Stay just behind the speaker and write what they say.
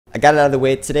I got it out of the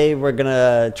way. Today we're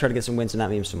gonna try to get some wins and not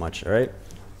meme so much. All right.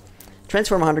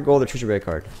 Transform 100 gold or choose a rare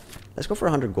card. Let's go for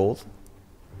 100 gold.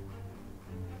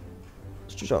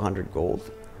 Let's choose 100 gold.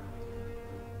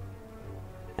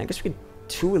 I guess we could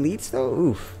 2 elites though.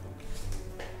 Oof.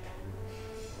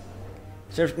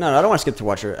 No, I don't want to skip to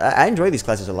Watcher. I enjoy these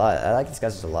classes a lot. I like these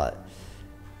classes a lot.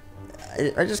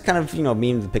 I just kind of, you know,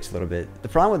 meme the picks a little bit. The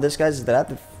problem with this, guys, is that I have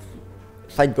to,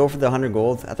 if I go for the 100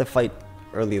 gold, I have to fight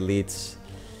early elites.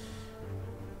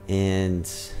 And,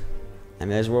 I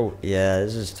mean, yeah,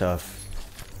 this is tough.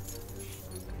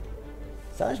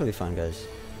 That is really fun, guys.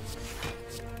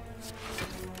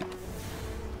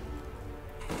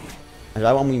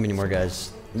 I won't meme anymore,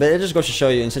 guys. But it just goes to show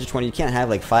you, in Ascension 20, you can't have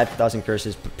like 5,000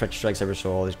 curses, pressure strikes every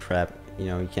soul, all this crap. You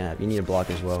know, you can't have, you need a block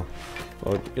as well.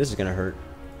 Well, this is gonna hurt.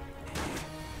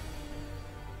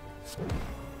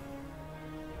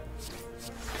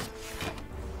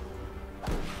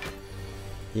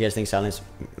 You guys think silence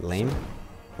lame?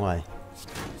 Why?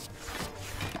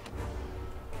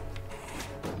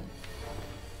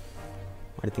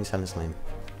 Why do you think silence lame?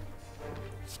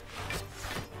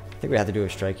 I think we have to do a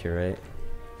strike here, right?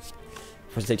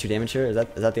 Force to take 2 damage here? Is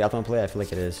that the optimal play? I feel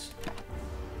like it is.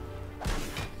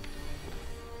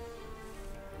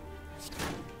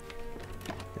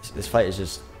 This fight is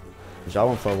just Jaw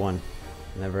 1 for 1.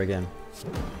 Never again.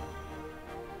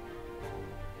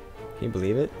 Can you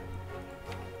believe it?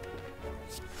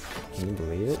 Can you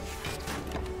believe it?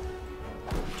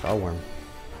 Jaw worm.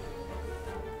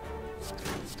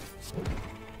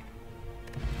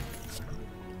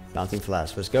 Bouncing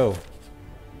flask. Let's go.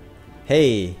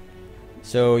 Hey.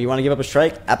 So, you want to give up a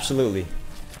strike? Absolutely.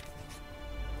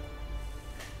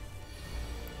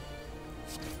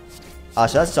 So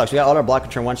that sucks. We got all our block in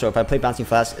turn 1, so if I play Bouncing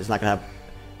Flask, it's not going to have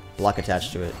block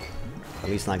attached to it. At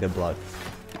least not good block.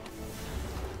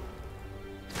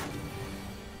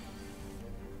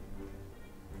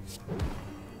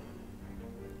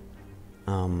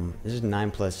 This is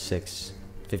 9 plus 6.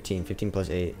 15. 15 plus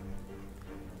 8.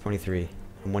 23.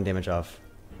 I'm 1 damage off.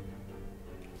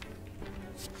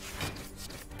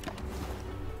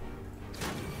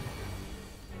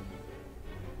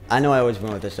 I know I always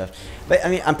win with this stuff, but I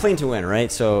mean, I'm playing to win, right?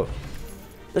 So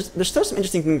there's still some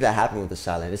interesting things that happen with the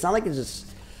silent. It's not like it's just,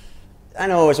 I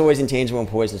know it's always intangible and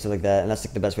poison and stuff like that, and that's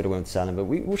like the best way to win with silent, but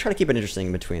we'll try to keep it interesting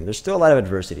in between. There's still a lot of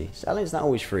adversity. Silent is not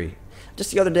always free.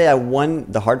 Just the other day, I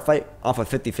won the hard fight off of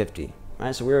 50-50,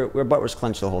 right? So we're butt was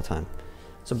clenched the whole time.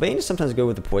 So Bane is sometimes good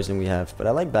with the poison we have, but I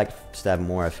like backstab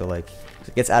more, I feel like.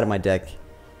 It gets out of my deck.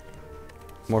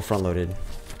 More front-loaded.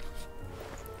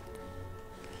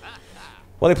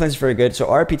 Wily plants is very good. So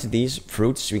RP to these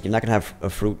fruits. We're not going to have a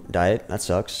fruit diet. That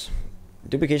sucks.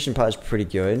 Duplication pot is pretty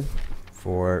good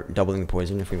for doubling the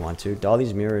poison if we want to.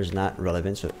 Dolly's mirror is not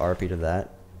relevant, so RP to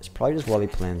that. It's probably just Wily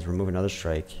plans. Remove another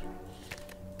strike.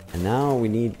 And now we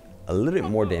need a little bit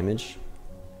more damage.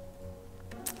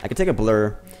 I could take a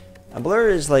blur. A blur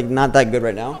is like not that good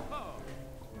right now.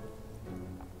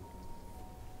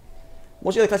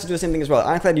 Most of the other classes do the same thing as well.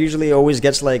 Ironclad usually always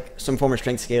gets like some form of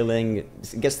strength scaling.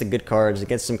 It gets the good cards. It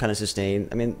gets some kind of sustain.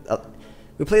 I mean,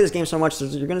 we play this game so much, so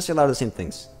you're going to see a lot of the same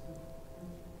things.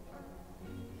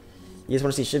 You guys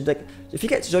want to see shift deck? If you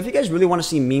guys really want to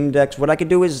see meme decks, what I could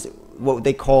do is what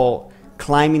they call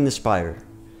climbing the spire.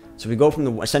 So we go from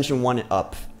the Ascension 1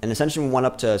 up. And Ascension 1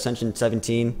 up to Ascension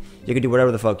 17, you can do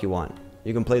whatever the fuck you want.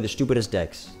 You can play the stupidest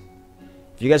decks.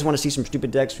 If you guys want to see some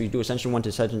stupid decks, we do Ascension 1 to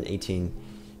Ascension 18,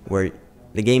 where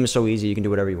the game is so easy, you can do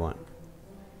whatever you want.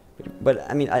 But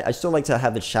I mean, I still like to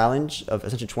have the challenge of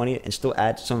Ascension 20 and still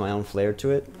add some of my own flair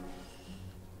to it.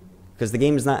 Because the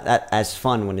game is not as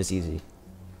fun when it's easy.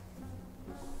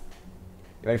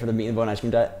 You ready for the meat and bone ice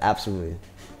cream diet? Absolutely.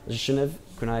 There's a Shiv,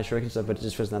 Kunai, Shuriken stuff, but it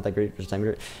just feels not that great for the time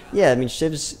period. Yeah, I mean,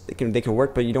 Shivs, they can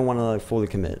work, but you don't want to like, fully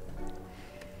commit.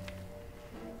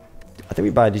 I think we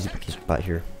buy a DC spot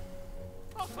here.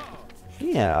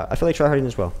 Yeah, I feel like tryharding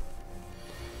as well.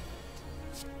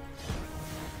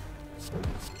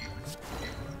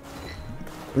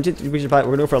 We're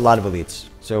gonna go for a lot of elites.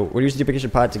 So we're using duplication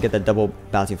pot to get that double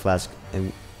bouncing flask,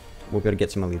 and we'll be able to get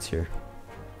some elites here.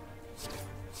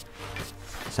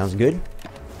 Sounds good.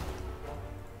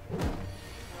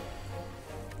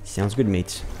 Sounds good,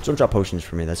 mates. Don't drop potions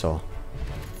for me. That's all.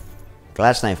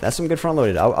 Glass knife. That's some good front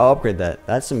loaded. I'll upgrade that.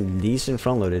 That's some decent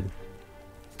front loaded.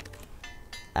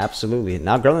 Absolutely.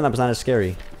 Now Gremlin Up is not as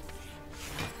scary.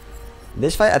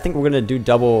 This fight, I think we're gonna do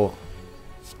double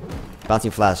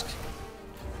bouncing flask.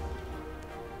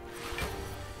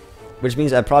 Which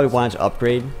means I probably wanted to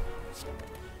upgrade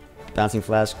Bouncing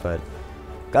Flask, but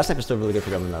Glass Knife is still really good for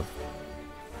Gremlin Up.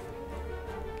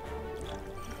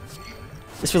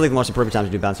 This feels like the most appropriate time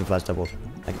to do bouncing flash double.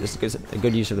 Like, this is a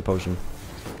good use of the potion.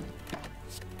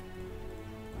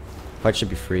 Fight should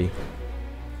be free.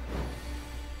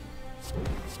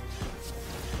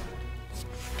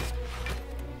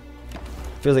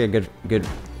 Feels like a good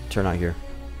turnout here.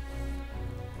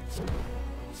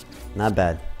 Not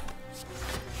bad.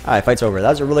 Alright, fight's over. That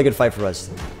was a really good fight for us.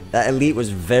 That elite was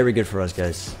very good for us,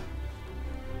 guys.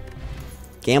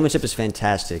 Gambling chip is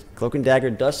fantastic. Cloak and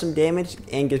dagger does some damage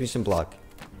and gives me some block.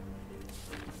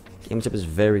 Gambling chip is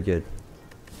very good.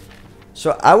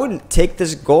 So I would take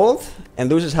this gold and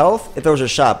lose his health if there was a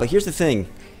shot. But here's the thing.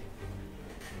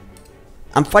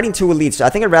 I'm fighting 2 elites, so I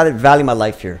think I'd rather value my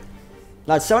life here.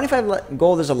 Now, 75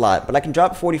 gold is a lot, but I can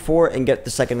drop 44 and get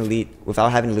the second elite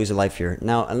without having to lose a life here.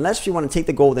 Now, unless you want to take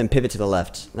the gold and pivot to the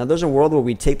left. Now, there's a world where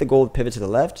we take the gold, pivot to the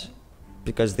left,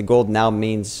 because the gold now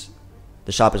means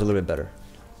the shop is a little bit better.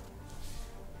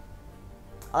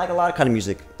 I like a lot of kind of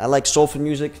music. I like soulful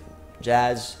music,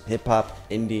 jazz, hip-hop,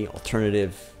 indie,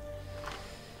 alternative.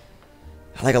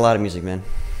 I like a lot of music, man.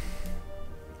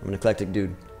 I'm an eclectic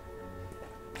dude.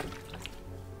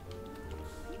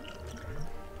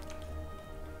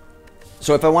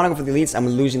 So if I want to go for the elites, I'm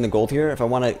losing the gold here. If I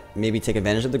want to maybe take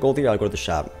advantage of the gold here, I'll go to the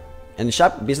shop. And the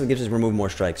shop basically gives us remove more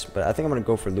strikes. But I think I'm going to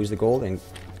go for lose the gold and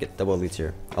get double elites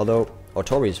here. Although,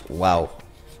 Tori's, wow.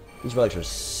 These relics are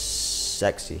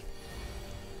sexy.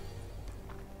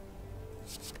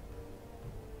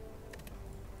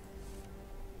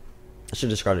 I should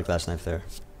have discarded glass knife there.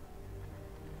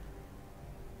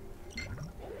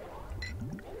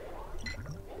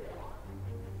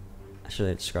 I should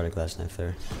have discarded glass knife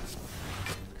there.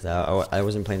 Because I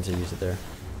wasn't planning to use it there.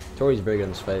 Tori's very good in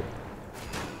this fight.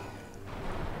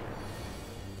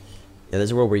 Yeah,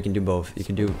 there's a world where you can do both. You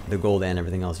can do the gold and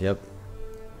everything else, yep.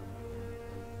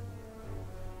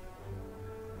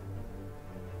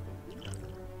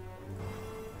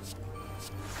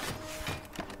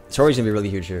 Tori's gonna be really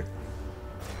huge here.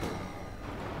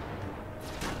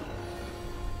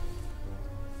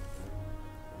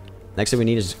 Next thing we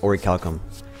need is Orichalcum.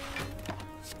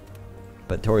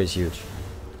 But Tori's huge.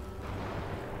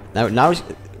 Now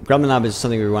Gremlin Knob is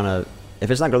something we want to... If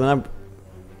it's not Gremlin Knob...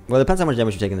 Well, it depends how much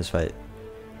damage you take in this fight.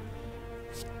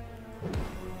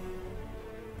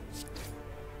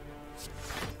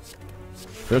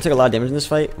 If we don't take a lot of damage in this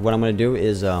fight, what I'm going to do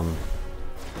is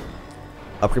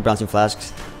upgrade Bouncing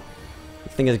Flasks. The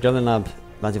thing is, Gremlin Knob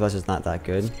Bouncing Flask is not that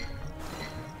good.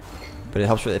 But it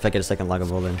helps if I get a second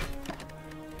Lagavulin.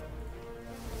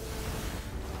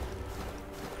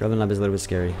 Gremlin Knob is a little bit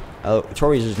scary. Oh,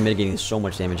 Tori is just mitigating so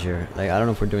much damage here. Like, I don't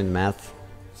know if we're doing the math.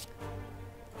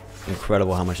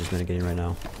 Incredible how much it's mitigating right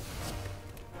now.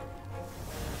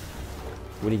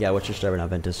 What do you got? What's your start right now,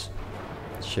 Ventus?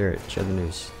 Share it. Share the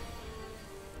news.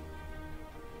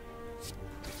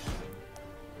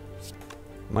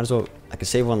 Might as well... I could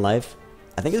save 1 life.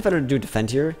 I think it's better to do defend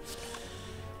here.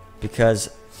 Because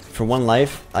for 1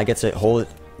 life, I get to hold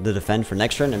the defend for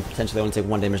next turn and potentially only take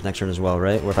 1 damage next turn as well,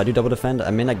 right? Or if I do double defend, I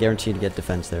may not guarantee to get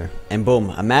defense there. And boom.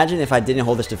 Imagine if I didn't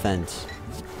hold this defense.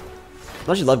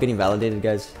 Don't you love getting validated,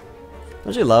 guys?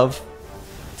 Don't you love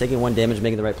taking 1 damage,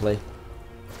 making the right play?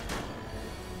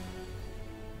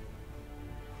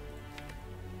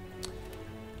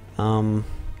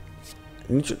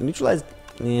 Neutralize...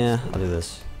 Yeah, I'll do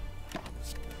this.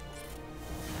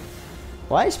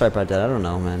 Why is Spire dead? I don't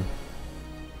know, man.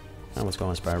 I don't know what's going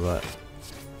on with Spire, but...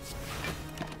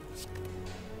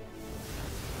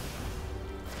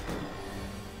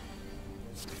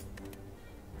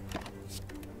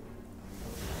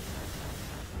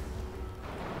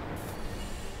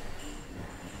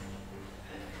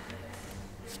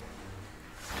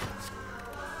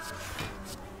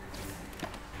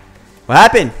 What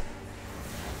happened?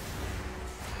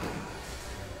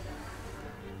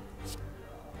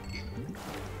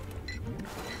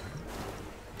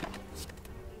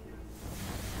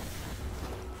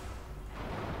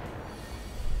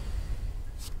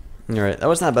 Alright, that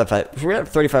was not a bad fight. If we're at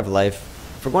 35 life,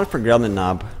 if we're going for Gremlin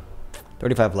Knob,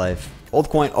 35 life. Old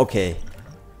coin, okay.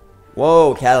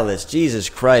 Whoa, Catalyst. Jesus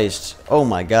Christ. Oh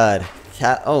my god.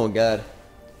 Oh my god.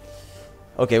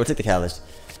 Okay, we'll take the Catalyst.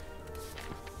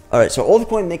 Alright, so old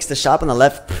coin makes the shop on the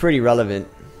left pretty relevant.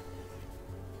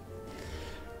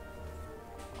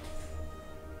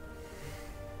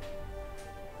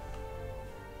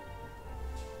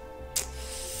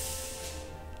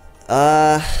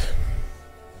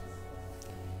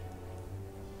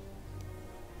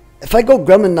 If I go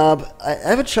Gremlin Knob, I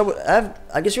have a trouble.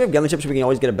 I guess we have Gremlin Chips, so we can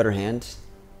always get a better hand.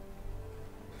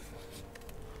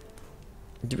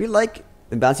 Do we like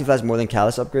the Bouncing Flask more than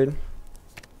Callus upgrade?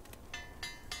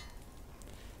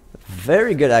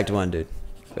 Very good Act 1, dude.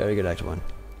 Very good Act 1.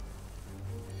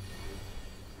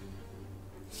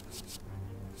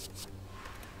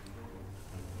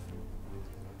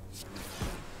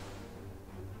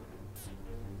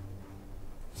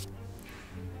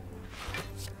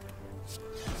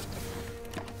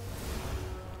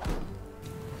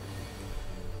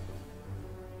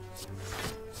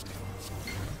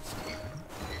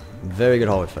 Very good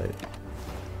hallway fight.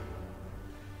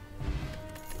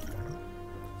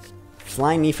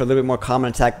 Flying knee for a little bit more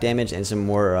common attack damage and some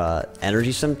more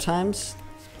energy sometimes.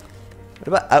 What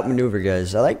about outmaneuver,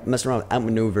 guys? I like messing around with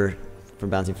outmaneuver for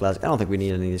bouncing flask. I don't think we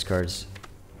need any of these cards.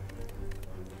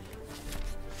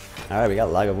 Alright, we got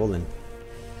Lagavulin.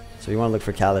 So we want to look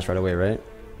for Callus right away, right?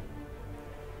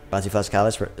 Bouncy flask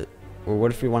Callus. Or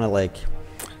what if we want to like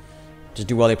just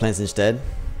do Wily Plants instead?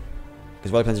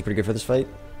 Because Wily Plants is pretty good for this fight.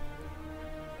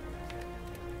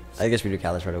 I guess we do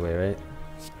Callus right away, right?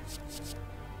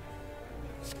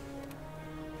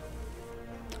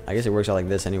 I guess it works out like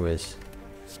this anyways.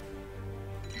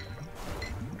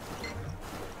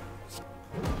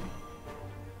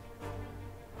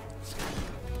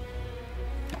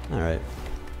 Alright.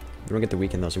 We don't get the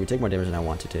weaken though, so we take more damage than I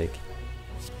want to take.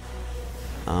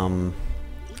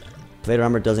 Plate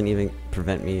armor doesn't even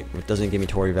prevent me, it doesn't give me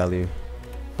Torii value.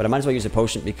 But I might as well use a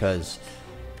potion because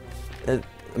I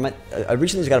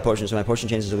recently just got a potion, so my potion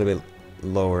chances is a little bit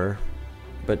lower.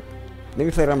 But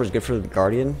maybe plate armor is good for the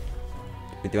Guardian.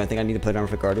 Do I think I need the plate armor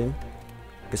for Guardian?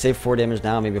 I could save 4 damage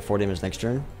now, maybe 4 damage next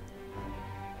turn.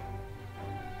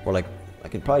 Or like, I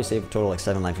could probably save a total like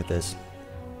 7 life with this.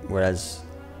 Whereas,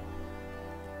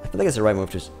 I feel like it's the right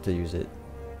move to use it.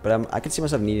 But I can see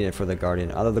myself needing it for the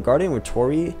Guardian. Although the Guardian with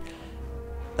Torii,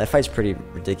 that fight's pretty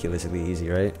ridiculously easy,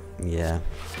 right? Yeah.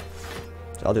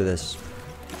 So I'll do this.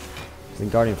 The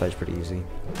Guardian fight's pretty easy.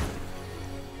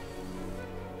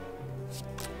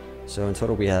 So in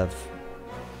total we have...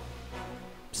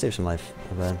 Save some life,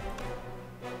 not bad.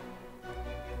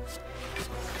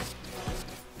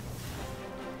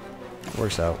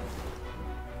 Works out.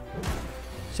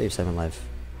 Save 7 life.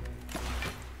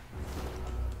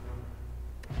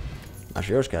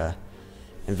 Ashryoshka.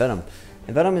 And Venom.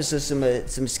 And Venom is just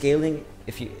some scaling.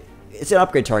 It's an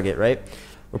upgrade target, right?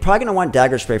 We're probably going to want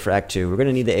Dagger Spray for Act 2. We're going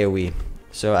to need the AoE.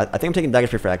 So I think I'm taking Dagger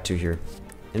Spray for Act 2 here.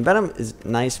 And Venom is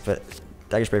nice, but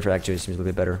Dagger Spray for Act 2 seems a little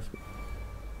bit better.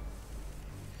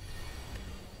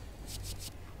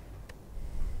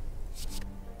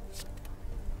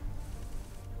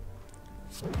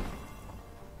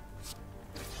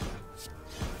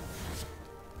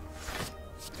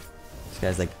 This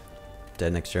guy's like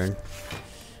dead next turn.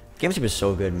 Gamemanship is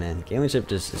so good, man. Gamemanship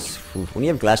just is... When you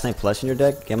have Glass Knight Plus in your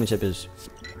deck, Gamemanship is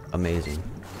amazing.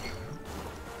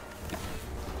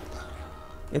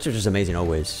 Gamemanship is just amazing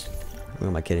always. Who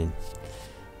am I kidding?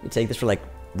 You take this for like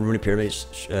Ruined Pyramid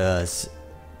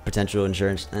potential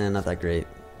insurance, not that great.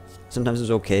 Sometimes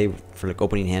it's okay for like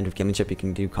opening hand with Gamemanship. You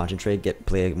can do Concentrate,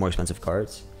 play more expensive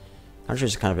cards. Concentrate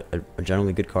is kind of a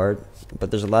generally good card, but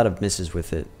there's a lot of misses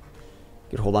with it.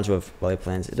 You could hold on to it while it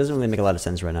plans. It doesn't really make a lot of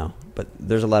sense right now, but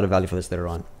there's a lot of value for this later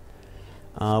on.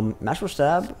 Natural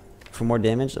Stab for more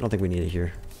damage. I don't think we need it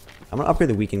here. I'm gonna upgrade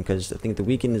the Weaken because I think the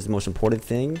Weaken is the most important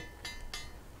thing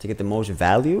to get the most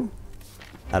value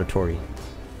out of Torii.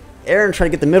 Aaron tried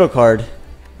to get the middle card.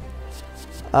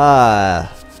 I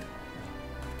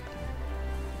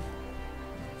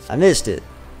missed it.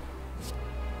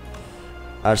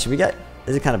 Alright, so we got...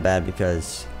 This is kind of bad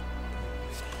because...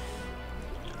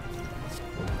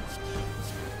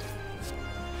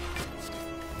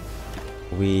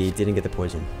 we didn't get the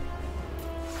poison.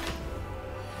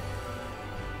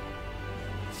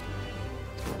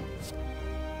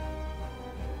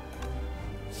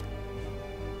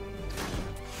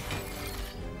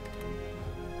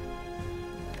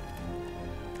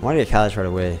 I want to get Callus right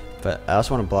away, but I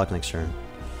also want to block next turn.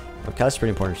 But Callus is pretty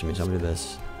important to me, so I'm going to do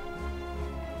this.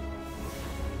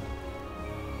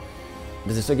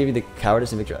 Does it still give you the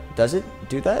cowardice and victory? Does it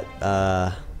do that?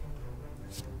 I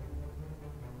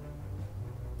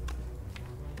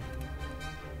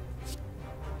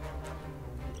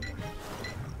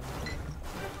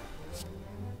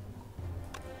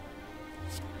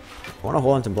want to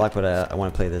hold on to block, but I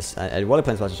want to play this. Wally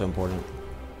Plants are so important.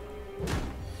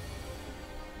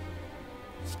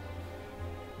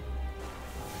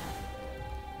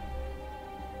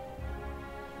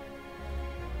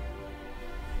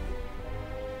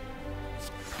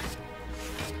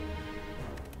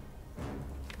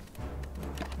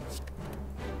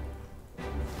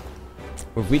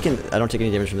 With Weaken, I don't take any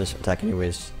damage from this attack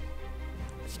anyways.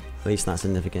 At least not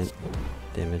significant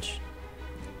damage.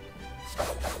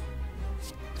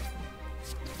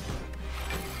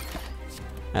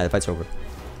 Alright, the fight's over.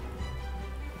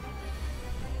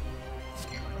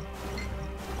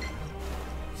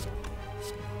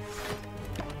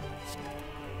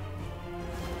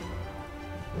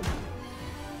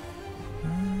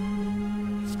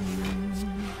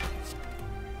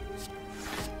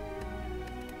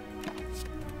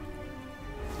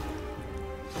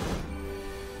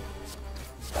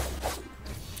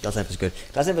 Glass Knife is good.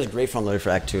 Glass Knife is great front loader for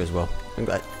Act 2 as well. I'm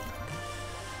glad.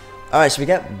 Alright, so we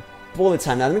got bullet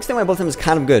time. Now, the extent why bullet time is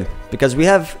kind of good, because we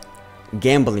have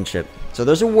gambling chip. So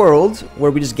there's a world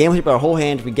where we just gamble chip our whole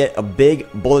hand, we get a big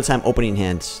bullet time opening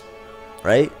hand.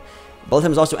 Right? Bullet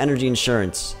time is also energy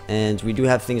insurance. And we do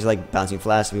have things like Bouncing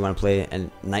Flask if we want to play,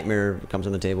 and Nightmare comes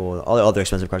on the table, all the other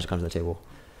expensive cards that comes on the table.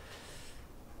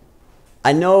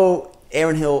 I know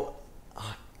Aaron Hill...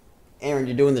 Aaron,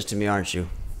 you're doing this to me, aren't you?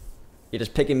 You're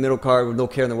just picking middle card with no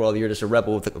care in the world. You're just a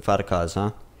rebel without a cause,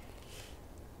 huh?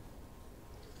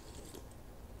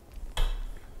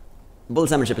 Bullet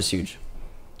time chip is huge.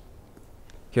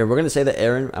 Here, we're going to say that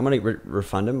Aaron... I'm going to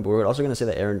refund him, but we're also going to say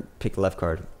that Aaron picked the left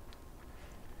card.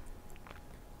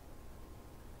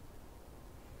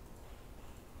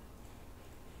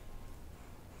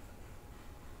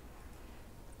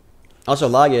 Also,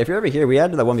 Lagia, if you're ever here, we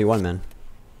added that 1v1, man.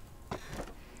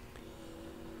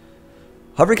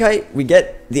 Hovering Kite, we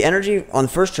get the energy on the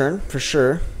first turn, for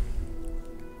sure.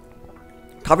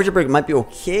 Coffee Tripper might be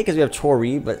okay because we have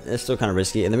Tori, but it's still kind of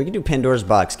risky. And then we can do Pandora's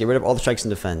Box, get rid of all the strikes and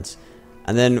defense.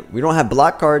 And then we don't have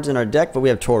block cards in our deck, but we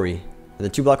have Tori. And the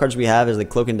 2 block cards we have is the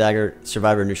Cloak and Dagger,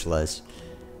 Survivor, Neutralize.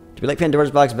 Do we like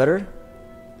Pandora's Box better?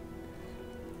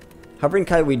 Hovering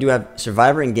Kite, we do have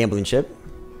Survivor and Gambling Chip.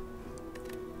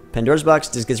 Pandora's Box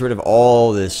just gets rid of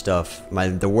all this stuff,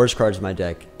 the worst cards in my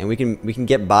deck, and we can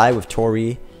get by with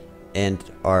Tori and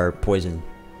our poison.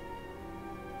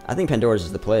 I think Pandora's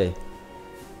is the play.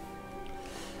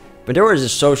 Pandora's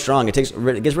is so strong; it gets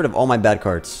rid of all my bad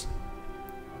cards,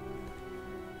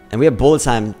 and we have bullet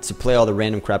time to play all the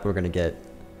random crap we're gonna get.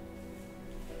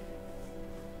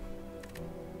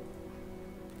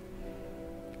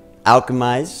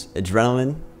 Alchemize,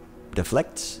 Adrenaline,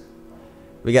 Deflect.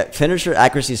 We got Finisher,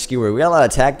 Accuracy, Skewer. We got a lot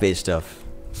of attack-based stuff.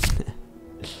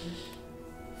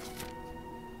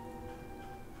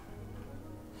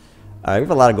 Alright, we have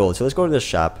a lot of gold, so let's go to this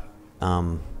shop.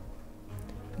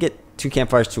 Get 2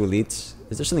 Campfires, 2 Elites.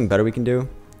 Is there something better we can do?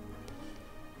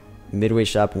 Midway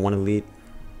shop, 1 Elite.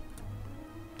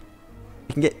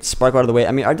 We can get Sparkle out of the way.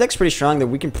 I mean, our deck's pretty strong that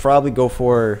we can probably go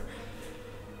for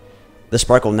the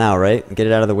Sparkle now, right? Get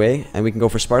it out of the way. And we can go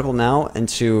for Sparkle now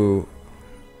into...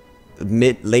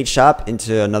 late shop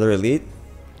into another elite.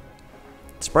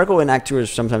 Sparkle in Act 2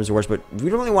 is sometimes the worst, but we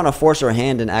don't really want to force our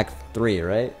hand in Act 3,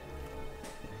 right?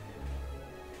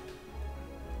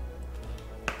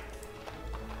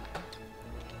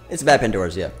 It's bad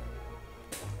Pandora's, yeah.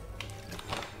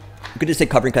 We could just take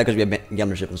Covering Kite because we have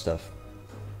Gamblership and stuff.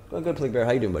 Good play, Bear.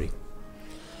 How you doing, buddy?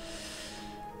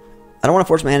 I don't want to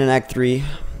force my hand in Act 3.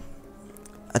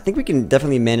 I think we can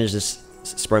definitely manage this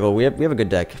Sparkle. We have a good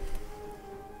deck.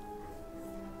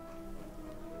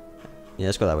 Yeah,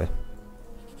 let's go that way.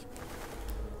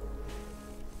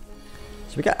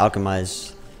 So we got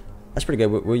Alchemize. That's pretty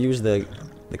good. We'll use the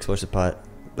Explosive Pot.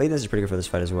 Lateness is pretty good for this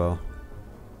fight as well.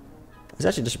 It's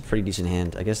actually just a pretty decent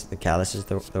hand. I guess the Callus is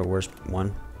the worst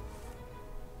one.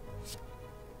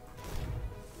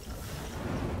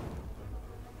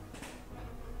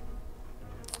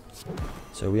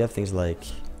 So we have things like...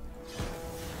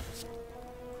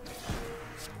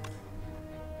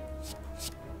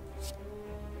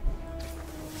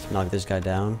 knock this guy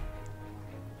down.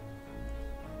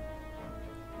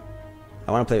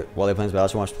 I want to play Wally Plains, but I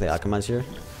also want to play Alchemize here.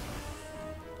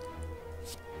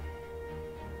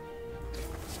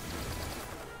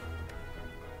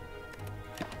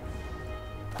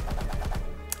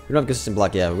 We don't have consistent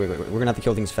block. Yeah, we're gonna have to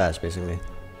kill things fast, basically.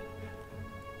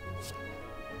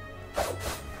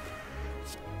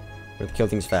 We have to kill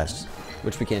things fast,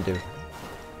 which we can't do.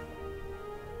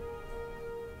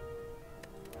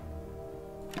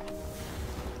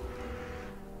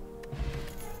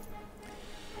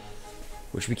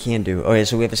 Which we can do. Okay,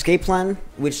 so we have Escape Plan,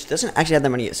 which doesn't actually have that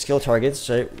many skill targets.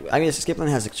 So I mean, Escape Plan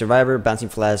has like Survivor, Bouncing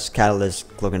Flask,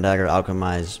 Catalyst, Cloak and Dagger,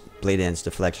 Alchemize, Blade Dance,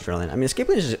 Deflect, Adrenaline. I mean, Escape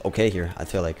Plan is okay here, I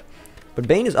feel like. But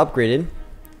Bane is upgraded,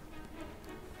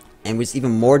 and with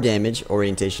even more damage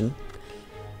orientation.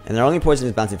 And their only poison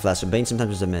is Bouncing Flask, so Bane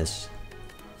sometimes is a miss.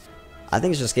 I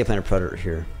think it's just Escape Plan or Predator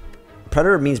here.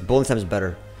 Predator means bullet time is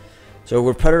better. So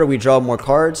with Predator, we draw more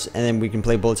cards, and then we can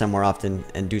play bullet time more often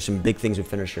and do some big things with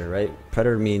Finisher, right?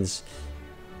 Predator means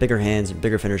bigger hands and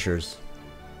bigger finishers.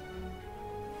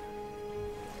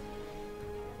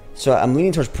 So I'm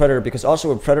leaning towards Predator because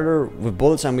also with Predator, with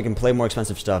bullet time, we can play more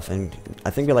expensive stuff, and I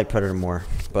think we like Predator more.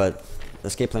 But the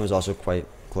escape plan was also quite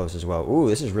close as well. Ooh,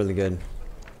 this is really good.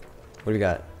 What do we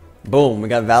got? Boom, we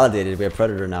got validated. We have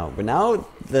Predator now. But now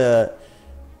the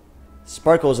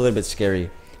Sparkle is a little bit scary.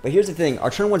 But here's the thing.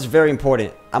 Our turn one's very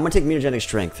important. I'm going to take Mutagenic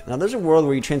Strength. Now, there's a world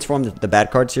where you transform the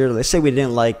bad cards here. Let's say we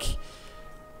didn't like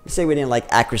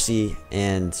Accuracy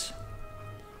and...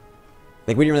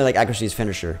 Like, we didn't really like Accuracy's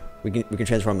finisher. We can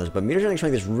transform those. But Mutagenic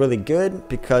Strength is really good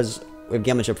because we have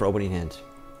Gambling Chip for opening hand.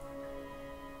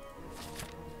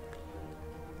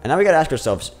 And now we gotta ask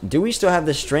ourselves, do we still have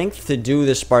the strength to do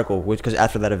this Sparkle? Because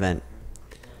after that event.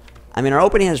 I mean, our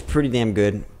opening hand is pretty damn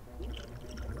good.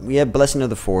 We have Blessing of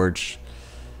the Forge.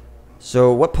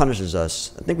 So, what punishes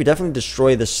us? I think we definitely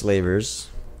destroy the Slavers.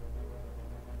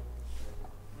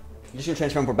 We're just gonna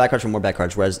transform more back cards for more back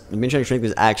cards, whereas the Mutagenic Strength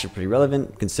is actually pretty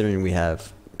relevant, considering we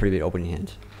have a pretty big opening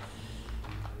hand.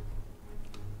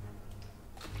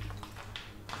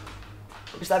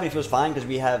 Stabbing feels fine because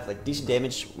we have like decent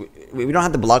damage. We don't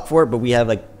have the block for it, but we have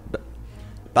like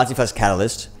Bouncing Flex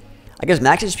Catalyst. I guess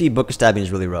max HP Book of Stabbing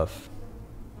is really rough.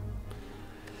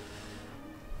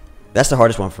 That's the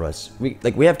hardest one for us.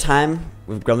 We have time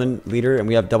with Gremlin Leader, and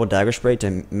we have double Dagger Spray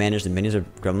to manage the minions of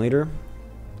Gremlin Leader.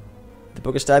 The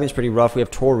Book of Stabbing is pretty rough. We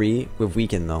have Tori with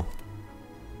Weaken though.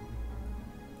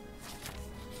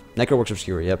 Necro works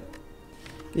Obscure. Yep.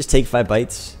 Just take 5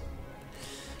 bites.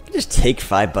 Just take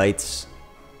 5 bites.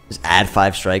 Just add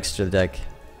 5 strikes to the deck.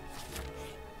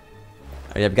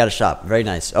 Oh, yeah, we got a shop. Very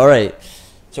nice. Alright.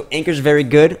 So Anchor's very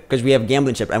good because we have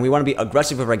Gambling Chip. And we want to be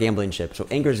aggressive with our Gambling Chip. So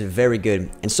Anchor's very good.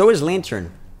 And so is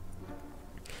Lantern.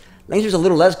 Lantern's a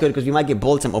little less good because we might get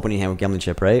Bullet Time opening hand with Gambling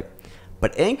Chip, right?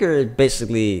 But Anchor is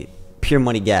basically pure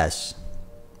money gas.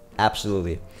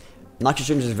 Absolutely. Noxious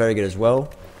Streams is very good as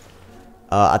well.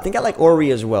 I think I like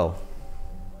Ori as well.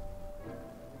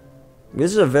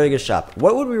 This is a very good shop.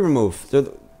 What would we remove?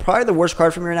 Probably the worst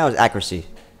card for me right now is Accuracy.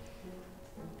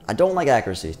 I don't like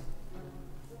Accuracy.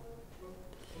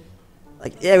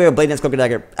 Like, yeah, we have Blade Dance, Cloak and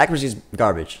Dagger. Accuracy's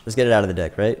garbage. Let's get it out of the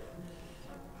deck, right?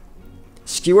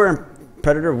 Skewer and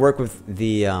Predator work with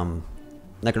the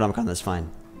Necronomicon. That's fine.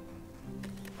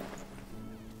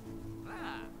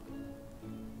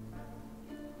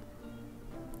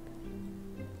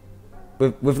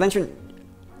 With Lantern,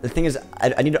 the thing is,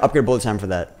 I need to upgrade Bullet Time for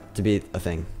that to be a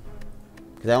thing.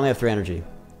 Because I only have 3 energy.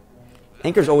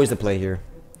 Anchor's always the play here.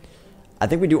 I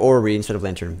think we do Orrery instead of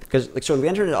Lantern. Because, like, so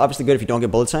Lantern is obviously good if you don't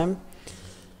get Bullet Time.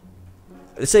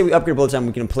 Let's say we upgrade Bullet Time,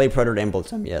 we can play Predator and Bullet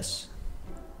Time, yes.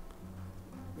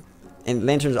 And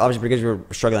Lantern's obviously because we're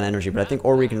struggling on energy, but I think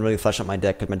Orrery can really flesh out my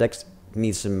deck, because my deck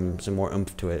needs some more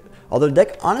oomph to it. Although the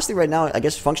deck, honestly, right now, I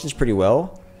guess functions pretty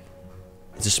well.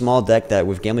 It's a small deck that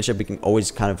with Gambling Chip, we can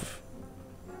always kind of,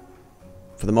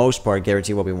 for the most part,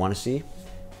 guarantee what we want to see.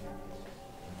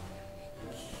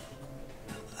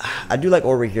 I do like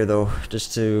Orrery here, though,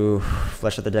 just to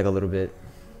flesh out the deck a little bit.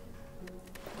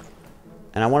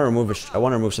 And I want to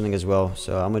remove something as well,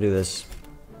 so I'm gonna do this.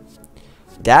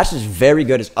 Dash is very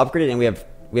good. It's upgraded, and we have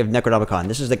Necronomicon.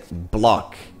 This is like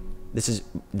block.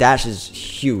 Dash is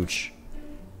huge.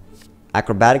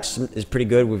 Acrobatics is pretty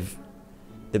good with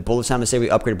the Bullet Time. Let's say we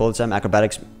upgrade Bullet Time.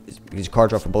 Acrobatics is card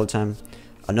draw for Bullet Time.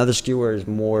 Another Skewer is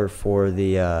more for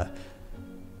the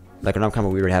Necronomicon, but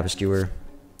we already have a Skewer.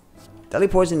 Deadly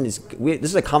Poison is this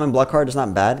is a common block card. It's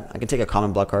not bad. I can take a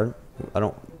common block card. I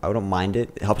don't mind it.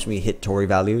 It helps me hit Tori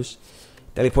values.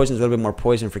 Deadly Poison is a little bit more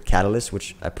poison for Catalyst,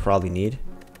 which I probably need.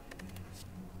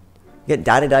 You get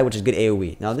Die to Die, which is good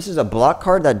AoE. Now this is a block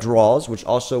card that draws, which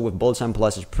also with Bullet Time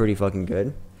Plus is pretty fucking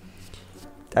good.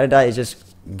 Die to Die is just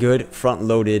good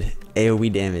front-loaded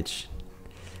AoE damage,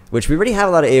 which we already have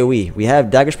a lot of AoE. We have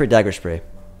Dagger Spray, Dagger Spray.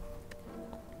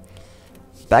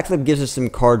 Backflip gives us some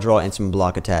card draw and some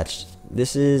block attached.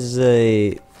 This is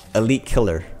a elite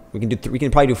killer. We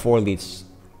can probably do 4 elites.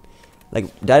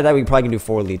 Like Die to Die, we probably can do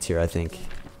 4 elites here, I think.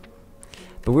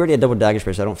 But we already had double Dagger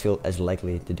Spray, so I don't feel as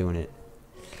likely to doing it.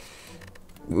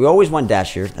 We always want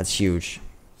Dash here. That's huge.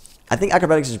 I think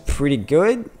Acrobatics is pretty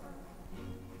good.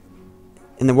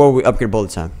 In the world we upgrade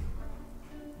Bullet Time.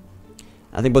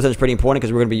 I think Bullet Time is pretty important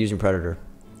because we're going to be using Predator.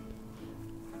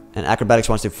 And Acrobatics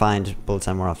wants to find Bullet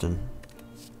Time more often.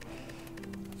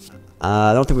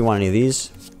 I don't think we want any of these.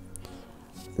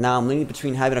 Now I'm leaning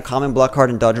between having a common block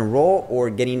card and dodge and roll, or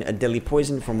getting a Deadly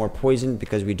Poison for more poison,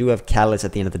 because we do have Catalyst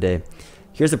at the end of the day.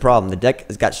 Here's the problem. The deck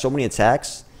has got so many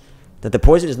attacks that the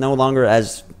poison is no longer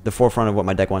as the forefront of what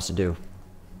my deck wants to do.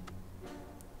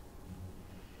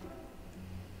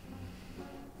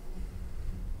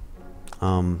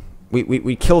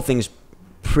 We kill things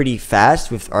pretty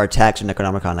fast with our attacks in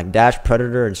Necronomicon. Like Dash,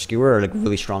 Predator, and Skewer are like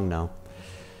really strong now.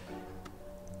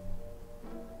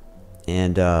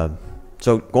 And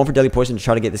so going for Deadly Poison to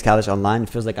try to get this Callus online, it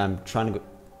feels like I'm trying to go...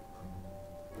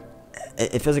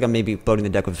 It feels like I'm maybe loading the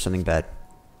deck with something bad.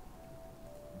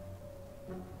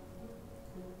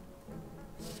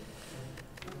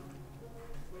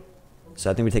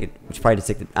 So I think we should probably just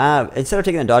take the... instead of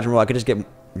taking the dodge and roll, I could just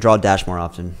draw dash more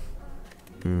often.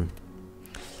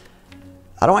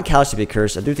 I don't want Callus to be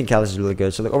cursed. I do think Callus is really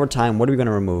good. So like over time, what are we going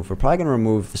to remove? We're probably going to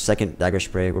remove the second Dagger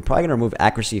Spray. We're probably going to remove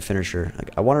Accuracy Finisher. Like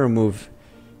I want to remove...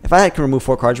 If I could remove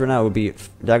 4 cards right now, it would be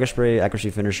Dagger Spray, Accuracy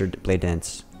Finisher, Blade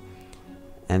Dance.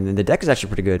 And then the deck is actually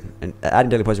pretty good. And adding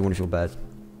Deadly Poison wouldn't feel bad.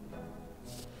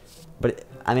 But,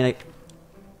 I mean,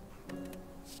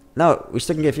 no, we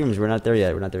still can get Fumes. We're not there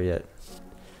yet. We're not there yet.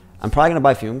 I'm probably going to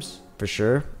buy Fumes, for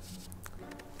sure.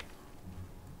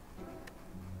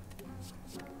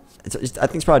 I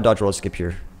think it's probably a dodge roll skip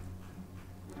here.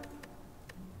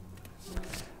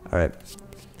 Alright.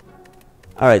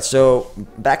 Alright, so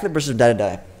backflip versus die to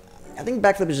die. I think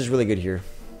backflip is just really good here.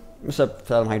 What's up,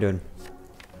 Fathom? How you doing?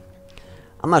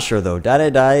 I'm not sure though. Die to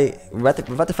die. We're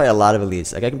about to fight a lot of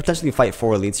elites. Like I can potentially fight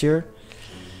 4 elites here.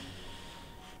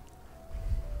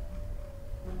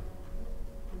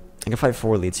 I can fight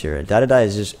 4 elites here. Die to die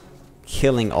is just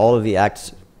killing all of the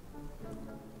Act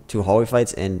 2 hallway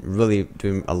fights and really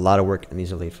doing a lot of work in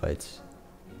these elite fights.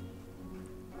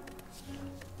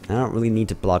 I don't really need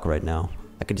to block right now.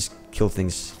 I could just kill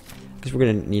things because we're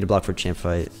gonna need a block for a champ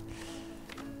fight.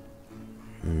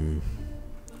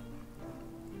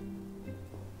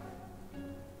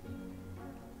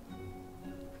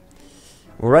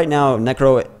 Well, right now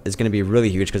Necro is gonna be really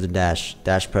huge because of Dash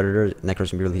Predator.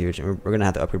 Necro's gonna be really huge, and we're gonna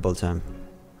have to upgrade both time.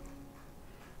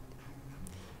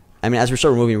 I mean, as we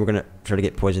start removing, we're gonna try to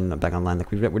get Poison back online.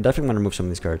 Like we're definitely gonna remove some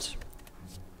of these cards.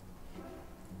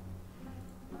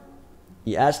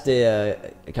 You asked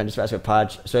can I just ask a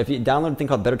Podge? So if you download a thing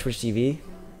called Better Twitch TV,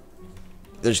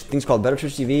 there's things called Better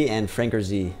Twitch TV and Franker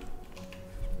Z.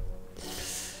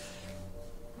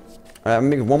 Alright, I'm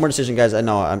making one more decision, guys. I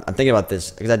know I'm thinking about this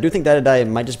because I do think Die to Die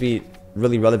might just be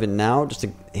really relevant now, just to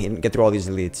get through all these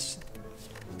elites.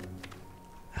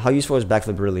 How useful is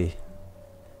backflip really?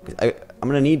 I'm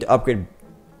gonna need to upgrade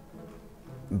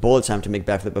bullet time to make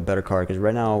backflip a better card because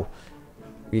right now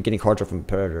we're getting cards from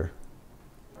Predator.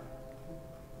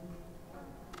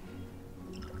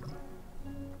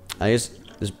 I guess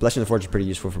this Blessing of the Forge is pretty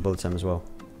useful for bullet time as well.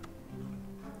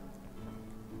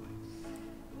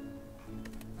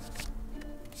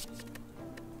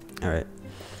 Alright.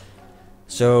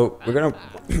 So we're gonna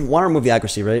want to remove the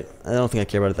accuracy, right? I don't think I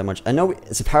care about it that much. I know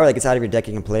it's a power that gets out of your deck,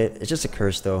 you can play it. It's just a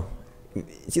curse though.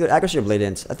 It's either accuracy or Blade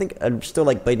Dance. I think I'd still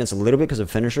like Blade Dance a little bit because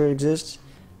of Finisher exists.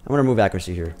 I'm gonna remove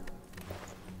accuracy here.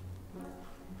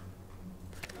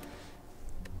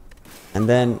 And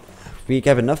then we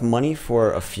have enough money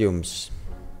for a Fumes.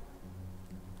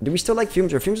 Do we still like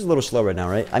Fumes? Or Fumes is a little slow right now,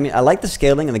 right? I mean, I like the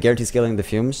scaling and the guaranteed scaling of the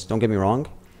Fumes. Don't get me wrong.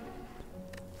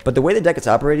 But the way the deck is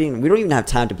operating, we don't even have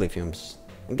time to play Fumes.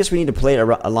 I guess we need to play it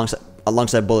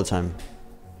alongside bullet time.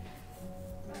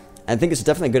 I think it's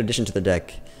definitely a good addition to the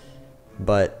deck.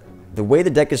 But the way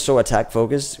the deck is so attack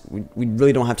focused, we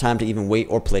really don't have time to even wait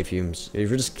or play Fumes. We're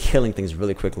just killing things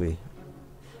really quickly.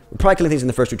 We're probably killing things in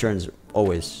the first 2 turns,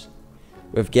 always.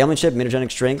 With Gambling Chip,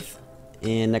 Mutagenic Strength,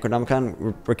 and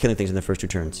Necronomicon, we're killing things in the first 2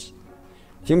 turns.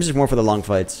 Fumes is more for the long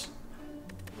fights.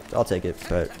 So I'll take it,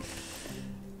 but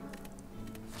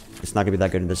it's not gonna be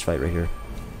that good in this fight right here.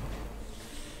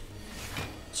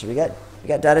 So we got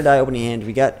Die to Die opening hand.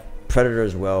 We got Predator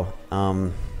as well.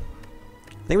 I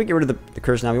think we get rid of the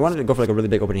curse now. We wanted to go for like a really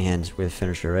big opening hand with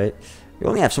Finisher, right? We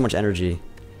only have so much energy.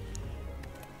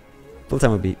 Bullet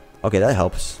time would be okay. That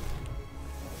helps.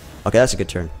 Okay, that's a good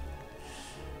turn.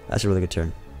 That's a really good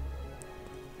turn.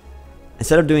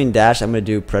 Instead of doing Dash, I'm going to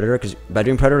do Predator, because by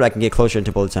doing Predator, I can get closer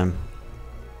into bullet time.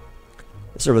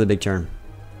 This is a really big turn.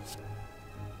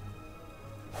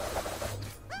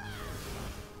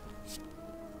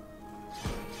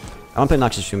 I want to play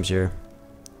Noxious Fumes here.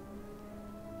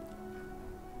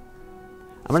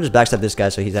 I'm going to just backstab this guy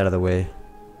so he's out of the way.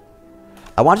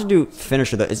 I want to do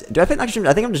Finisher, though. Do I play Noxious Fumes?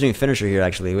 I think I'm just doing Finisher here,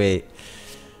 actually. Wait.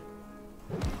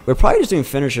 We're probably just doing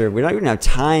Finisher. We're not even going to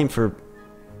have time for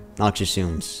Noxious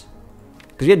Fumes.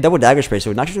 Because we had double Dagger Spray,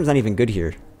 so Noxious Fumes not even good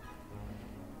here.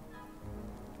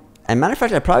 And matter of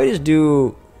fact, I'd probably just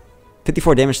do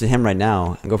 54 damage to him right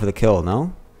now and go for the kill,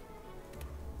 no?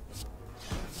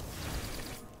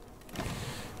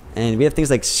 And we have things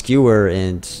like Skewer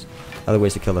and other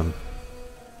ways to kill him.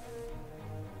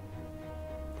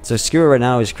 So Skewer right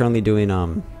now is currently doing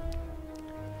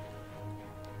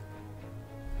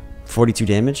 42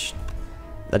 damage.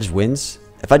 That just wins.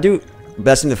 If I do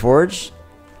Blessing the Forge,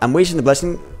 I'm wasting the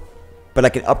Blessing, but I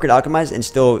can upgrade Alchemize and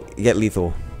still get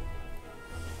lethal.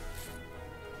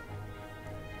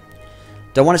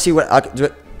 Do I want to see what...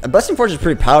 A Blessing Forge is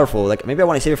pretty powerful. Like, maybe I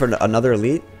want to save it for another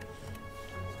elite.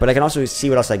 But I can also see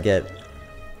what else I get.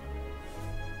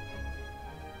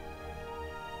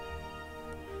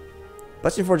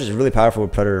 Blessing Forge is really powerful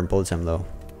with Predator and Bullet Time, though.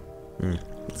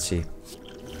 Let's see.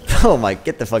 Oh my,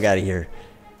 get the fuck out of here.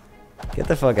 Get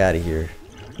the fuck out of here.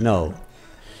 No.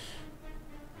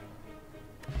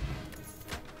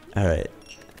 Alright.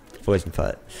 Poison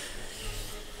pot.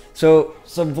 So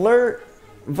Blur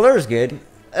is good.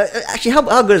 Actually,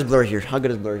 how good is Blur here? How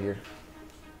good is Blur here?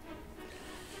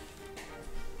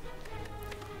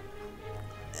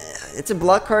 It's a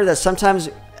block card that sometimes,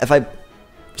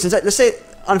 let's say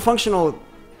unfunctional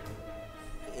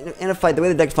in a fight, the way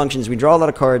the deck functions, we draw a lot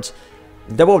of cards.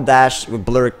 Double dash with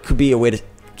Blur could be a way to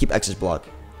keep excess block.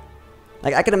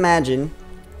 Like, I can imagine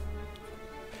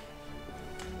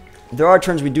there are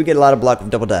turns we do get a lot of block with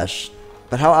double dash,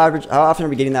 but how often are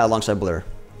we getting that alongside Blur?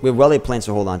 We have well-laid plans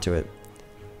to hold on to it,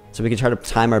 so we can try to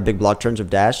time our big block turns with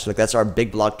dash. So, like, that's our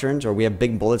big block turns, or we have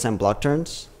big bullet time block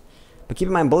turns. But keep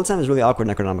in mind, bullet time is really awkward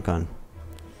in Necronomicon.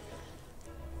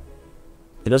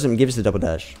 It doesn't give us the double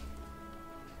dash.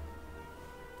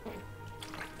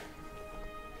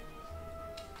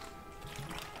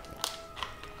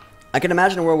 I can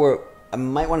imagine a world where I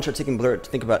might want to start taking Blur.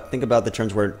 Think about the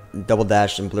turns where double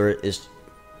dash and Blur is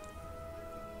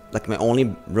like my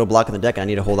only real block in the deck, and I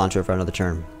need to hold on to it for another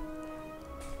turn.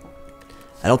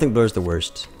 I don't think Blur is the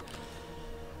worst.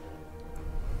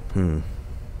 Damn,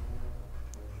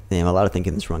 a lot of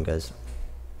thinking this run, guys.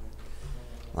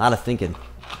 A lot of thinking.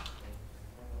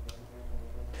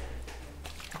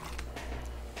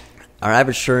 Our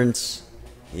average turns,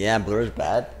 yeah, Blur is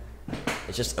bad.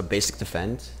 It's just a basic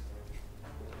defend.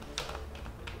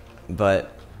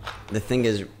 But the thing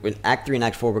is, in Act 3 and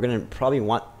Act 4, we're going to probably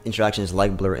want interactions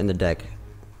like Blur in the deck.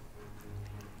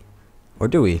 Or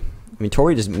do we? I mean,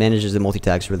 Tori just manages the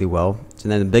multi-tags really well. So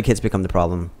then the big hits become the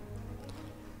problem.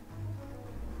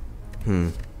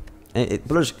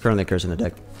 Blur's currently cursed in the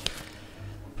deck.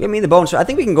 Give me the bone. So I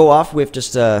think we can go off with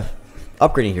just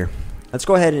upgrading here. Let's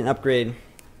go ahead and upgrade.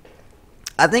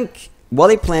 I think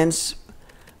Wally plans,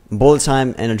 Bullet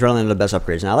Time, and Adrenaline are the best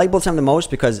upgrades. And I like Bullet Time the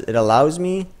most because it allows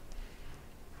me...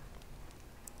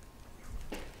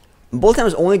 Bullet Time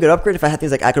is only a good upgrade if I had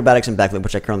things like Acrobatics and Backflip,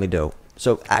 which I currently do.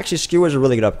 So actually, Skewer is a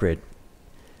really good upgrade.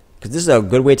 Because this is a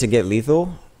good way to get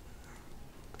lethal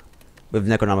with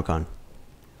Necronomicon.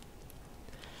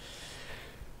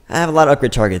 I have a lot of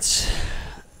upgrade targets.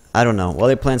 I don't know.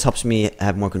 Wally plans helps me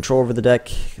have more control over the deck.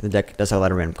 The deck does have a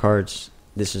lot of random cards.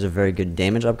 This is a very good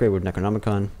damage upgrade with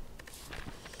Necronomicon.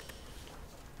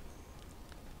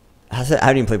 I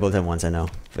haven't even played Bullet Time once, I know.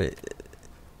 But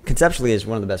conceptually, it's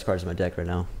one of the best cards in my deck right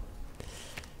now.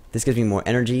 This gives me more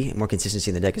energy, more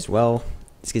consistency in the deck as well.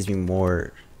 This gives me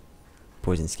more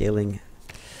poison scaling.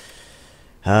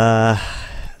 I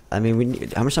mean,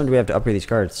 how much time do we have to upgrade these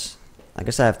cards? I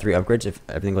guess I have 3 upgrades if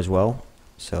everything goes well.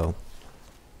 So,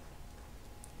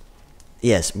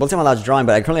 yes, Bullet Time allows drawing,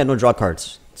 but I currently have no draw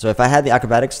cards. So if I had the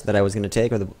Acrobatics that I was going to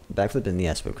take or the Backflip, then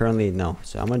yes. But currently, no.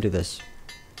 So I'm going to do this.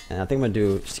 And I think I'm going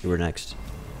to do Skewer next.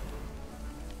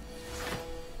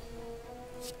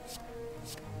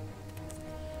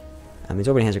 These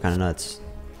opening hands are kind of nuts.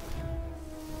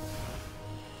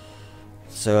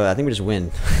 So I think we just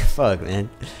win. Fuck, man.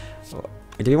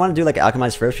 Do we want to do like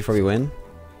Alchemize first before we win?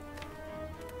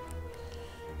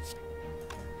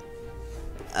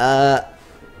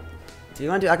 Do you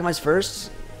want to do Alchemize first?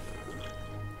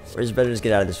 Or is it better to just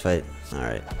get out of this fight?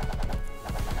 Alright.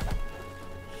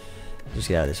 Just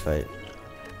get out of this fight.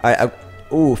 Alright,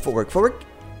 ooh, footwork. Footwork?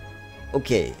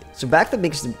 Okay, so Backflip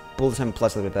makes the Bullet Time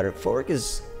plus a little bit better. Footwork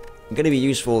is going to be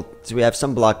useful, so we have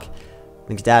some block.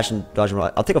 Things dash and dodge and roll.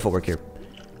 I'll take a footwork here.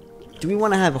 Do we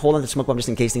want to have a hold on to Smoke Bomb just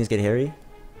in case things get hairy?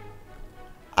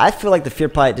 I feel like the Fear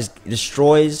Pot just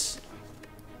destroys...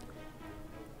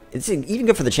 It's even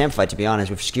good for the champ fight, to be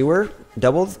honest. With Skewer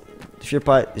doubled, the Fear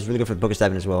Pot is really good for Poker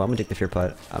Stabbing as well. I'm going to take the Fear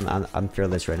Pot. I'm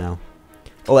fearless right now.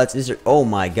 Oh, oh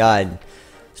my god.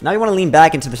 So now you want to lean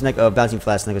back into this Bouncing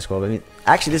Flask Sneggle Skull. I mean,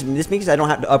 actually, this means I don't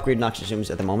have to upgrade Noxious Zooms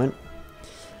at the moment.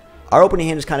 Our opening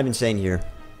hand is kind of insane here.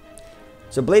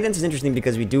 So Blade Dance is interesting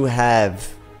because we do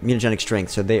have Mutagenic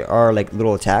Strength, so they are like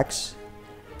little attacks.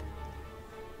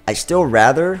 I still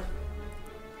rather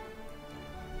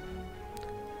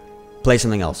play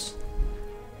something else.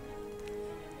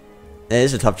 It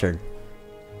is a tough turn.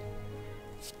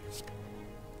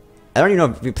 I don't even know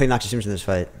if we play Noxious Zooms in this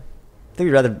fight. I think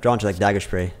we'd rather draw into like Dagger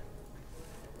Spray.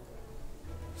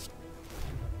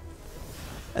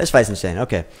 This fight's insane.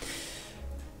 Okay.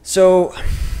 So,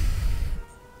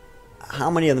 how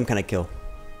many of them can I kill?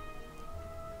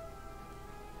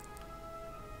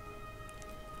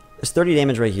 There's 30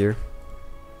 damage right here.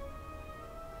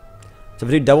 So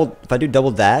if I do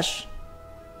double dash,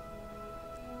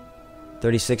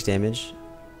 36 damage.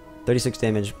 36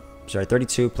 damage. Sorry,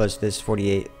 32 plus this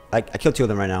 48. I killed 2 of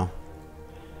them right now.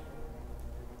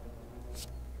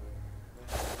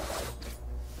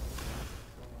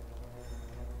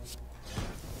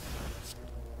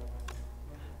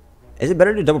 Is it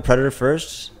better to double predator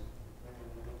first?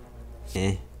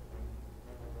 Eh.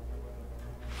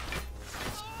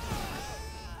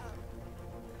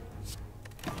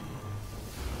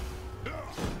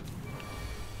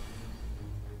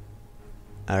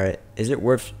 Alright, is it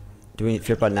worth doing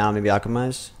Fear Pot now, maybe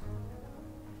Alchemize?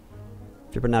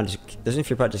 Fear Pot now, doesn't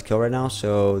Fear Pot just kill right now?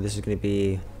 So this is going to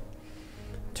be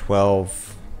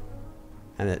 12.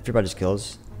 And Fear Pot just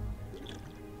kills.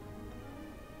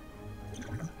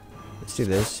 Let's do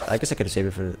this. I guess I could have saved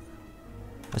it for...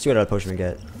 Let's see what other potion we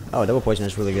get. Oh, double poison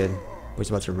is really good.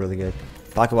 Poison pots are really good.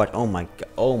 Pocket watch. Oh my god.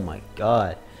 Oh my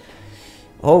god.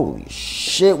 Holy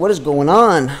shit. What is going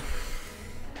on?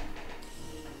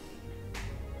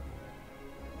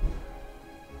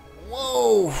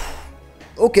 Whoa.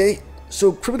 Okay.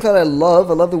 So Crippling Cloud I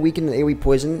love the weaken and AoE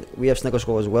poison. We have Snuggle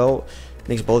Skull as well.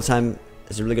 Makes bullet time.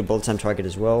 It's a really good bullet time target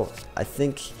as well. I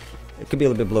think it could be a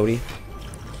little bit bloaty.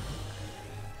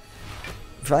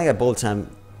 We finally got bullet time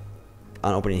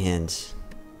on opening hands.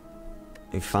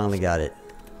 We finally got it.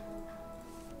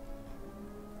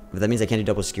 But that means I can't do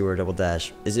double skewer or double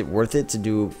dash. Is it worth it to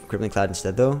do Crippling Cloud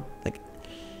instead though? Like,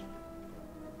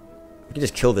 we can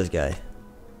just kill this guy.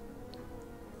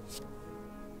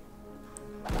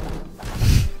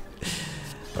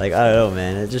 Like, I don't know,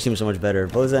 man. It just seems so much better.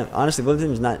 Bullet time, honestly, bullet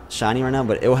time is not shiny right now,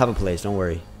 but it will have a place. Don't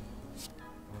worry.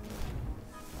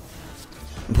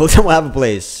 Bullet time will have a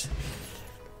place.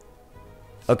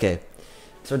 Okay,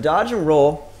 so dodge and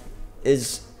roll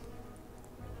is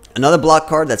another block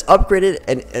card that's upgraded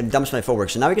and dumps my footwork.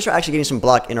 So now we can start actually getting some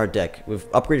block in our deck.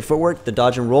 With upgraded footwork, the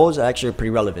dodge and roll is actually pretty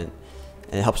relevant.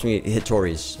 And it helps me hit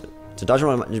Tories. So dodge and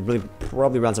roll really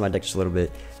probably rounds out my deck just a little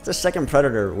bit. It's a second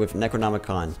Predator with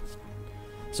Necronomicon.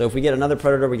 So if we get another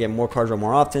Predator, we get more cards roll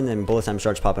more often, and bullet time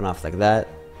starts popping off like that.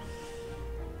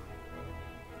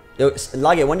 Yo,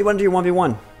 Lage, when do you want to do your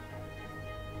 1v1?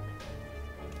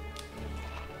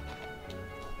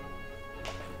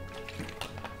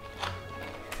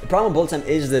 The problem with bullet time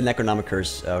is the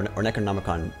Necronomicon or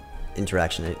Necronomicon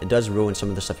interaction. It does ruin some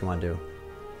of the stuff you want to do.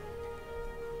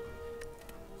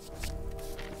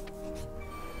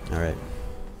 Alright.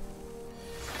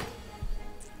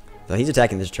 So he's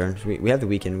attacking this turn. We have the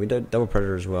weaken. We do double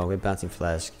predator as well. We have bouncing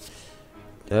flask.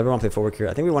 Do I ever want to play forward here?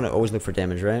 I think we want to always look for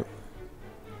damage, right?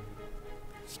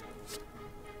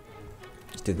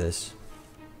 Let's do this.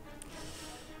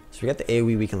 So we got the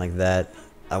AoE weaken like that.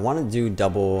 I want to do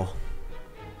double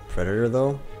predator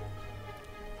though.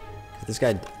 This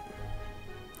guy.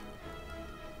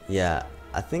 Yeah,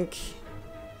 I think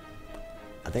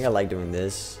I like doing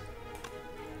this.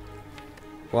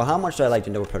 Well, how much do I like to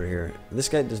double predator here? This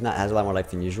guy has a lot more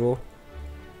life than usual.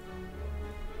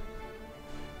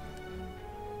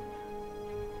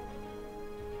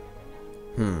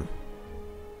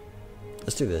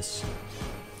 Let's do this.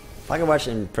 Pocket watch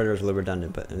and predator is a little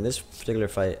redundant, but in this particular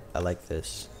fight, I like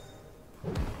this.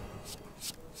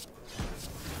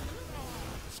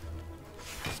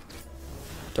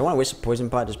 Don't want to waste a poison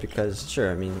pot just because,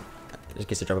 sure, I mean, just in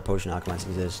case they drop a potion, alchemize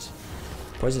exists.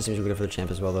 Poison seems really good for the champ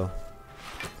as well, though.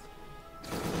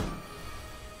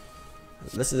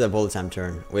 This is a bullet time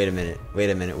turn. Wait a minute.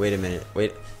 So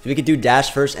we could do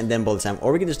dash first and then bullet time,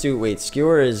 or we could just do. Wait,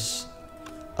 skewer is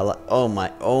a lot. Oh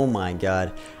my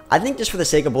god. I think just for the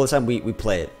sake of bullet time, we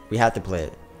play it. We have to play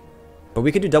it. But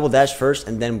we could do double dash first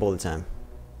and then bullet time.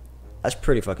 That's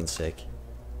pretty fucking sick.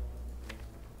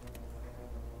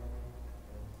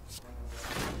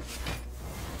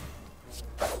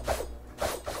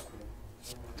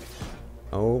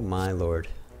 Oh my lord.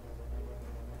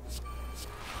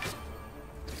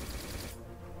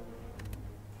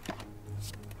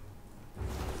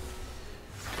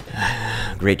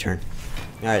 Great turn.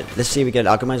 Alright, let's see if we get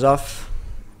Alchemize off.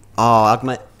 Oh,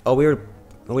 Alchemize. Oh, we were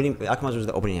waiting. Alchemize was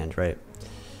the opening hand, right?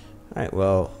 Alright,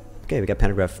 well, okay, we got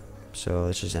Pantograph. So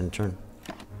let's just end the turn.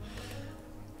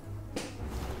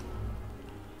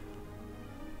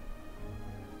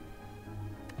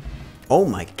 Oh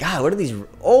my god, what are these?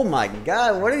 Oh my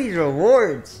god, what are these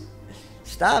rewards?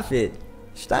 Stop it.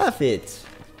 Stop it.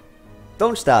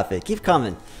 Don't stop it. Keep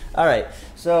coming. Alright,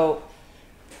 so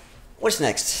what's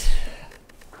next?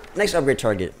 next upgrade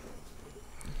target.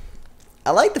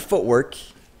 I like the footwork,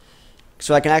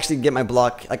 so I can actually get my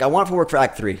block. Like I want footwork for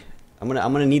Act 3. I'm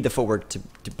gonna need the footwork to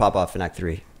pop off in Act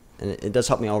 3, and it does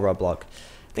help me overall block.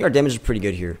 I think our damage is pretty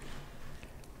good here.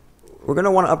 We're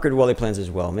gonna want to upgrade Wally Plans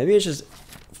as well. Maybe it's just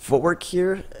footwork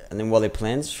here, and then Wally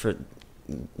Plans for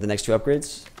the next 2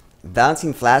 upgrades.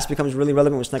 Bouncing Flask becomes really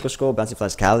relevant with Sniper Skull. Bouncing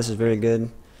Flask Callus is very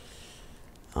good.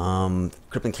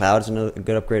 Crippling Cloud is another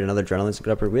good upgrade. Another Adrenaline is a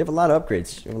good upgrade. We have a lot of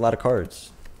upgrades. We have a lot of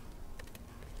cards.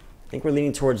 I think we're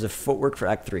leaning towards the footwork for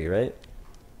Act 3, right?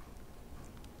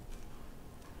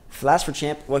 Flask for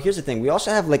Champ. Well, here's the thing. We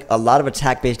also have like a lot of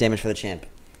attack-based damage for the Champ.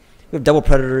 We have double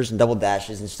Predators and double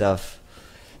Dashes and stuff.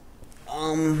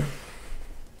 We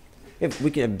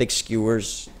can have big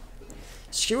Skewers.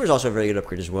 Skewer is also a very good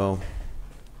upgrade as well.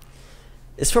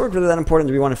 Is footwork really that important?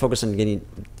 Do we want to focus on getting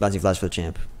Bouncing Flask for the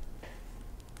Champ?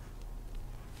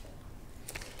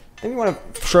 I think we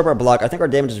want to shore up our block. I think our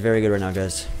damage is very good right now,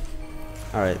 guys.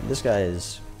 Alright, this guy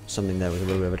is something that was a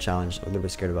little bit of a challenge. I'm a little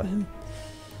bit scared about him.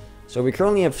 So we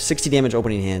currently have 60 damage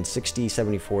opening hand, 60,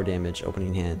 74 damage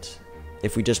opening hand.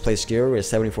 If we just play Skewer, we have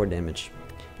 74 damage.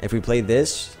 If we play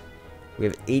this, we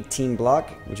have 18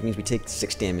 block, which means we take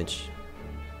 6 damage.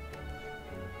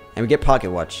 And we get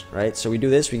Pocket Watch, right? So we do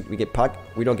this, we get pocket.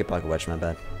 We don't get Pocket Watch, my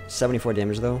bad. 74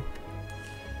 damage though.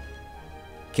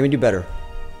 Can we do better?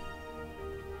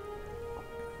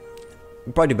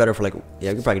 We probably do better for like, yeah,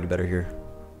 we could probably do better here.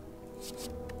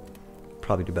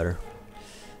 Probably do better.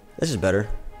 This is better.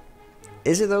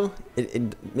 Is it though?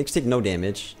 It makes take no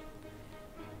damage.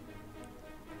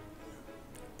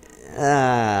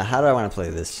 How do I want to play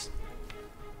this?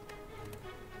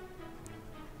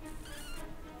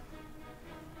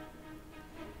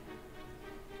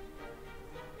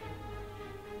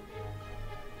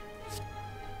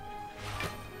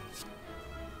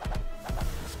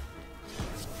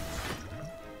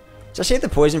 So I save the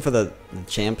poison for the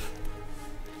champ.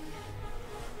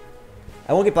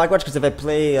 I won't get Black Watch because if I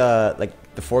play like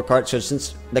the 4 cards, so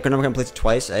since like I'm never gonna play it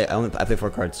twice, I play 4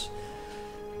 cards.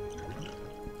 You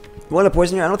want a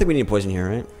poison here? I don't think we need a poison here,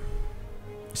 right?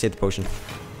 Save the potion.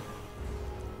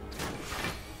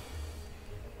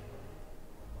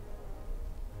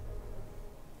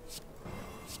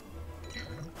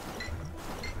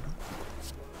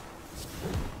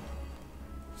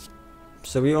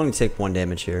 So we only take 1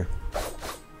 damage here.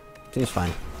 Seems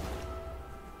fine.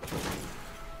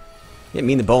 Get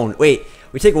me in the bone. Wait,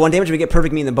 we take 1 damage and we get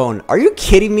perfect me in the bone. Are you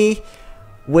kidding me?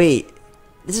 Wait,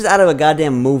 this is out of a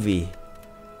goddamn movie.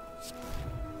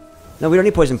 No, we don't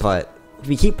need Poison Pot.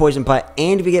 We keep Poison Pot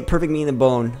and we get perfect me in the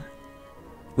bone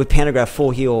with Pantograph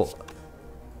full heal.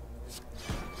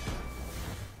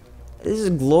 This is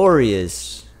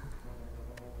glorious.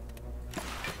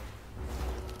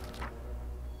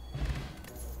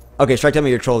 Okay, Strike, tell me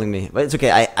you're trolling me. But it's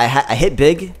okay. I hit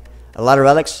big. A lot of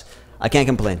relics. I can't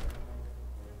complain.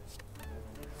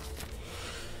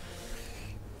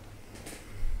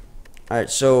 Alright,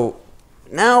 so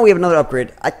now we have another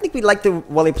upgrade. I think we like the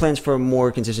Wally Plans for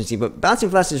more consistency, but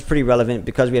Bouncing Flask is pretty relevant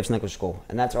because we have Sniper Skull.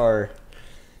 And that's our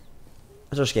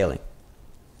scaling.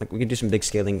 Like we can do some big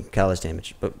scaling callus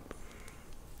damage, but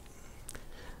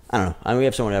I don't know. I mean, we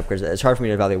have so many upgrades. It's hard for me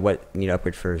to evaluate what need to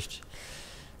upgrade first.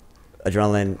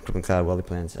 Adrenaline, Crippling Cloud, Wally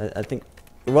Plans. I think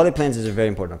Wally Plans is a very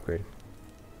important upgrade.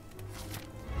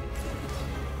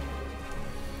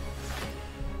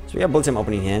 So we have Bullet Time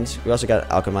opening hands. We also got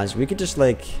Alchemize. We could just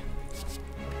like,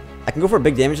 I can go for a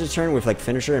big damage this turn with like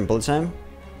Finisher and Bullet Time.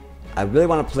 I really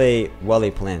want to play Wally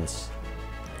Plans.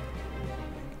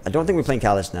 I don't think we're playing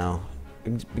Callus now.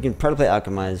 We can probably play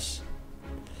Alchemize.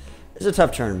 It's a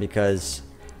tough turn because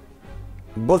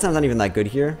Bullet Time's not even that good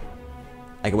here.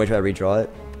 I can wait till I redraw it.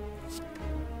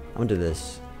 I'm gonna do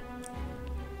this.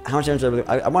 How much damage do I really...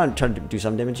 I want to try to do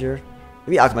some damage here.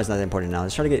 Maybe Alchemize is not that important now.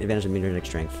 Let's try to get advantage of meter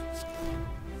strength.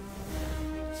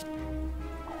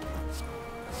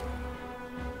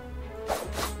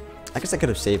 I guess I could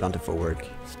have saved onto footwork.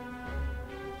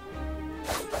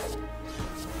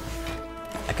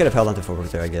 I could have held onto footwork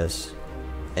there, I guess.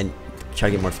 And try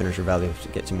to get more finisher value to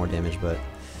get some more damage, but...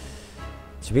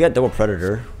 So we got double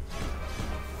Predator.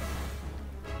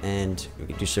 And we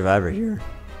could do Survivor here.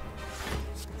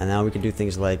 And now we can do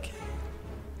things like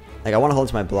I want to hold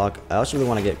to my block. I also really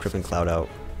want to get Crippling Cloud out.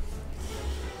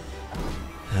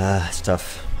 It's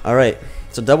tough. Alright,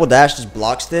 so Double Dash just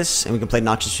blocks this, and we can play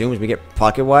Noxious Fumes. We get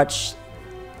Pocket Watch.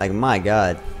 Like, my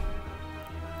god.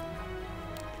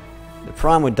 The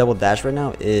problem with Double Dash right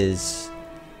now is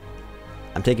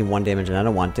I'm taking 1 damage, and I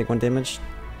don't want to take 1 damage.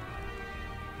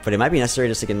 But it might be necessary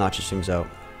just to get Noxious Fumes out.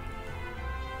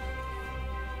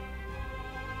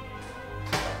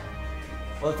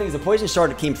 Well, Well, the thing is, the poison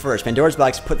shard came first. Pandora's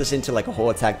box put this into like a whole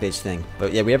attack-based thing.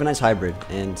 But yeah, we have a nice hybrid,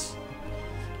 and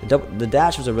the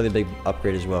dash was a really big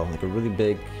upgrade as well. Like a really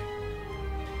big.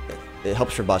 It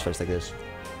helps for boss fights like this.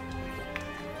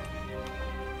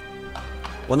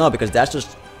 Well, no, because dash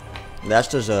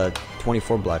does a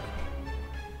 24 block.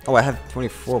 Oh, I have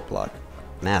 24 block.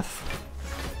 Math.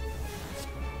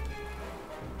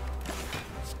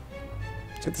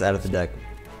 Let's get this out of the deck.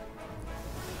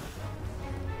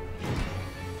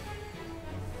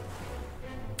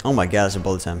 Oh my god, that's a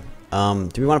bullet time.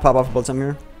 Do we want to pop off a bullet time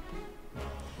here?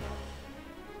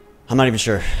 I'm not even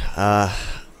sure. Do I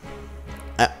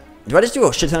just do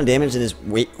a shit ton of damage and just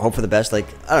wait, hope for the best? Like,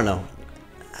 I don't know.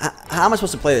 How am I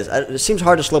supposed to play this? It seems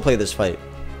hard to slow play this fight.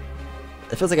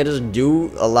 It feels like I just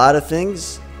do a lot of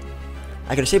things.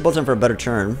 I could save bullet time for a better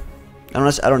turn.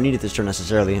 I don't need it this turn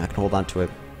necessarily. I can hold on to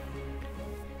it.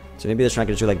 So maybe this turn I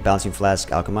could just do like Bouncing Flask,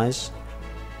 Alchemize.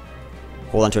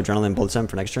 Hold on to Adrenaline, bullet time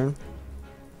for next turn.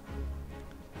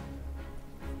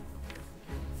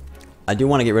 I do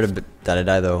want to get rid of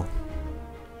Die though.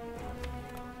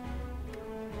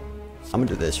 I'm gonna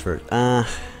do this first. I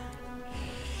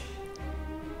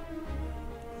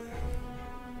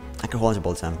can hold on to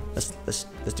bullet time. Let's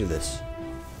do this.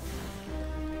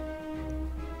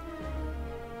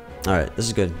 All right, this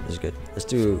is good. This is good. Let's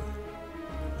do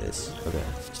this. Okay,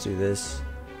 let's do this.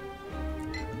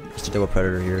 Let's do double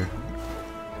predator here.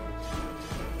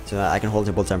 So I can hold on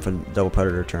to bullet time for double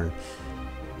predator turn.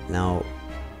 Now,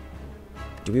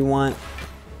 do we want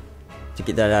to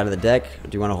get that out of the deck? Or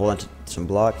do you want to hold on to some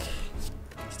block?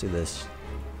 Let's do this.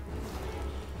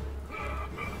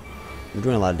 We're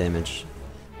doing a lot of damage.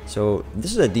 So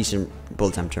this is a decent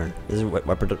bullet time turn. This is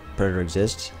why Predator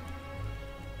exists.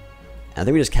 I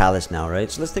think we just callous now, right?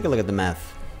 So let's take a look at the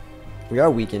math. We are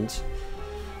weakened.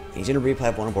 He's gonna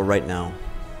replay vulnerable right now.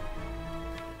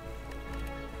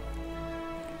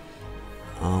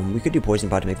 We could do poison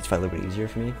pot to make this fight a little bit easier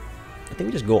for me. I think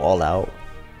we just go all out.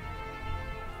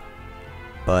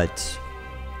 But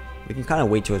we can kind of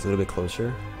wait till it's a little bit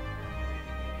closer.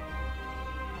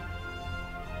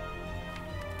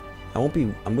 I'm gonna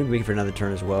be waiting for another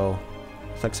turn as well.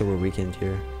 Looks like we're weakened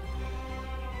here.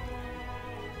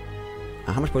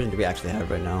 How much poison do we actually have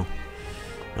right now?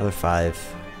 Another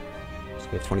 5. So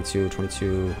we have 22,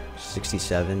 22,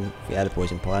 67. If we add a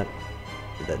poison pot,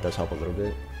 that does help a little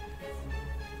bit.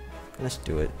 Let's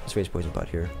do it. Let's raise poison pot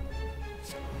here.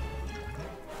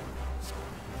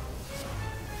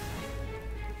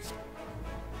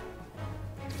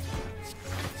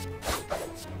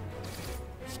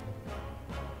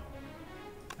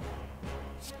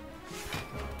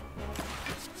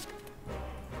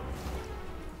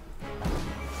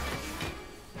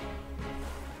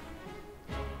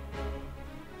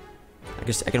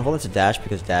 I can hold it to dash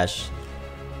because dash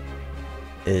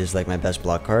is like my best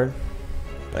block card.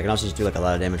 But I can also just do like a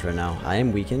lot of damage right now. I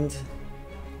am weakened.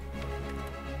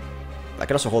 I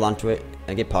can also hold on to it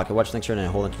and get pocket watch next turn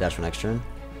and hold on to dash for next turn.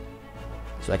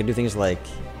 So I can do things like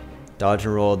dodge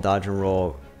and roll,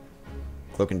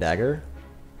 cloak and dagger.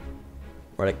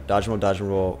 Or like dodge and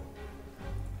roll.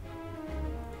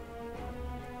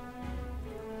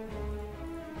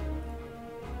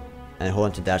 And hold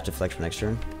on to dash deflect for next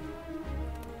turn.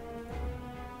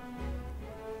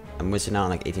 I'm missing out on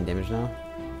like 18 damage now.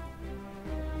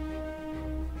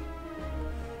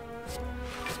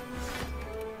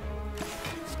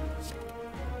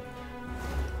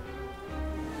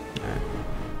 Alright.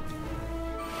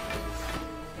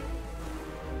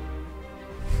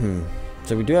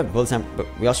 So we do have bullet time, but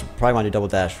we also probably want to do double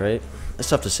dash, right? That's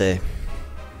tough to say.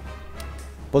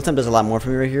 Bullet time does a lot more for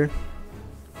me right here.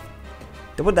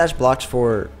 Double dash blocks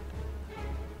for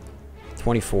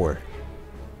 24.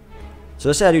 So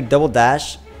let's say I do double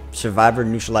dash, survivor,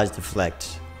 neutralize,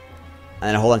 deflect, and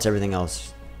then I hold on to everything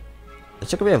else. Let's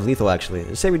check if we have lethal actually.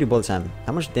 Let's say we do bullet time.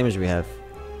 How much damage do we have?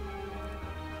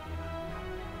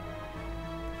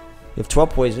 We have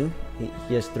 12 poison.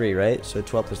 He has 3, right? So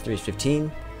 12 plus 3 is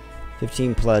 15.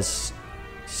 15 plus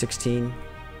 16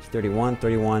 is 31.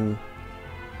 31,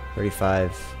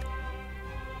 35,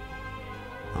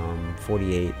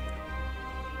 48.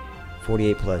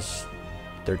 48 plus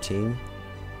 13.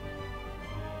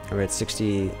 We're at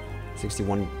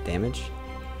 61 damage.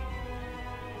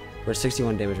 We're at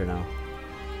 61 damage right now.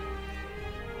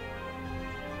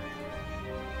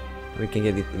 We can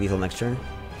get lethal next turn.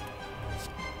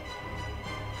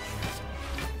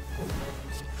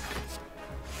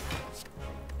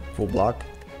 Full block.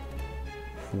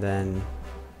 And then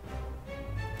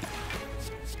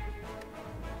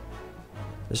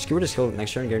the skewer to kill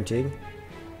next turn, guaranteed.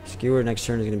 Skewer next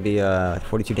turn is going to be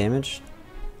 42 damage.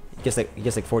 He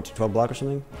gets like 4 to 12 block or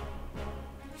something.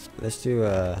 Let's do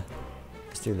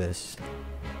this.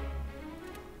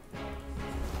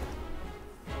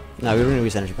 No, we don't need to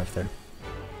waste energy buff there.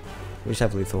 We just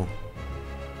have lethal.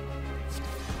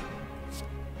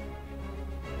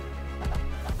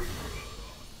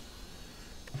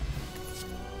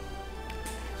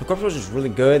 So corpse explosion is really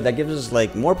good. That gives us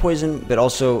like more poison, but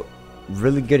also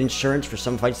really good insurance for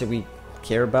some fights that we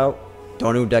care about.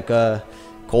 Donu Deka,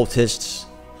 cultists,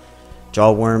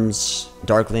 jawworms,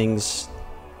 darklings.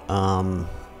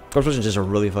 Corpse explosion is just a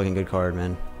really fucking good card,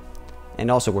 man. And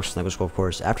also works with Sniper Skull, of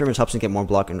course. Aftermath helps us get more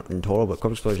block in total, but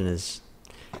Corpse Explosion is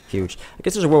huge. I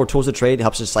guess there's a world where Tools of Trade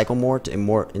helps us cycle more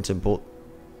into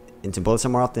bullets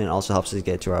more often, and also helps us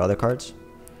get to our other cards.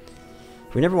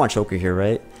 We never want Choker here,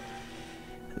 right?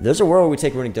 There's a world where we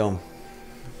take Runic Dome.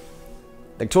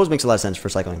 Like, Tools makes a lot of sense for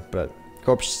cycling, but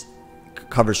Corpse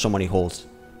covers so many holes.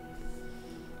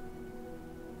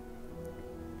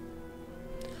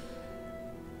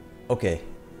 Okay.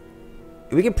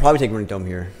 We could probably take Runic Dome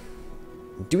here.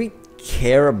 Do we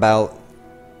care about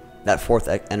that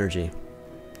 4th energy?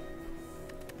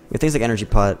 We have things like Energy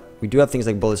Pot. We do have things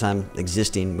like Bullet Time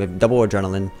existing. We have double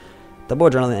Adrenaline. Double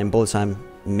Adrenaline and Bullet Time.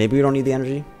 Maybe we don't need the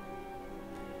energy.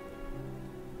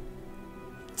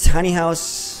 Tiny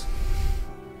House.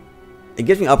 It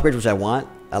gives me upgrades, which I want.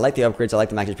 I like the upgrades. I like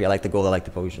the max HP. I like the gold. I like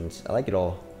the potions. I like it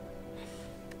all.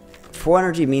 4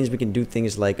 energy means we can do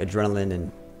things like Adrenaline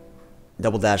and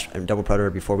Double Dash and Double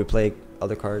Predator before we play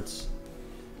other cards.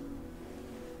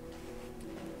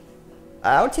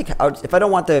 I would take, if I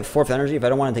don't want the 4th energy, if I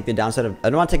don't want to take the downside of,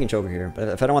 I don't want taking Choker here, but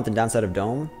if I don't want the downside of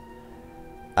Dome,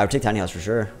 I would take Tiny House for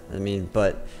sure. I mean,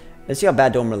 but let's see how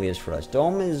bad Dome really is for us.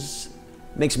 Dome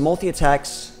makes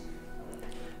multi-attacks.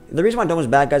 The reason why Dome is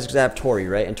bad, guys, is because I have Tori,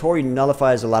 right? And Tori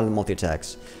nullifies a lot of the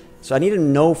multi-attacks. So I need to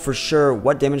know for sure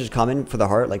what damage is coming for the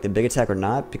heart, like the big attack or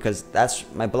not, because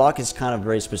my block is kind of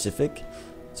very specific.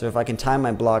 So if I can time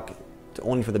my block to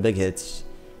only for the big hits,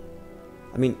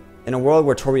 I mean, in a world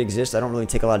where Tori exists, I don't really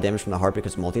take a lot of damage from the heart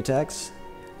because of multi-attacks.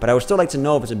 But I would still like to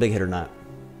know if it's a big hit or not.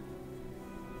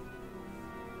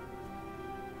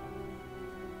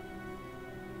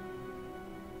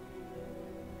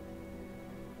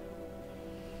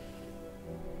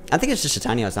 I think it's just a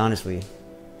Tiny House, honestly.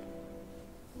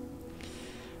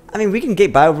 I mean, we can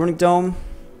get by with Runic Dome.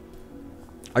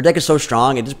 Our deck is so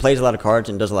strong, it just plays a lot of cards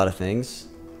and does a lot of things.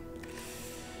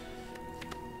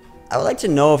 I would like to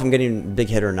know if I'm getting a big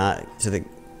hit or not to the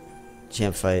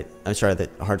champ fight. I'm sorry, the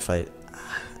hard fight.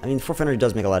 I mean, 4th energy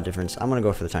does make a lot of difference. I'm going to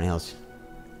go for the Tiny House.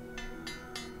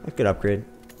 A good upgrade.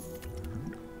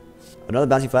 Another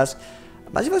Bouncing Flask.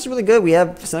 Bouncing Flask is really good. We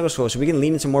have Sniper Skull, so we can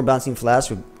lean into more Bouncing Flask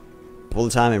with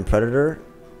Bullet Time and Predator.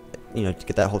 You know, to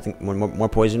get that whole thing, more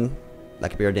poison. That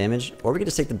could be our damage. Or we could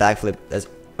just take the Backflip as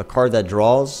a card that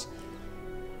draws,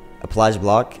 applies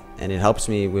block, and it helps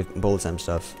me with Bullet Time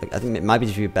stuff. Like, I think it might be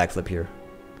just a Backflip here.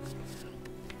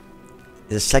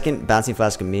 Is the second Bouncing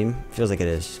Flask a meme? Feels like it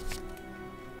is.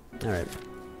 Alright.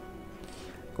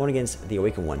 Going against the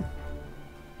Awakened one.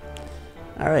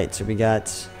 Alright, so we got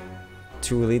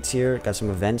 2 elites here. Got some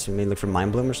events. We may look for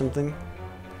Mind Bloom or something.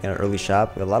 Got an early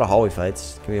shop. We got a lot of hallway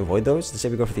fights. Can we avoid those? Let's say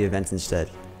we go for the events instead.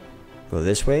 Go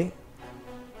this way.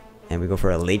 And we go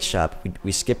for a late shop.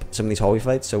 We skip some of these hallway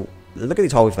fights. So look at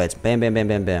these hallway fights. Bam, bam, bam,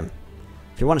 bam, bam.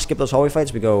 If you want to skip those hallway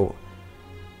fights, we go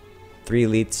 3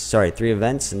 elites. Sorry, 3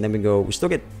 events. And then we still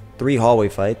get 3 hallway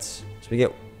fights. So we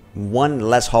get 1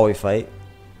 less hallway fight.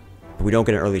 But we don't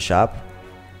get an early shop.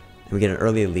 And we get an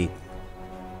early elite.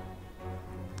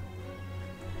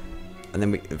 And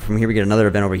then from here we get another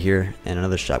event over here. And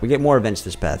another shop. We get more events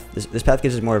this path. This path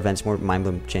gives us more events, more Mind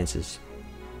Bloom chances.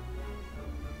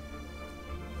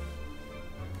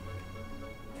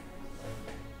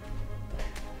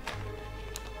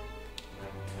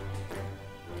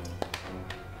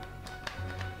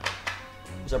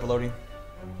 Upper loading.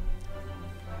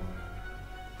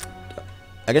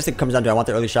 I guess it comes down to I want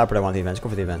the early shop or I want the events. Go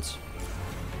for the events.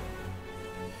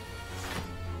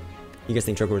 You guys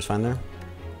think Joker was fine there?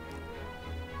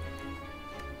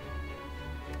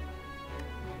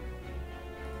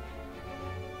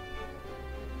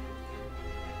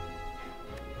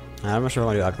 I'm not sure if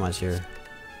I want to do Alchemize here.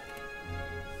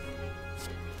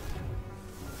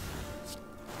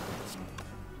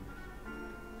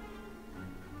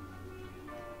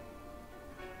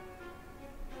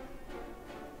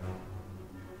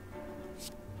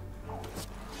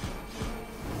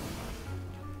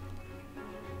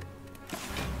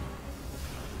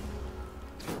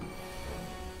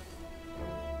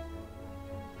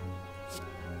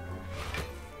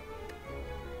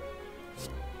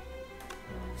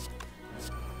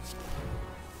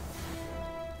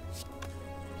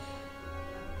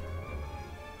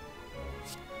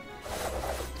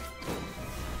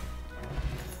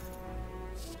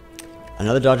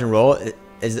 Another dodge and roll.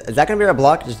 Is that going to be our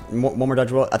block? Just one more dodge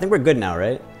and roll? I think we're good now,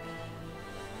 right?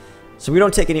 So we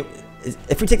don't take any...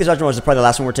 If we take this dodge and roll, it's probably the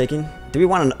last one we're taking. Do we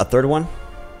want a third one?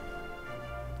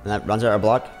 And that runs out our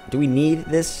block? Do we need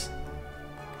this?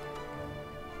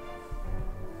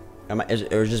 Or is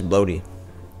it just bloaty?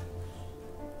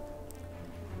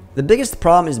 The biggest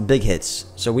problem is big hits.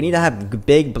 So we need to have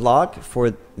big block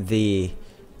for the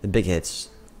big hits.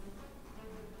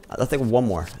 I'll take one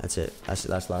more. That's it. That's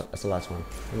the last one.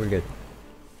 We're good.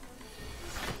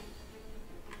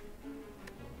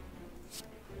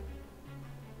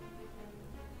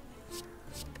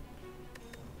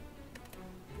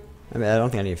 I mean, I don't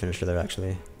think I need to finish there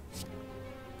actually.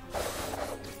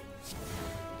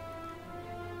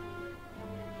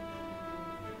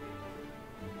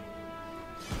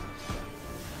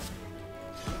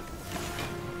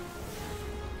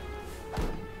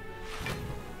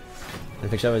 I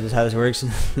think that is how this works.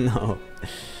 No.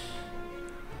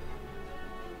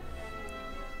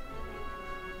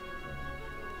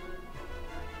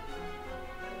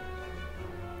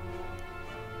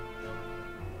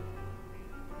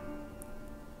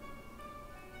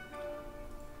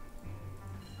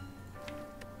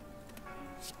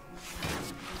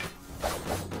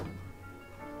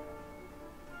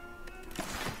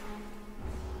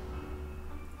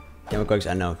 Chemicals,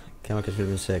 I know. Chemicals would have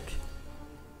been sick.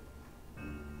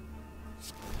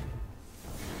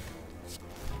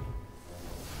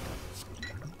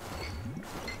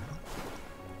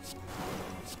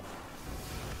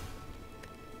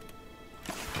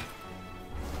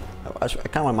 I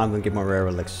kind of want mom to get more rare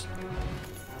relics.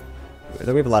 We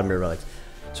have a lot of rare relics.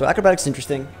 So acrobatics is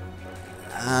interesting.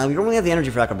 We don't really have the energy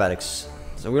for acrobatics,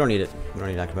 so we don't need it. We don't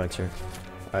need acrobatics here.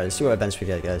 All right, let's see what events we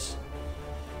get, guys.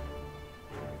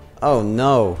 Oh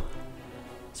no!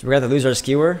 So we're gonna have to lose our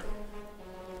skewer.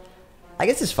 I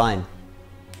guess it's fine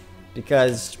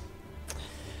because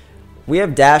we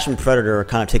have dash and predator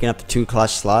kind of taking up the 2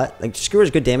 class slot. Like skewer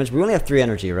is good damage. We only have 3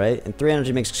 energy, right? And 3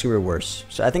 energy makes skewer worse.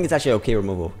 So I think it's actually okay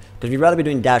removal because we'd rather be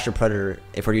doing dash or predator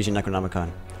if we're using Necronomicon.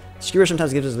 Skewer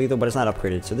sometimes gives us lethal, but it's not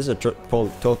upgraded. So this is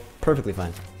perfectly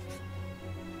fine.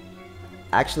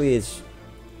 Actually, it's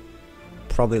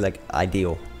probably like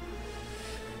ideal.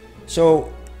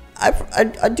 So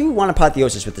I do want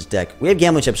Apotheosis with this deck. We have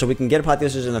Gambling Chip, so we can get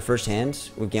Apotheosis in the first hand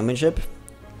with Gambling Chip.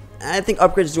 And I think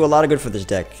upgrades do a lot of good for this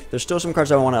deck. There's still some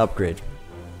cards I want to upgrade.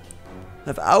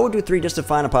 If I would do 3 just to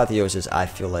find Apotheosis, I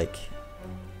feel like.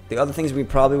 The other things we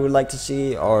probably would like to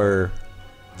see are...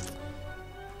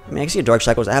 I mean, I can see a Dark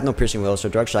Cycles. I have no Piercing Will, so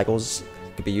Dark Cycles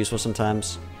could be useful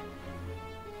sometimes.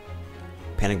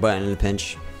 Panic Button in the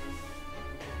pinch.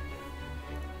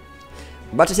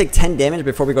 We're about to take 10 damage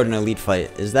before we go to an elite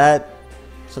fight. Is that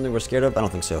something we're scared of? I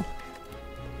don't think so.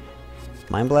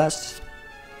 Mind Blast.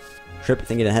 Trip,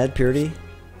 thinking ahead, Purity.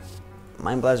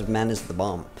 Mind Blast with Madness, the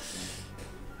bomb.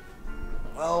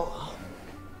 Well,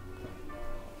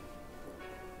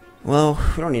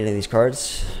 we don't need any of these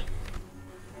cards.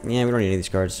 Yeah, we don't need any of these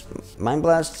cards. Mind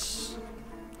Blasts?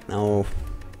 No.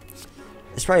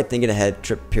 It's probably thinking ahead,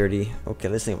 Trip, Purity. Okay,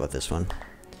 let's think about this one.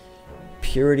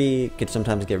 Purity could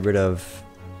sometimes get rid of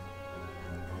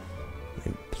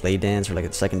like, Play Dance or like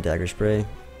a second Dagger Spray.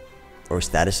 Or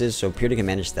statuses, so Purity can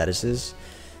manage statuses.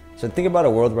 So think about a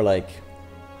world where like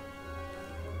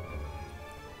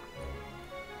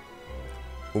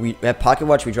we have Pocket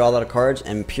Watch, we draw a lot of cards,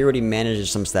 and Purity manages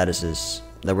some statuses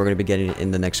that we're going to be getting in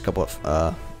the next couple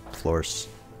of floors.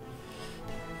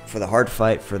 For the hard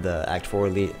fight, for the Act 4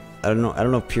 Elite, I don't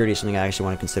know if Purity is something I actually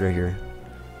want to consider here.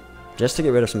 Just to get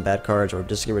rid of some bad cards or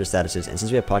just to get rid of statuses. And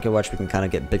since we have Pocket Watch, we can kind of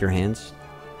get bigger hands.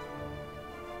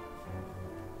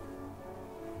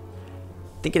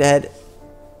 Thinking ahead,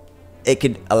 it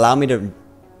could allow me to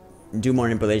do more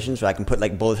manipulation, so I can put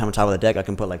like Bullet Time on top of the deck. I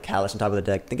can put like Callus on top of the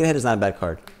deck. Thinking ahead is not a bad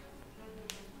card.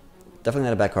 Definitely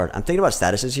not a bad card. I'm thinking about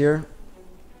statuses here.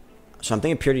 So I'm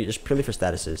thinking Purity just purely for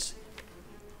statuses.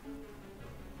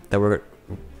 That we're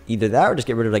either that or just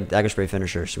get rid of like Dagger Spray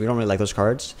Finisher. So we don't really like those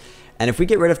cards. And if we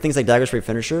get rid of things like Dagger Spray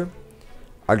Finisher,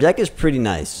 our deck is pretty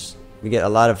nice. We get a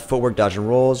lot of footwork, dodge and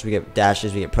rolls. We get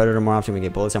dashes. We get Predator more often. We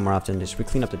get Bullet Time more often. Just we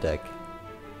clean up the deck.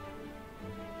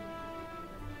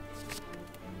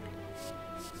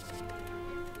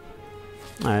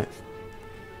 Alright.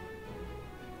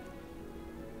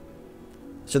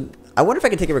 So I wonder if I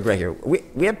can take a regret here.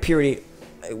 We have Purity.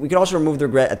 We could also remove the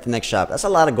regret at the next shop. That's a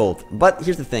lot of gold. But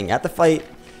here's the thing. I have to fight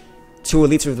 2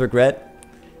 elites with regret.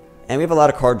 And we have a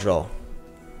lot of card draw.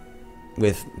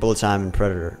 With Bullet Time and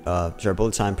Predator.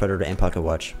 Bullet Time, Predator, and Pocket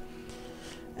Watch.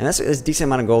 And that's a decent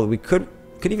amount of gold. We could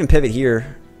even pivot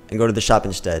here and go to the shop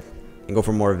instead. And go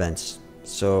for more events.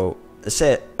 So let's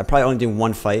say I probably only do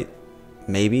one fight,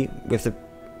 maybe with the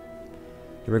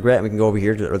regret, and we can go over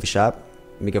here to the early shop.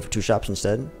 Let me go for 2 shops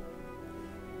instead.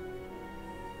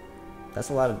 That's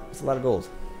a lot of gold.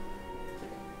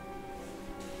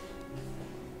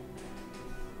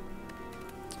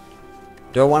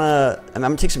 Do I want to? I'm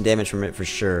gonna take some damage from it for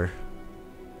sure.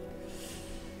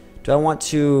 Do I want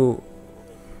to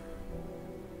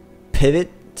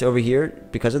pivot to over here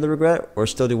because of the regret, or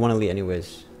still do 1 elite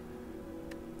anyways?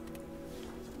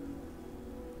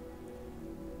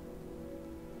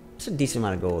 It's a decent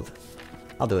amount of gold.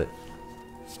 I'll do it.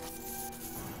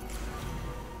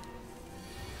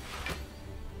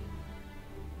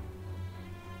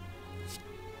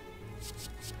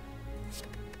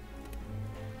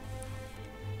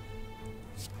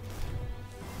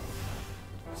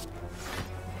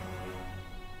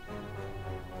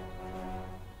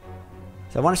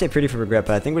 So I want to say purity for regret,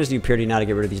 but I think we'll just do purity now to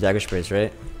get rid of these dagger sprays,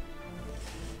 right?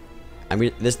 I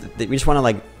mean, we just want to,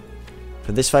 like,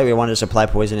 for this fight, we want to just apply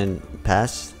poison and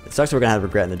pass. It sucks that we're going to have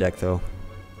regret in the deck, though.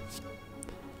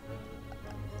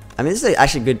 I mean, this is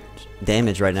actually good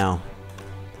damage right now.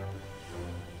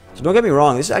 So don't get me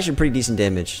wrong, this is actually pretty decent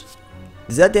damage.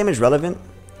 Is that damage relevant?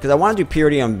 Because I want to do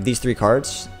purity on these 3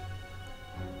 cards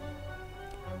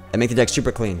and make the deck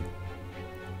super clean.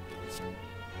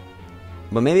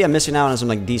 But maybe I'm missing out on some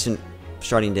like decent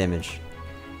starting damage.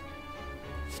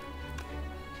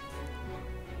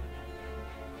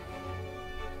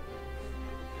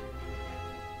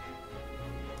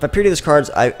 If I purity these cards,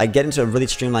 I get into a really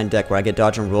streamlined deck where I get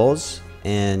dodge and rolls,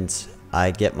 and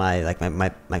I get my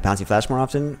bouncy flash more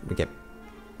often. We get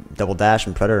double dash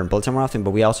and predator and bullet time more often,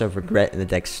 but we also have regret in the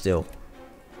deck still.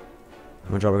 I'm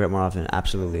gonna draw regret more often,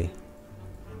 absolutely.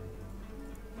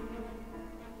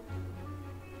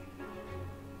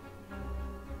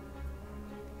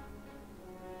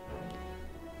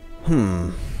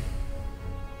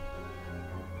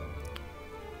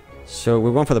 So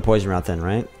we're going for the poison route then,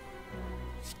 right?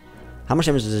 How much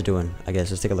damage is this doing? I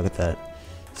guess let's take a look at that.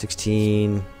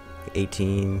 16,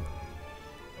 18.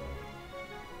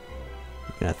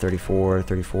 Yeah, 34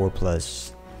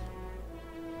 plus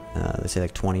let's say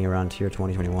like 20 around here,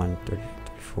 20, 21, 30,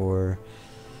 34,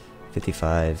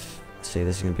 55. Let's say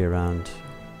this is gonna be around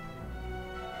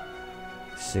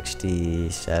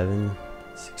 67.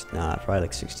 Nah, probably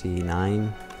like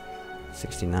 69.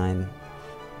 69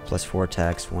 plus 4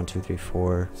 attacks. 1, 2, 3,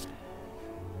 4.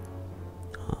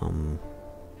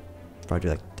 Probably do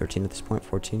like 13 at this point.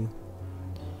 14.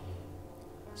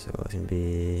 So it's gonna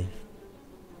be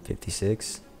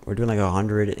 56. We're doing like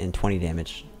 120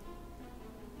 damage.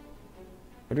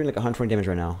 We're doing like 120 damage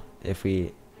right now if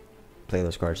we play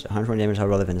those cards. 120 damage. How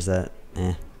relevant is that?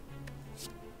 Eh.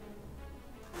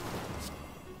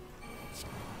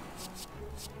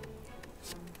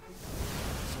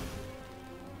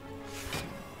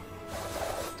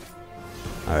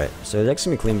 Alright, so the deck's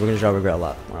gonna be clean. We're gonna draw regret a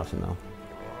lot more often though.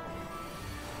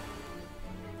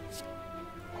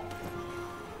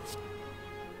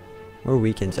 We're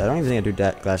weakened. I don't even think I do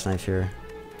that glass knife here.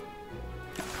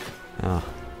 Oh.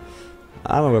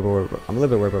 I'm a little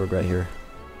bit worried about regret here.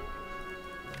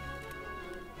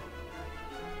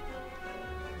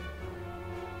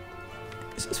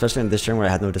 Especially in this turn where I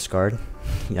had no discard.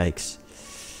 Yikes.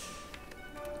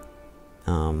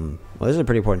 Well, this is a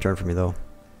pretty important turn for me though.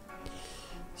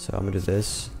 So I'm gonna do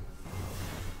this.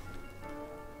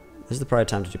 This is the probably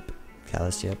time to do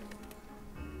Callus, yep.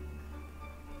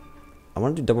 I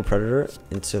want to do double predator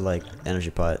into like energy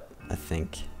pot, I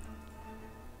think.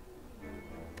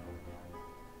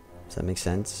 Does that make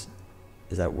sense?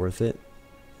 Is that worth it?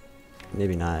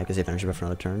 Maybe not. I can save energy pot for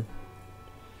another turn.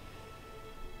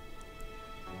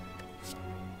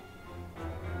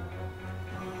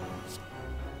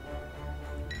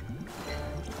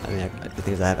 I mean, the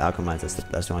thing is I have alchemized.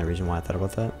 That's the only reason why I thought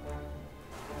about that.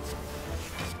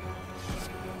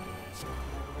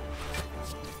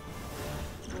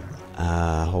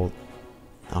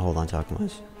 I'll hold on to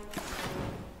alchemize.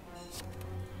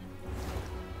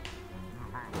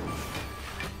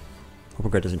 Hope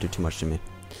regret doesn't do too much to me.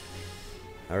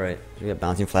 Alright, we got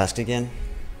bouncing flask again.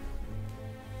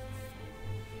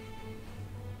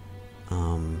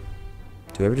 Do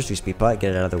we ever just do speed pot,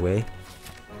 get it out of the way?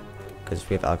 Because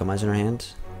we have alchemize in our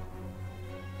hands.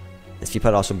 And speed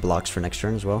pot also blocks for next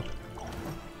turn as well.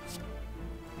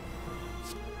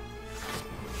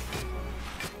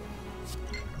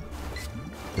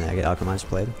 And I get alchemize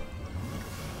played.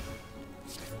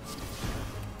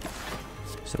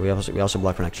 So we also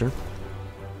block for next turn.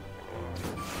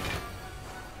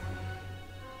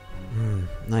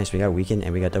 Nice, we got weaken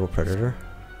and we got double predator.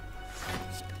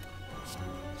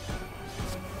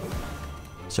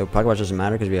 So Pocket Watch doesn't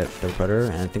matter because we have Double Predator,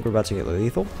 and I think we're about to get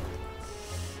lethal,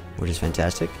 which is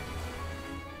fantastic.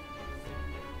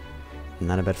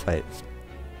 Not a bad fight.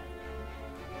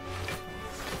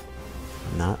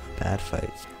 Not a bad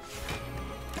fight.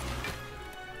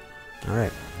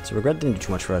 Alright, so Regret didn't do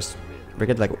too much for us.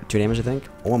 Regret like 2 damage, I think.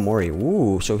 Omori.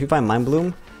 Ooh, so if we find Mind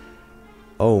Bloom,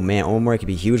 oh man, Omori could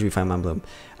be huge if we find Mind Bloom.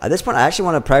 At this point, I actually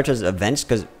want to prioritize events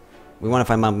because we want to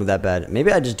find Mind Bloom that bad.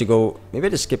 Maybe I just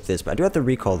skip this, but I do have to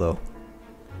recall though.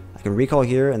 I can recall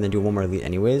here and then do one more elite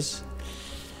anyways.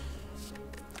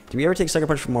 Do we ever take Sucker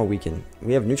Punch for more weaken?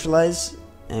 We have Neutralize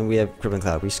and we have Crippling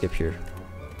Cloud. We skip here.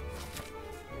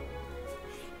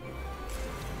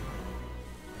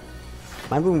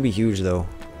 Mind Bloom would be huge though.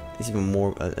 It's even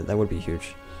more. That would be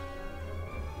huge.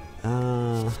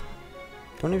 Don't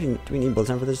even. Do we need bullet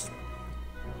time for this?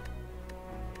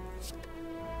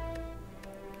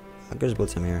 How good is bullet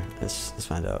time here? Let's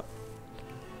find out.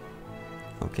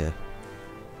 Okay.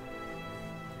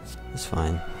 That's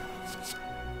fine.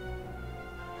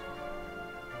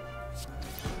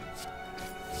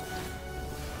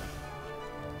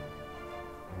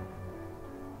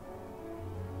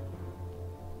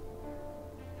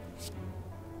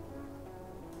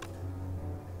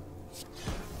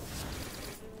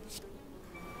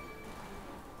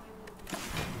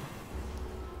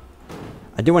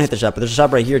 I do want to hit the shop, but there's a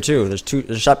shop right here too. There's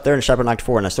a shop there and a shop at Knocked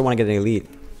 4, and I still want to get an elite.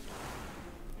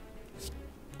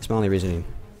 That's my only reasoning.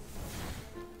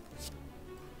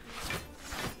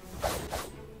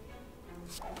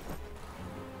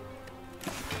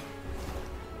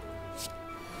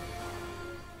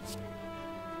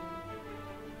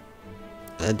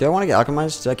 Do I want to get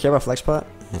alchemized? Do I care about flex pot?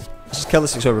 Yeah. Let's just kill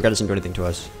this so Regret doesn't do anything to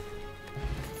us.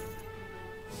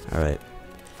 Alright.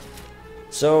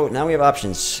 So now we have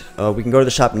options. We can go to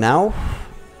the shop now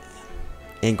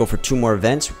and go for 2 more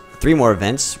events, 3 more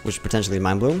events, which potentially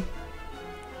Mind Bloom.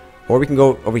 Or we can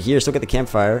go over here, still get the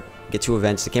campfire, get 2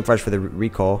 events. The campfire's for the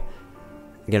recall,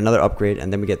 get another upgrade,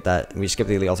 and then we get that. And we skip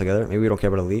the elite altogether. Maybe we don't care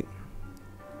about elite.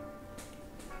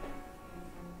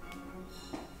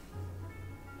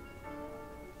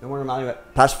 No more normality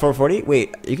at past 440.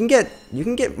 Wait, you can get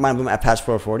Mind Bloom at past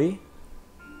 440.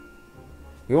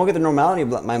 We won't get the normality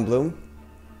of Mind Bloom.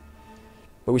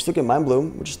 But we still get Mind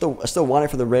Bloom, which is I still want it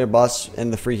for the rare boss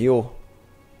and the free heal.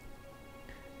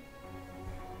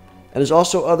 And there's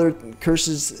also other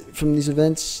curses from these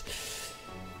events.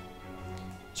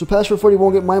 So past 440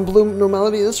 won't get Mind Bloom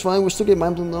normality, that's fine, we'll still get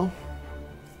Mind Bloom though.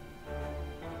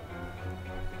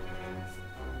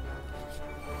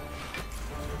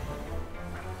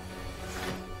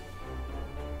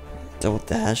 Double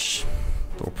dash,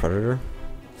 double predator.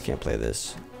 Can't play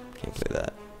this. Can't play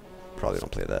that. Probably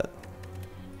don't play that.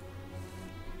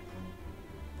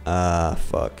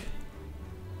 Fuck.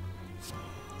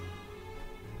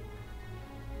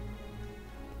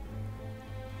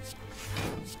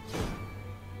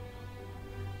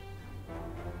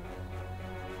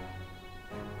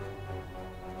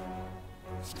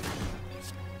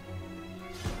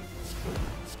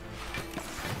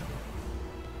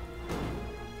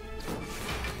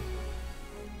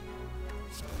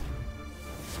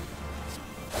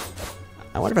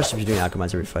 I wonder if I should be doing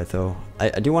alchemize every fight though. I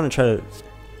do want to try to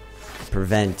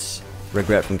prevent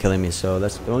Regret from killing me, so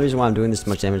that's the only reason why I'm doing this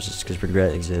much damage is because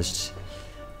Regret exists.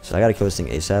 So I gotta kill this thing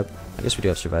ASAP. I guess we do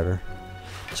have Survivor.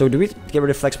 So do we get rid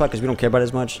of Flex Pot because we don't care about it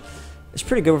as much? It's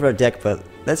pretty good with our deck, but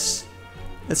let's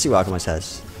see what Alchemize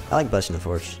has. I like Blessing the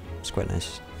Forge. It's quite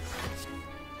nice.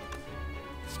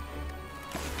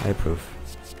 I approve.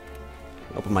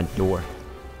 Open my door.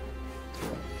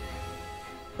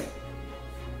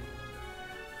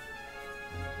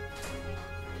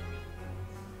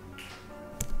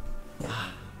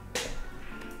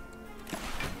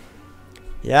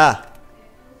 Yeah.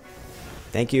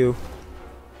 Thank you.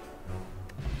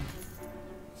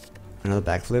 Another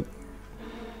backflip.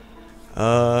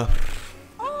 Yo,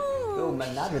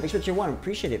 Manadra, thanks for tier 1.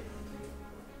 Appreciate it.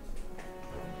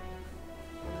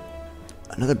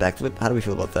 Another backflip? How do we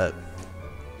feel about that?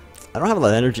 I don't have a lot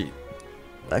of energy.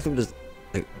 Backflip does,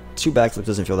 like, 2 backflips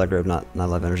doesn't feel that great. Not a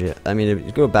lot of energy. I mean, if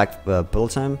you go back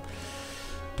bullet time,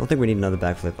 don't think we need another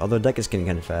backflip. Although deck is getting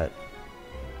kind of fat.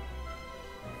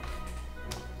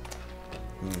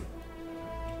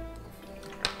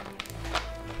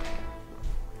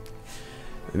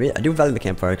 I do value the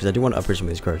campfire because I do want to upgrade some of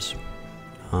these cards.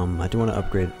 I do want to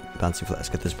upgrade Bouncing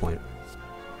Flask at this point.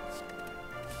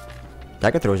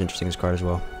 Dagger Throw is interesting as card as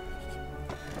well.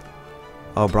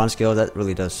 Oh, Bronze Scale, that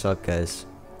really does suck, guys.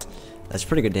 That's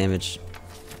pretty good damage.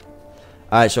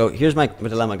 Alright, so here's my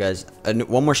dilemma, guys.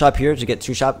 One more shop here to get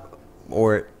 2 shop,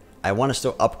 or I want to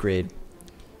still upgrade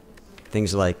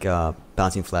things like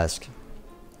bouncing flask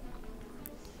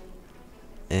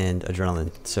and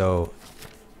adrenaline. So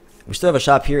we still have a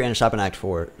shop here and a shop in Act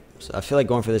 4. So I feel like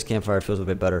going for this campfire feels a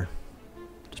bit better,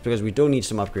 just because we do need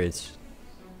some upgrades.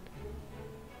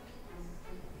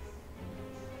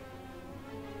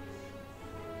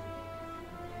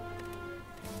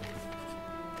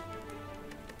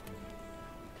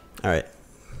 Alright.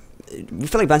 We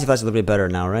feel like Bouncy Flash is a little bit better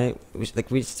now, right? We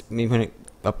maybe want to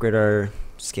upgrade our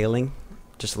scaling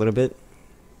just a little bit.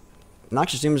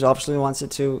 Noxious Zooms obviously wants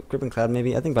it to. Grip and Cloud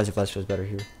maybe. I think Bouncy Flash feels better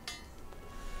here.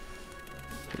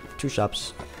 2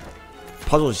 shops.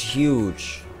 Puzzle is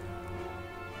huge.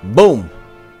 Boom!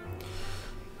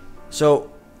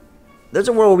 So, there's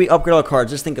a world where we upgrade our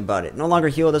cards. Just think about it. No longer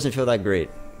heal doesn't feel that great.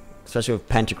 Especially with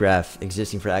Pentagraph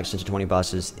existing for Action to 20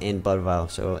 bosses in Blood Vial.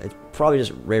 So it's probably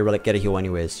just Rare Relic, get a heal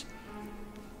anyways.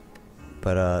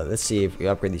 But let's see if we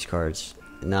upgrade these cards.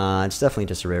 Nah, it's definitely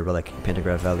just a Rare Relic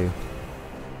Pentagraph value.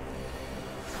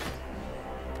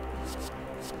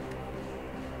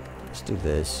 Let's do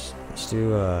this. Let's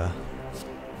do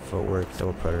Footwork,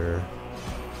 Double Predator.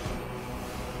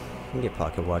 We can get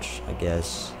Pocket Watch, I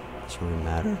guess. Doesn't really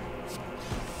matter.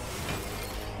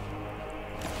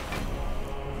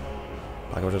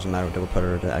 Pocket Watch doesn't matter with Double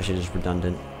Predator. They're actually just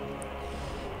redundant.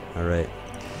 Alright.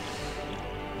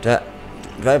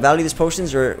 Do I value these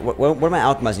potions, or what am I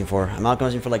alchemizing for? I'm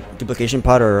alchemizing for like Duplication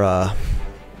Pot or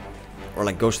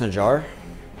like Ghost in a Jar.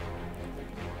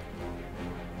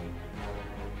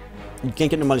 You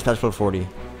can't get no money past level 40.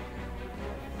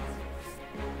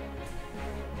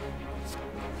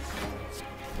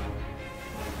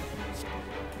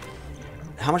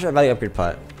 How much do I value Upgrade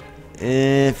Pot?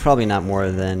 Probably not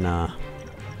more than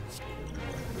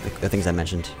the things I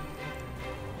mentioned.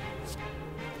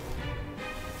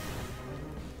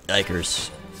 Yikers.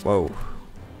 Whoa.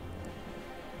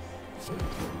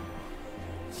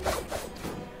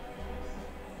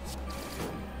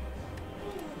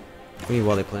 We need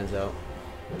Wally Plans out.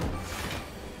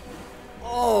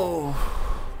 Oh!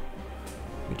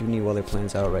 We do need Wally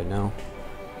Plans out right now.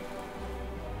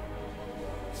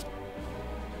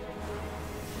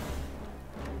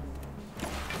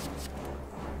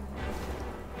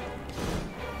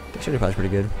 Dexterity Pot's pretty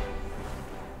good.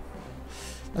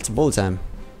 That's a bullet time.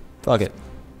 Fuck it.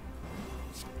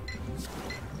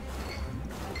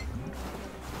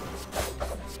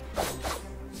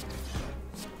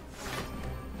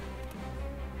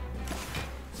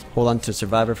 Hold on to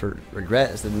Survivor for regret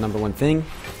is the #1 thing.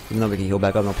 Even though we can heal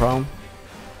back up, no problem.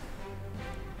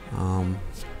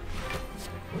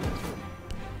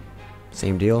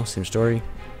 Same deal, same story.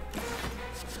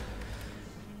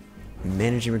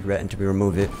 Managing regret until we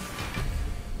remove it.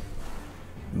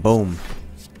 Boom.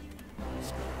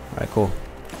 Alright, cool.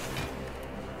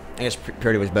 I guess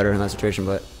Purity was better in that situation,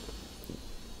 but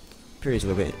Purity's a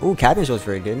little bit. Ooh, Captain's Soul is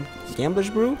very good. Gambler's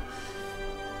Brew?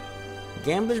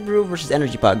 Gambler's Brew versus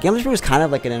Energy Pot. Gambler's Brew is kind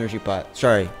of like an Energy Pot.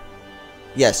 Sorry.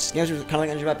 Yes, Gambler's Brew is kind of like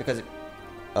an Energy Pot because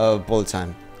of Bullet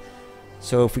Time.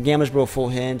 So if we Gambler's Brew a full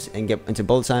hand and get into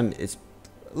Bullet Time, it's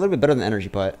a little bit better than Energy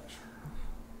Pot.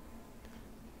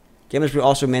 Gambler's Brew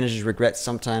also manages regret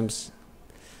sometimes.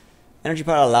 Energy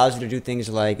Pot allows you to do things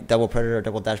like Double Predator or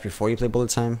Double Dash before you play Bullet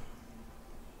Time.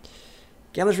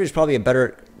 Gambler's Brew is probably a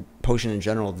better potion in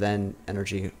general than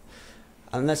Energy.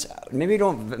 Unless maybe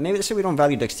let's say we don't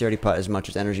value Dexterity Pot as much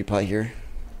as Energy Pot here.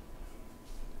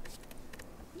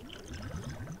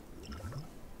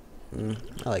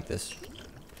 I like this.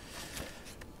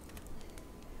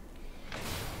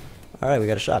 Alright, we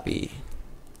got a Shoppy.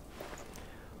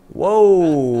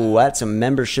 Whoa, that's a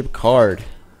membership card.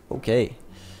 Okay.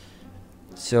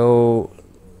 So,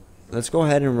 let's go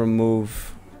ahead and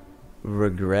remove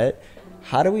regret.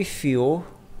 How do we feel?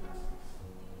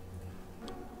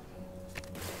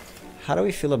 How do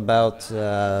we feel about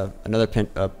another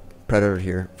Predator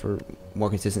here for more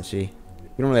consistency?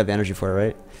 We don't really have the energy for it,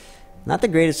 right? Not the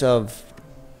greatest of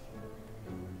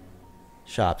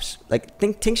shops. Like,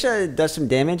 Tinksha does some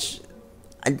damage.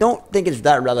 I don't think it's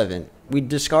that relevant. We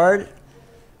discard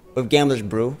with Gambler's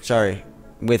Brew. Sorry.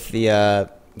 With the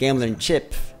Gambler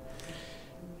Chip.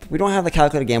 We don't have the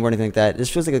Calculated Gamble or anything like that. This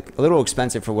feels like a little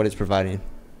expensive for what it's providing.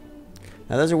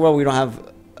 Now, there's a world we don't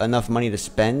have enough money to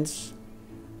spend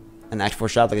an Act 4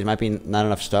 shop. Like, it might be not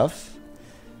enough stuff.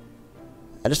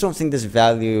 I just don't think this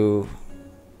value...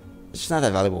 It's just not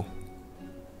that valuable.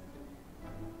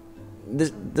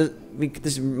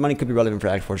 This money could be relevant for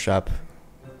Act 4 shop.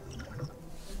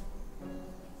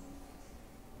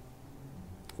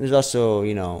 There's also,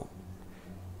 you know...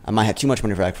 I might have too much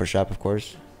money for Act 4 shop, of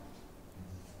course.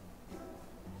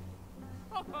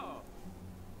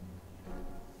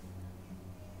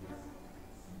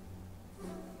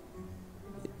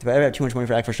 If I ever have too much money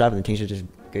for Act for Shop, then things are just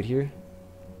good here.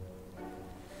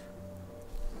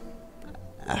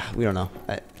 We don't know.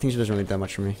 Things doesn't really do that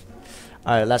much for me.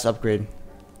 Alright, last upgrade.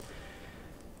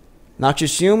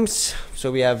 Noxious Fumes.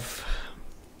 So we have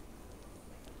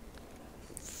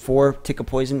 4 tick of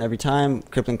poison every time.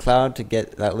 Crippling Cloud to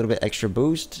get that little bit extra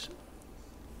boost.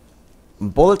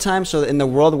 Bullet time. So in the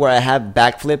world where I have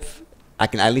backflip, I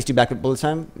can at least do backflip bullet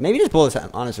time. Maybe just bullet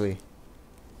time, honestly.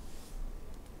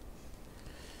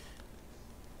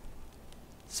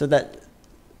 So that,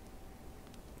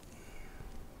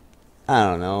 I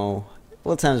don't know.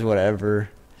 Bullet time's whatever.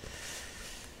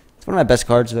 It's one of my best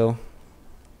cards though.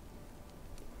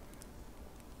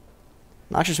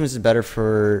 Noxious Winds is better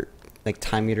for like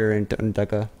Time Eater and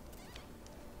Deca.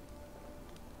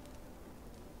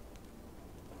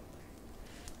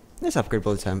 Let's upgrade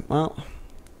bullet time. Well,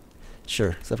 sure.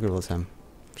 Let's upgrade bullet time.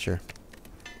 Sure.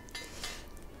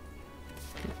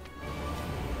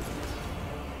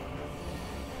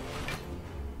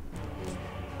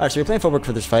 Alright, so we're playing footwork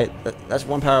for this fight. That's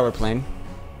one power we're playing.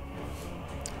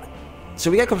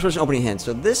 So we got Corpse Explosion opening hand.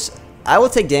 So this, I will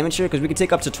take damage here because we can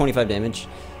take up to 25 damage.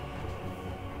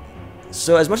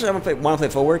 So as much as I want to play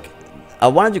footwork, I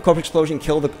want to do Corpse Explosion,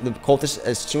 kill the cultist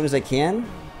as soon as I can.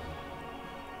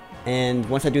 And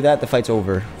once I do that, the fight's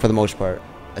over for the most part.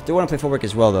 I do want to play footwork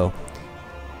as well though.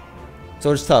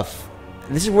 So it's tough.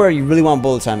 This is where you really want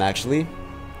bullet time actually.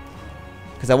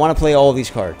 Because I want to play all of these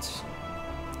cards.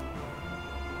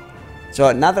 So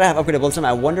now that I have upgraded bullet time,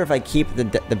 I wonder if I keep the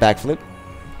backflip.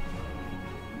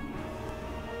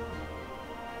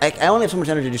 I only have so much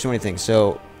energy to do so many things.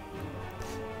 So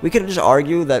we could just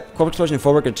argue that Corpse Explosion and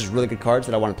Footwork are just really good cards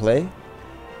that I want to play.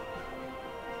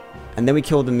 And then we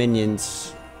kill the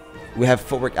minions. We have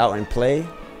Footwork out in play.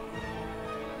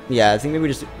 Yeah, I think maybe we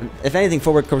just, if anything,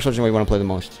 Footwork, Corpse Explosion, we want to play the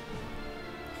most.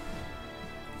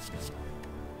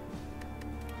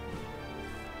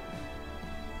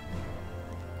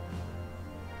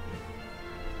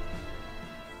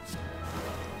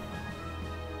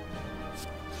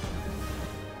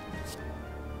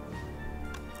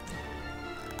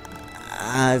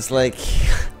 It's like,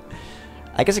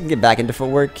 I guess I can get back into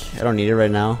footwork. I don't need it right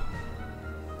now.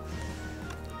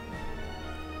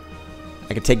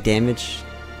 I could take damage,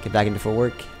 get back into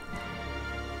footwork.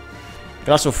 I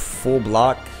could also full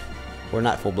block, or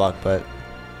not full block, but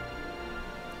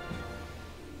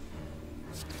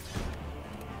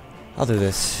I'll do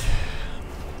this.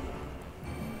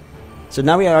 So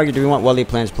now we argue, do we want Well-Laid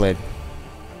Plans played?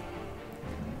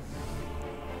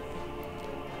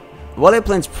 Well-Laid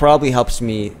Plans probably helps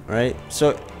me, right?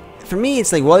 So, for me,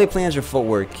 it's like Well-Laid Plans or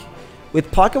Footwork.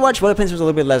 With Pocket Watch, Well-Laid Plans was a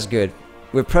little bit less good.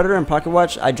 With Predator and Pocket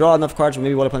Watch, I draw enough cards, but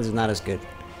maybe Well-Laid Plans is not as good.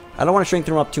 I don't want to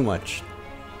strengthen them up too much.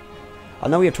 I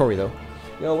know we have Tori, though.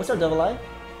 Yo, what's up, Devil Eye?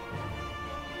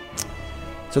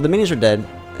 So the minions are dead,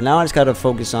 and now I just gotta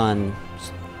focus on...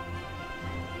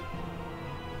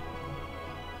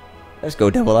 Let's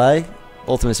go, Devil Eye.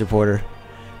 Ultimate supporter.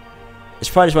 It's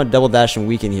probably just want to double dash and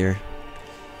weaken here.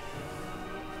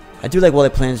 I do like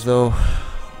Well-Laid Plans though.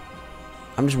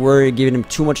 I'm just worried giving him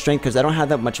too much strength because I don't have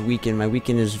that much weaken. My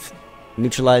weaken is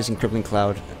neutralized and crippling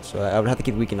cloud, so I would have to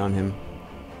keep weaken on him.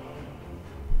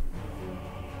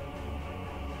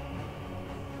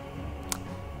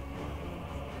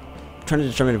 I'm trying to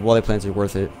determine if Well-Laid Plans are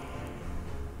worth it.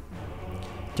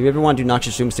 Do we ever want to do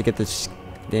Noxious Zooms to get this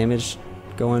damage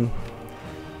going?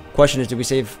 Question is, do we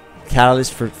save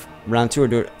Catalyst for round 2 or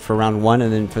do it for round 1,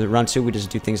 and then for round 2 we just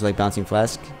do things like Bouncing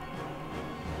Flask?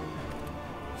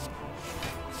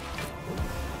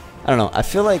 I don't know. I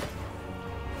feel like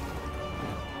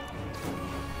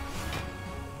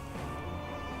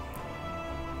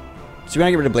so we want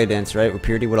to get rid of Blade Dance, right? With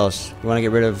Purity. What else? We want to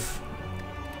get rid of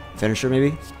Finisher,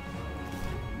 maybe?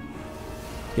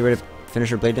 Get rid of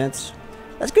Finisher, Blade Dance.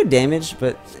 That's good damage,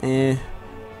 but eh.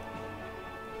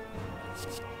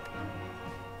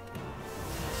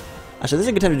 Actually, this is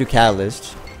a good time to do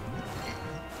Catalyst.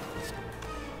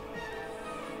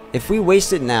 If we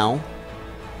waste it now...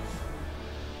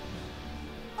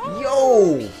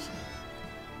 Yo!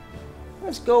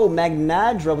 Let's go,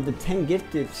 Magnadra with the 10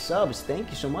 gifted subs. Thank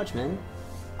you so much, man.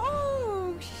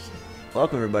 Oh,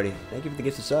 welcome, everybody. Thank you for the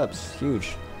gifted subs.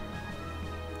 Huge.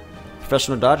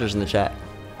 Professional Dodgers in the chat.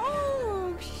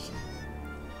 Oh,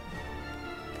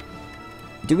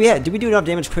 do we do enough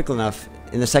damage quick enough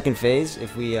in the second phase?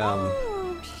 If we I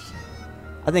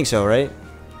think so, right?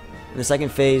 In the second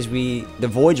phase, the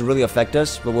voids really affect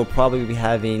us, but we'll probably be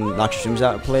having Noxious Zooms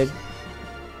out played.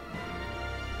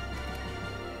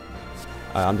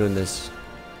 Alright, I'm doing this.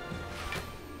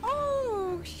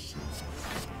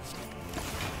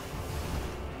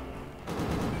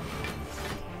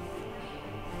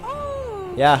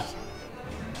 Yeah.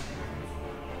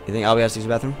 You think Albie has to use the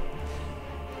bathroom?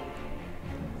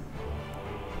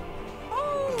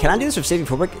 Can I do this with saving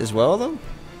footwork as well, though?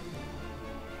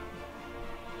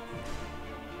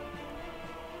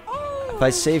 If I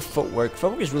save footwork,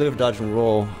 footwork is really good for dodge and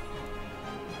roll.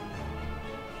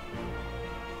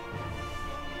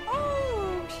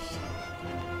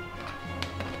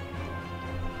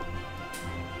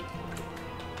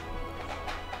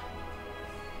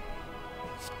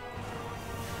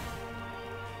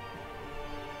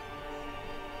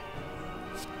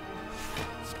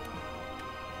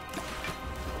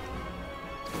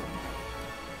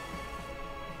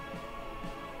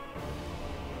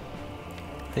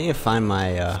 I need to find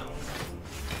my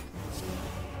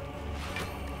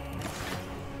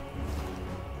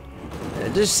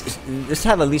just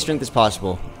have the least strength as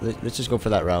possible. Let's just go for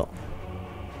that route.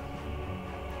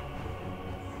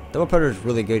 Double Predator is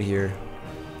really good here.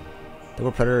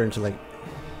 Double Predator into like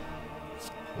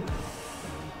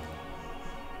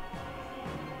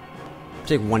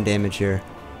take 1 damage here.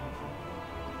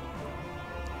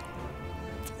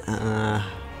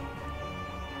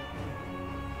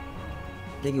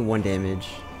 Taking 1 damage.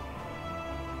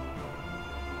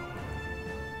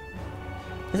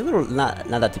 It's a little not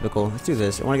that typical. Let's do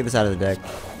this. I want to get this out of the deck.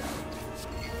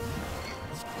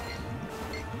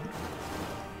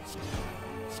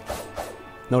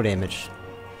 No damage.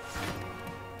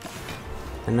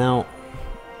 And now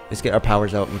let's get our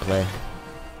powers out and play.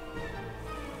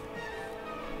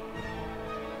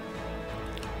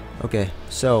 Okay,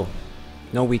 so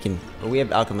no weaken, but we have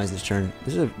alchemized this turn.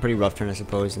 This is a pretty rough turn, I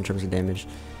suppose, in terms of damage.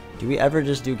 Do we ever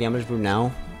just do Gambler's Brew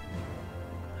now?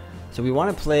 So we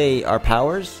want to play our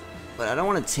powers, but I don't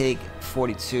want to take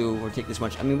 42 or take this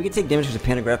much. I mean, we could take damage with a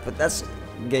pantograph, but that's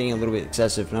getting a little bit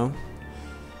excessive, no?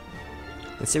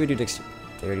 Let's say we do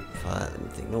dexterity 5. Let me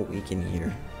think. No weaken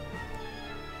here.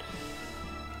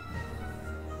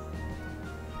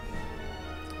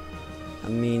 I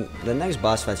mean, the next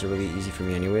boss fights are really easy for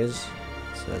me anyways,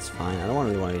 so that's fine. I don't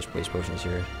really want to waste potions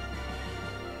here.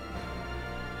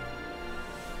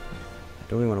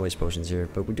 Don't really want to waste potions here,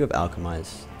 but we do have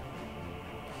alchemize.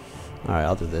 Alright,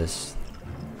 I'll do this.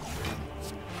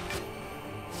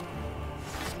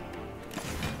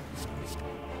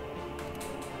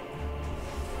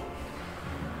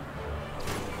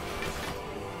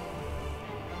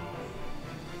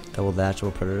 Double dash,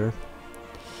 double predator.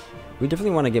 We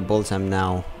definitely want to get bullet time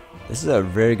now. This is a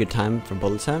very good time for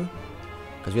bullet time,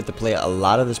 because we have to play a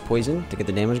lot of this poison to get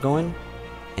the damage going,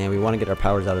 and we want to get our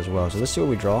powers out as well. So let's see what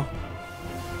we draw.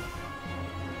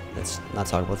 Let's not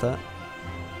talk about that.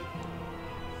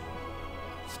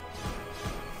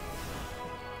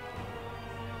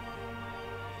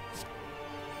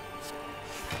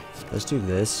 Let's do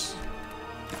this.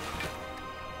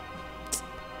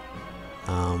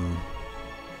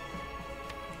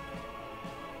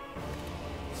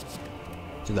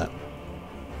 Do that.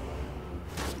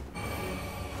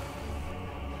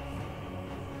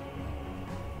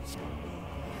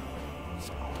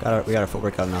 We got our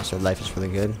footwork out now, so life is really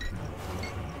good.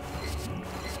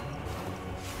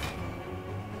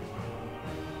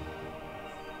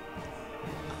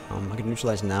 I can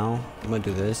neutralize now. I'm gonna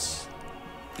do this.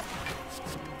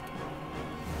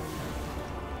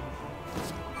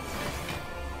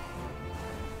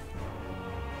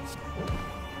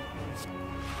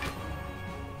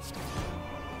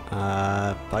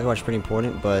 Pocket watch is pretty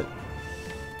important, but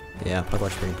yeah, pocket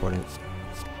watch is pretty important.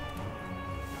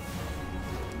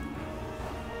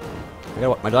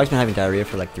 My dog's been having diarrhea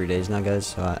for like 3 days now, guys,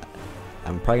 so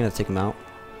I'm probably gonna take him out.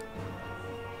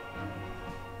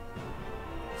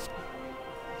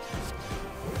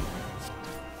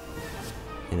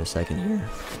 In a second here.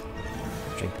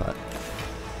 Drink pot.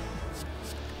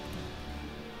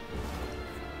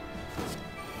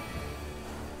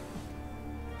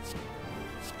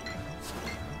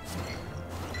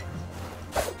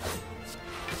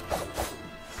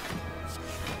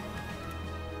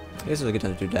 I guess it's a good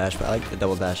time to do dash, but I like the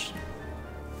double dash.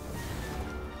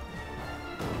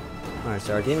 Alright,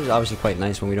 so our game is obviously quite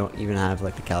nice when we don't even have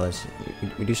like the callus.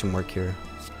 We do some work here.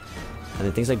 And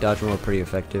then things like dodge and roll are pretty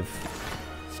effective.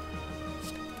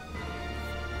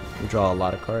 We draw a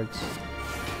lot of cards.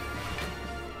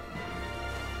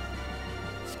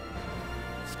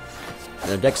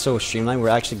 And the deck's so streamlined, we're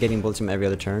actually getting bullets from every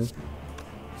other turn,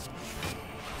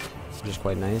 which is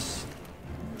quite nice.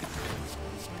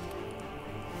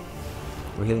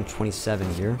 We're hitting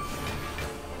 27 here.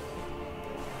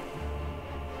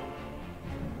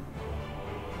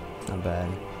 Not bad.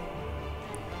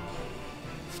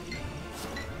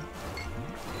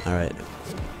 Alright.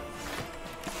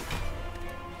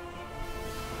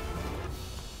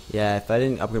 Yeah, if I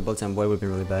didn't upgrade Bullet Time Void, it would have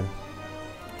been really bad.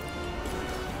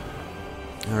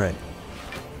 Alright.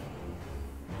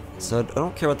 So I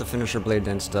don't care about the finisher blade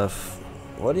dent stuff.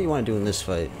 What do you want to do in this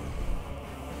fight?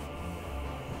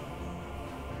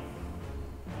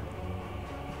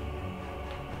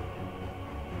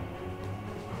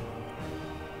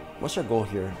 What's our goal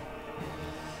here?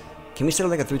 Can we set up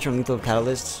like a 3-turn lethal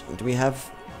catalyst? Do we have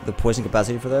the poison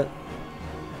capacity for that?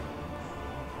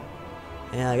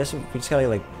 Yeah, I guess we just gotta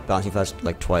like bouncing flash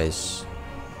like twice.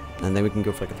 And then we can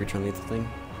go for like a 3-turn lethal thing.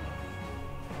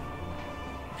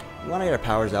 We want to get our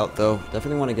powers out though.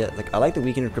 Definitely want to get like I like the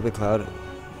weaken Crippling Cloud.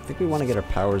 I think we want to get our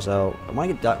powers out. I want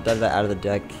to get that out of the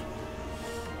deck.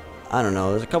 I don't know.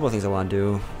 There's a couple of things I want to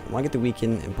do. I want to get the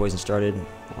weaken and poison started.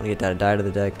 I want to get that out of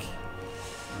the deck.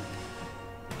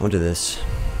 I want to do this.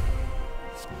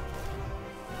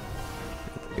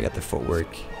 We got the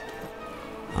footwork.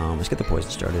 Let's get the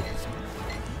poison started.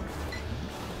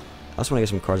 I also want to get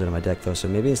some cards out of my deck though. So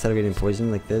maybe instead of getting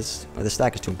poison like this, the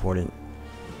stack is too important.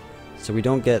 So we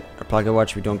don't get our pocket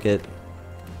watch. We don't get.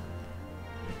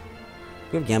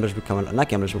 We have gamblers coming. Not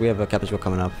gamblers, but we have a captain's wheel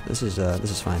coming up. This is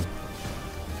fine.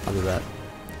 I'll do that.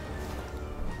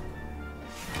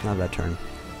 Not a bad turn.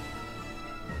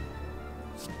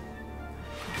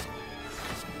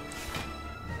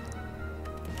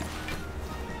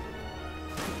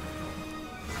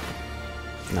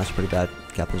 And that's pretty bad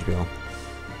captain's wheel.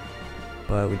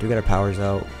 But we do get our powers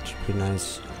out, which is pretty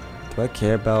nice. Do I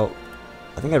care about?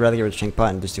 I think I'd rather get rid of Shank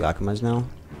Pot and just do Alchemize now.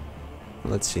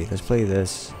 Let's see. Let's play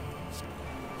this.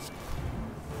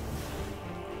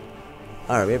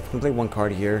 Alright, we have to complete one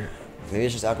card here. Maybe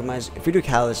it's just Alchemize. If we do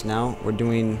Catalyst now, we're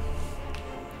doing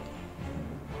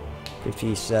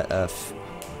 50 set.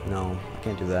 No, I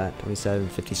can't do that. 27,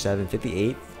 57,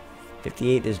 58.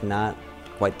 58 is not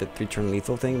quite the 3-turn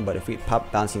lethal thing, but if we pop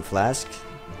Bouncing Flask.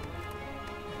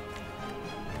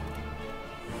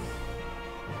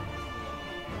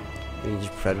 We use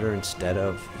Predator instead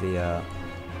of the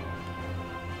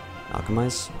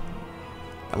Alchemize.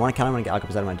 I kind of want to get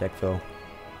Alchemize out of my deck though.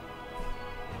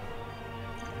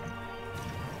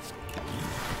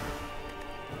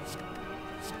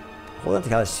 Hold on to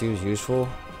Catalyst 2 is useful.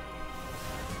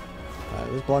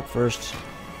 Let's block first.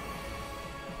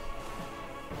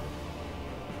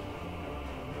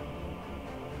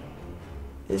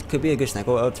 This could be a good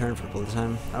Snecko Oil turn for Bullet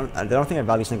Time. I don't think I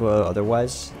value Snecko Oil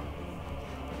otherwise.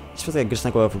 This feels like a good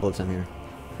Snecko Oil for Bullet Time here.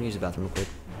 Let me use the bathroom real quick.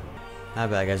 Not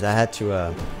bad, guys. I had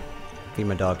to feed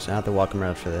my dogs. I have to walk them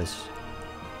around for this.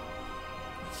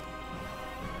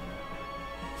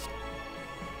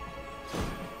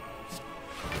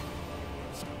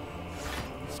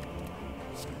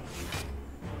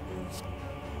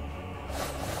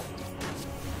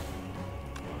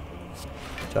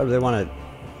 Do I really want to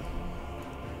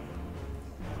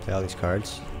play all these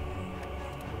cards?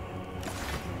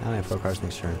 I only have 4 cards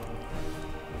next turn.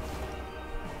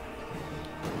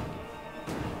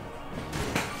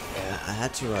 Yeah, I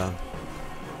had to,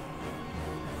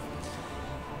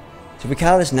 So if we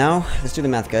call this now, let's do the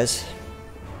math, guys.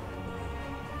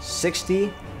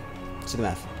 60, let's do the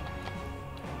math.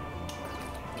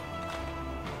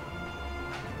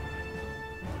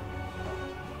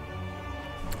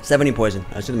 $70 poison.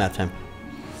 Let's do the math time.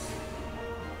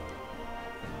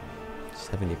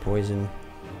 70 poison.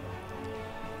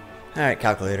 Alright,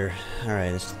 calculator.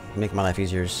 Alright, let's make my life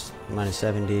easier. Minus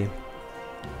 70.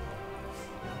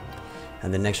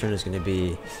 And the next turn is going to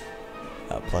be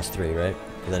plus 3, right?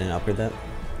 Because I didn't upgrade that.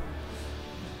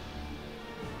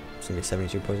 It's going to be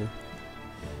 72 poison.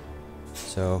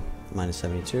 So, minus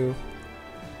 72.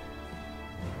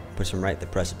 Puts him right at the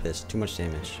precipice. Too much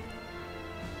damage.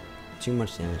 Too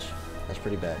much damage. That's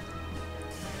pretty bad.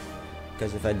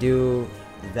 Because if I do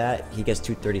that, he gets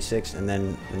 236, and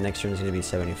then the next turn is going to be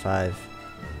 75.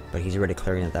 But he's already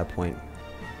clearing at that point.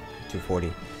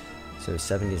 240. So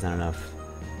 70 is not enough.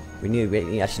 We need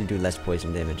to actually do less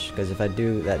poison damage. Because if I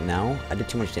do that now, I did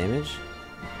too much damage.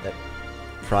 That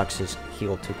procs his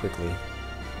heal too quickly.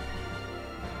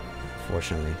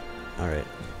 Fortunately. Alright.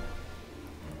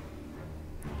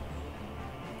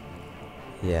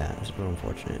 Yeah, it's a little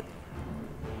unfortunate.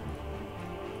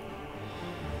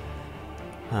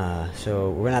 So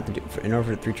we're gonna have to do, in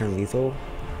order for 3-turn lethal,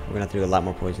 we're gonna have to do a lot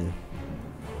more poison.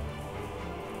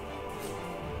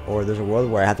 Or there's a world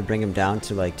where I have to bring him down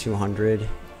to like 240.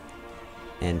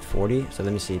 So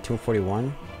let me see,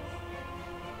 241.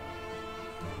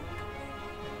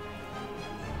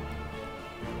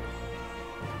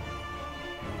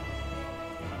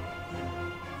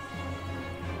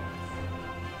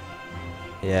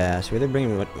 Yeah, so we either bring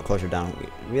him closer down.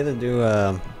 We either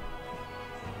do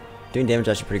doing damage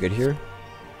actually pretty good here.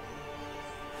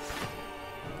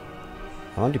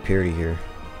 I want to do purity here.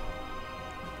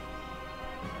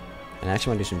 And I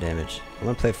actually want to do some damage. I'm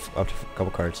going to play up to a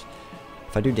couple cards.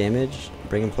 If I do damage,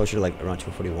 bring him closer to like around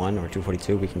 241 or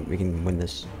 242, we can win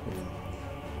this.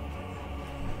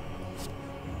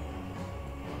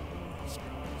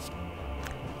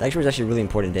 The extra is actually really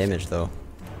important damage though.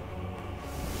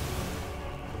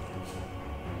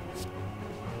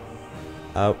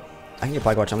 I can get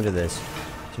Black Watch. I'm gonna do this.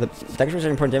 So the extra is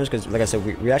important damage because, like I said,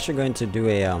 we're actually going to do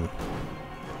a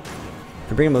if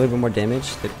we bring him a little bit more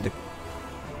damage, the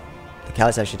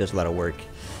Callus actually does a lot of work.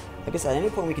 I guess at any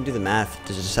point we can do the math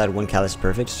to just decide when Callus is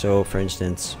perfect. So, for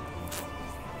instance,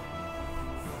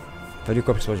 if I do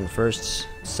Corpse Explosion first,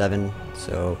 7,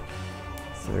 so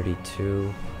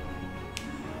 32,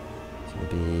 it's going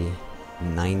to be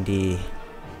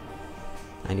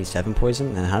 97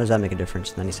 poison. And how does that make a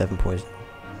difference? 97 poison.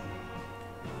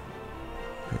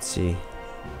 Let's see.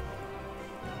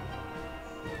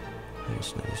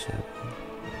 Minus 97.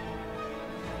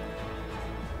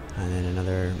 And then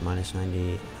another minus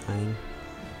 99.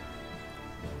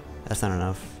 That's not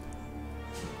enough.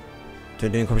 So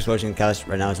doing Corpse Explosion and Callus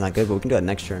right now is not good, but we can do it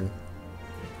next turn.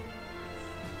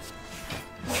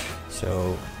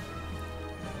 So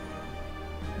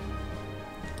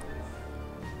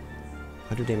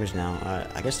I do damage now.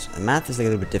 I guess math is like a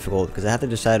little bit difficult because I have to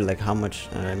decide like how much.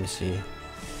 Let me see.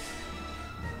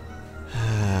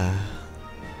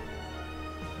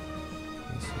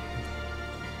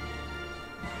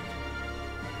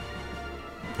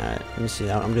 Alright, let me see.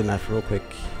 I'm doing math real quick.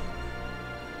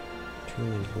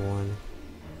 291.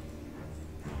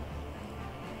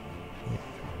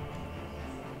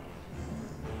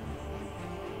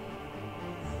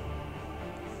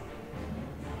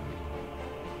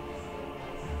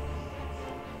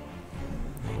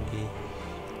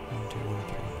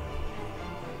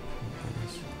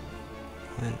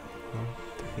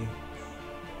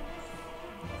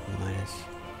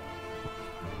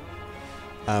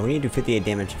 We need to do 58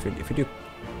 damage. If we do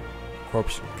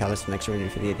Corpse Callus next turn, we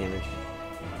need to do 58 damage.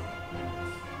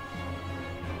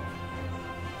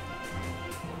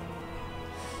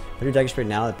 If I do Dagger Spirit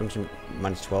now, that brings him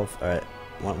minus 12. Alright,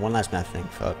 one last math thing.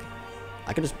 Fuck.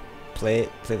 I could just play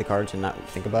the cards and not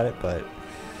think about it, but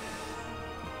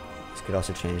this could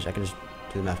also change. I can just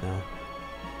do the math now.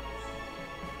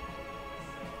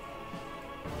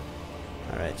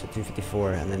 Alright, so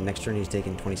 354, and then next turn he's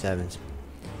taking 27s.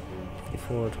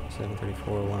 54, 27,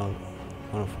 34,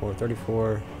 104,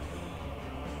 34,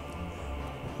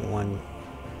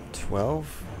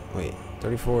 112. Wait,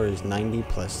 34 is 90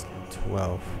 plus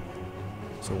 12.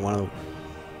 So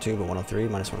 102, but 103,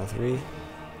 minus 103.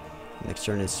 Next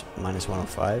turn is minus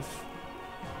 105.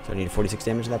 So I need 46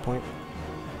 damage at that point.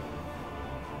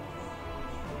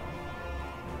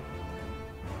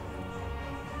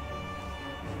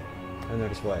 I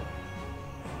notice what?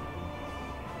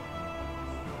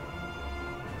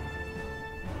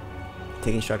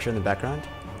 Taking structure in the background.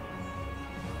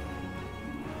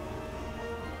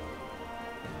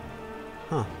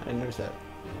 Huh, I didn't notice that.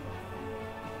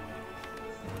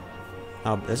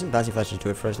 Oh, doesn't Bouncy Flash just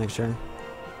do it for us next turn?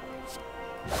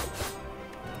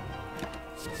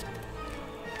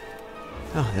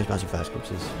 Oh, there's Bouncy Flash.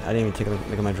 Oopsies. I didn't even take a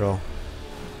look at my draw.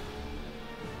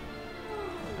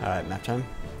 Alright, map time.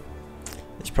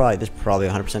 This probably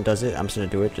 100% does it. I'm just gonna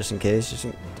do it just in case.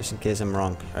 Just in case I'm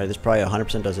wrong. Alright, this probably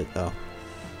 100% does it though.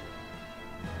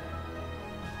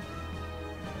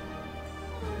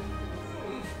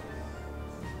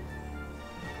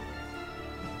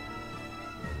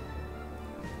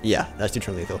 Yeah, that's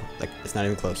 2-turn lethal. Like, it's not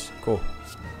even close. Cool.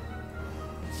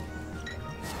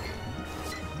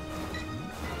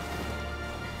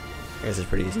 I guess it's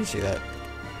pretty easy to see that.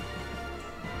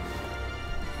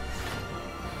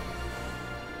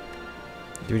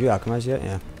 Did we do Alchemize yet?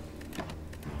 Yeah.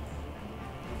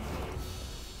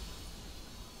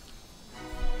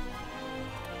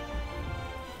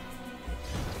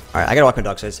 Alright, I gotta walk my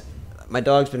dogs, guys. My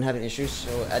dog's been having issues,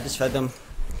 so I just fed them.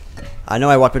 I know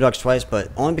I walked my dogs twice,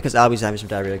 but only because Albie's having some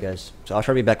diarrhea, guys. So I'll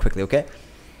try to be back quickly, okay?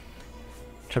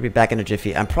 Try to be back in a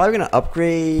jiffy. I'm probably gonna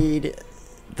upgrade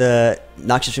the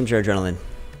Noxious Fumes or Adrenaline.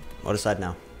 I'll decide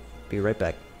now. Be right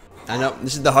back. I know,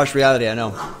 this is the harsh reality, I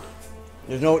know.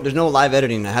 There's no live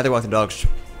editing. I had to walk the dogs.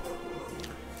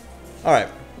 Alright.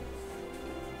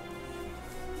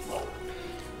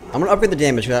 I'm gonna upgrade the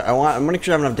damage. I'm gonna make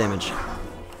sure I have enough damage.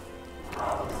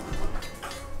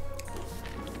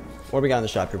 What do we got in the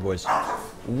shop here, boys?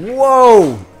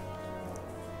 Whoa!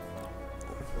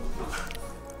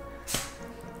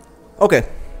 Okay.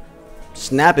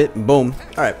 Snap it. Boom.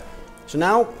 Alright. So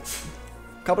now,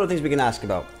 a couple of things we can ask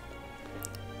about.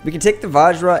 We can take the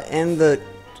Vajra and the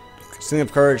Sling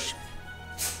of Courage.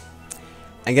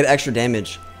 And get extra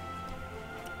damage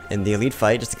in the elite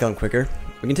fight just to kill him quicker.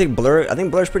 We can take Blur. I think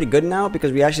Blur's pretty good now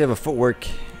because we actually have a footwork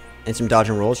and some dodge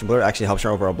and rolls. So Blur actually helps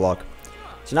our overall block.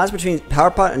 So now it's between Power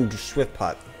Pot and Swift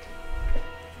Pot.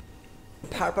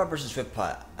 Power Pot versus Swift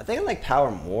Pot. I think I like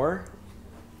Power more.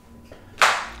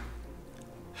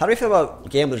 How do we feel about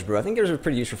Gambler's Brew? I think Gambler's Brew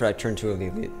pretty useful for like turn 2 of the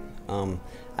elite.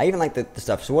 I even like the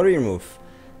stuff. So what are your move?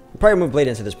 We'll probably move Blade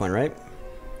Dance at this point, right?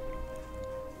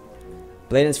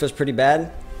 Blade Dance feels pretty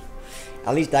bad.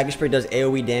 At least Dagger Spray does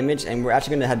AoE damage, and we're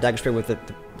actually going to have Dagger Spray with the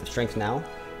strength now.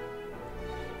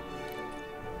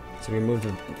 So we remove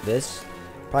this.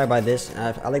 Probably buy this.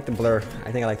 I like the Blur.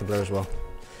 I think I like the Blur as well.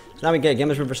 So now we get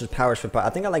Gambler's Brew versus Power Swift Pot.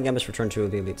 I think I like Gambler's for turn 2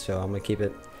 of the elite, so I'm going to keep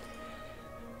it.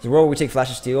 There's a world where we take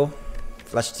Flash of Steel.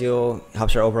 Flash of Steel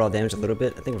helps our overall damage a little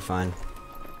bit. I think we're fine.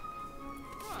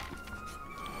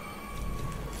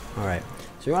 Alright.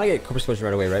 So we want to get Corpus Explosion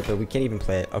right away, right? But we can't even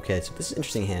play it. Okay, so this is an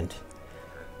interesting hand.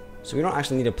 So we don't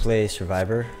actually need to play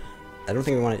Survivor. I don't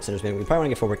think we want to Cinder's Man. We probably want to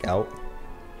get Footwork out.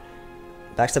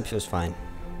 Backstep feels fine.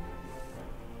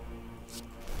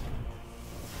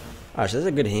 Alright, so this is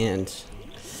a good hand.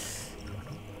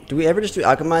 Do we ever just do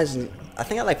Alchemize? I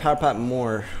think I like Power Pot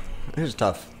more. This is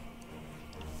tough.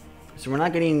 So we're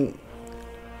not getting...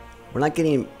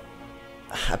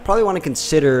 I probably want to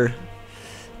consider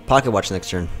Pocket Watch next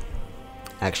turn.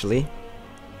 Actually.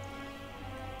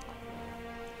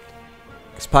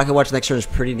 Because Pocket Watch next turn is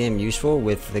pretty damn useful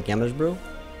with the Gambler's Brew.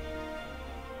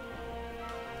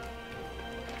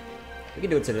 We can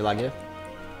do it today, Lagia.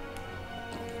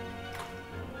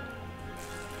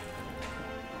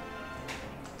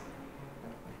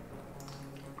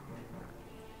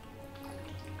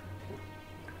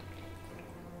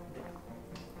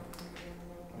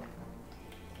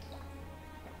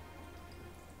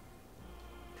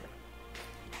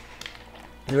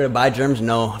 You ready to buy germs?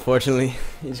 No, unfortunately.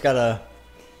 You just gotta...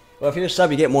 Well, if you're a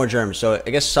sub, you get more germs. So I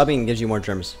guess subbing gives you more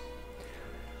germs.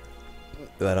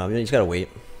 But you just gotta wait.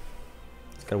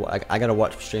 I gotta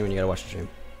watch the stream and you gotta watch the stream.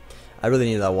 I really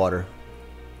need that water.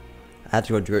 I had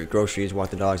to go do groceries,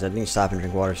 walk the dogs. I didn't stop and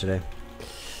drink water today.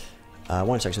 I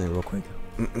want to check something real quick.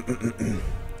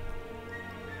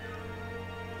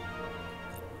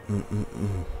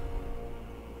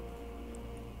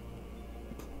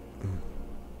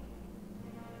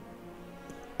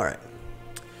 Alright.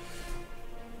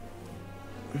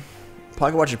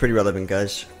 Pocket Watch is pretty relevant,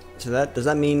 guys. So does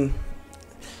that mean...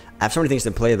 I have so many things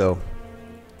to play, though.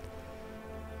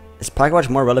 Is Pocket Watch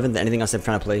more relevant than anything else I'm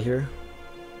trying to play here?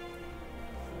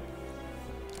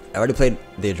 I already played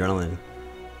the Adrenaline.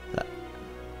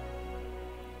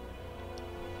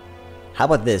 How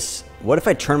about this? What if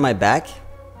I turn my back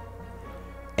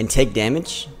and take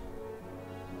damage?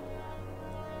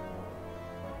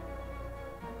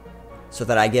 So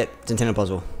that I get Centennial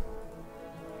Puzzle.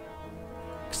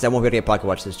 Because I won't be able to get Pocket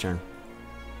Watch this turn.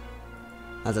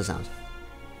 How's that sound?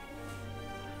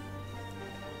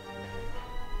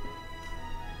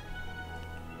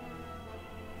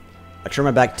 I turn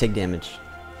my back to take damage.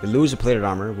 We lose a plated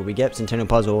armor, but we get Centennial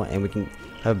Puzzle, and we can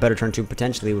have a better turn 2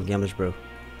 potentially with Gambler's Brew.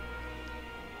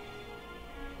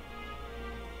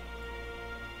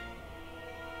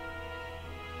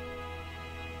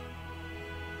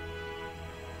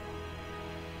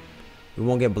 We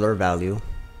won't get Blur value,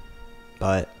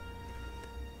 but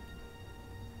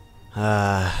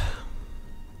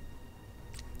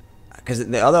because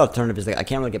the other alternative is like I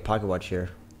can't really get Pocket Watch here.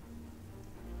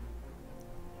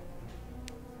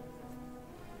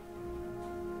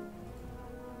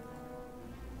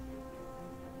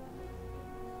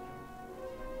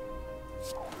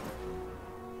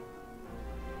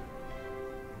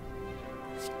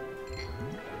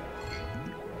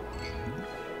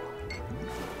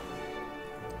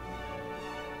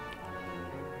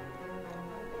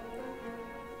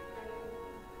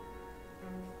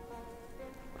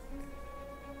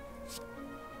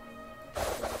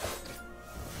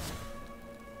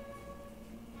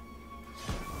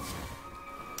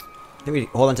 I think we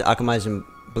hold on to Alchemize and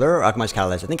Blur or Alchemize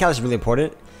Catalyst. I think Catalyst is really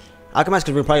important. Alchemize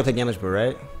because we're probably play Gambler's Brew,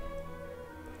 right?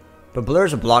 But Blur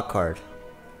is a block card.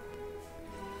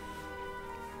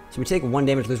 So we take 1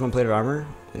 damage, lose 1 plated armor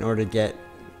in order to get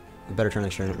a better turn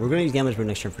next turn. We're going to use Gambler's Brew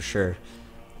next turn for sure.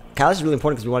 Catalyst is really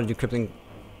important because we want to do Crippling.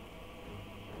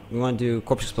 We want to do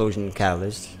Corpse Explosion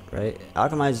Catalyst, right?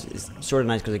 Alchemize is sort of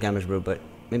nice because of Gambler's Brew, but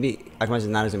maybe Alchemize is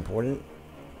not as important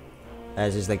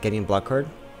as is like getting a block card.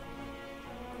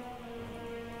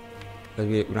 Because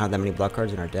we don't have that many block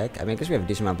cards in our deck. I mean, I guess we have a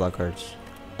decent amount of block cards.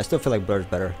 I still feel like Blur is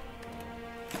better.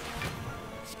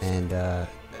 And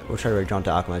we'll try to draw to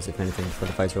Alchemize if anything before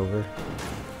the fight's over.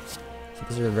 So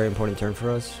This is a very important turn for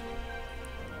us.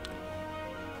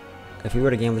 If we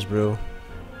were to Gambler's Brew,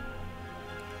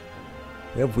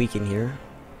 we have weaken here.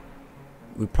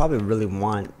 We probably really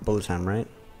want bullet time, right?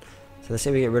 So let's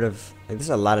say we get rid of, like, this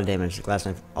is a lot of damage. Last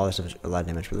night, all this stuff is a lot of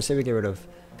damage. But let's say we get rid of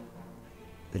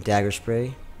the dagger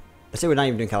spray. Let's say we're not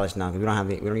even doing Callus now, because we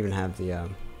don't even have the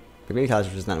maybe Callus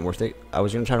is just not worth it. I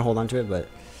was gonna try to hold on to it, but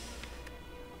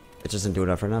it just doesn't do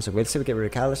enough right now. So let's say we get rid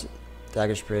of Callus,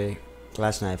 dagger spray,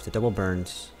 glass knife, the double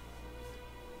burns,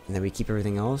 and then we keep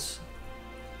everything else.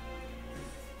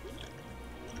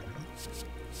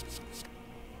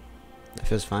 That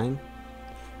feels fine.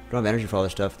 We don't have energy for all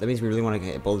this stuff. That means we really want to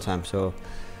get bullet time, so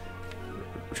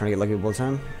we're trying to get lucky with bullet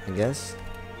time, I guess.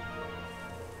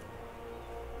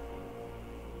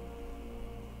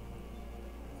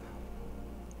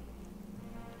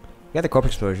 We got the corpse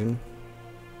explosion.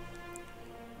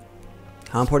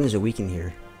 How important is a weaken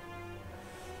here?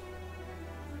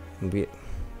 We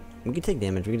can take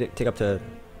damage. We can take up to.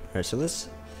 Alright, so let's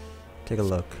take a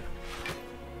look.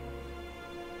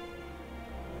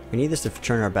 We need this to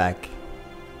turn our back.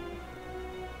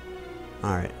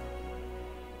 Alright.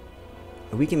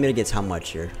 A weaken mitigates how much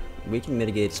here? Weaken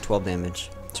mitigates 12 damage.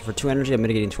 So for 2 energy, I'm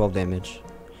mitigating 12 damage.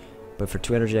 But for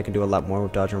 2 energy, I can do a lot more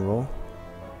with dodge and roll.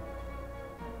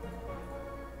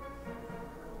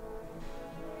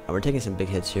 We're taking some big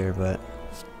hits here, but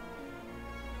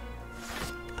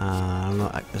I don't know.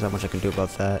 There's not much I can do about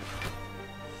that.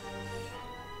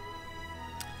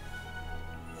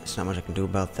 There's not much I can do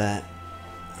about that.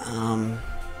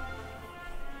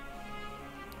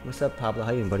 What's up, Pablo?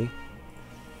 How you doing, buddy?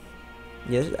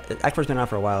 Yeah, Actwork's been out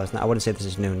for a while. It's not, I wouldn't say this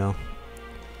is new, no.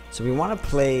 So we want to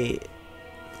play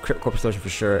Corpse Explosion for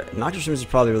sure. Noxious Rooms is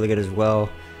probably really good as well.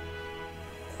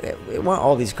 We want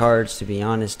all these cards, to be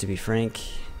honest, to be frank.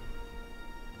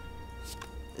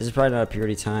 This is probably not a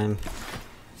purity time.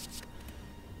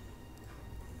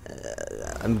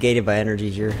 I'm gated by energy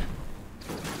here.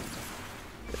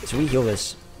 So we heal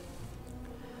this.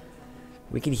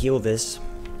 We can heal this.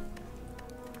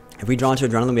 If we draw into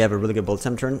Adrenaline, we have a really good bullet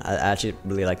time turn. I actually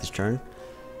really like this turn.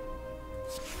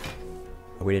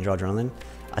 Oh, we didn't draw Adrenaline.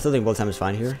 I still think bullet time is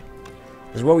fine here.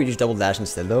 This is where we just double dash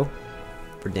instead though,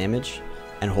 for damage,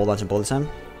 and hold on to bullet time.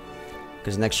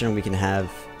 Because next turn we can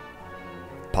have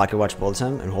Pocket Watch bullet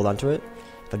time and hold on to it.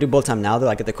 If I do bullet time now though,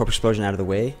 I get the Corpse Explosion out of the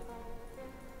way.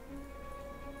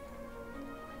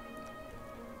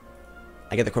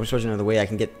 I get the Corpse Explosion out of the way, I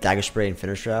can get Dagger Spray and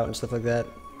Finisher out and stuff like that.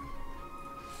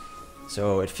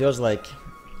 So it feels like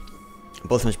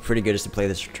bullet time is pretty good just to play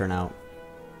this turn out.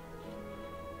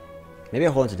 Maybe I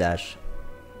hold on to dash.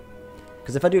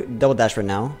 Because if I do double dash right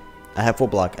now, I have full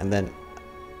block and then...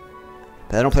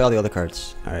 But I don't play all the other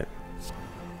cards. Alright.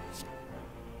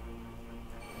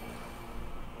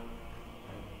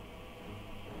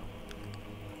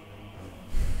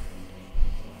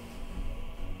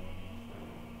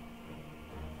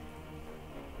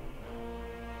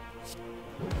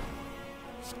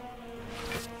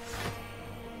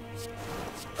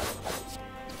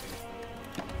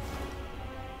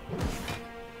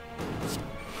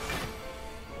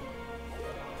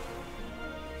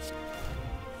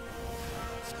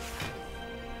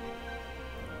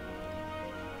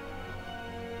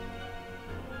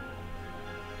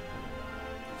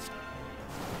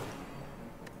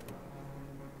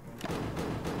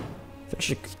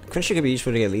 Finisher could be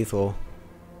useful to get lethal.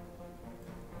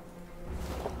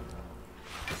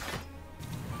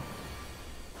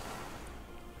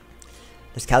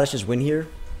 Does Kalash just win here?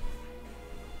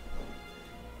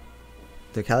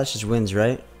 The Kalash just wins,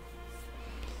 right?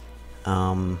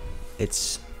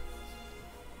 It's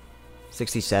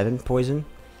 67 poison.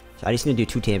 So I just need to do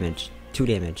 2 damage. 2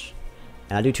 damage.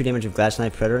 And I do 2 damage with Glass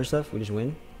Knife, Predator and stuff. We just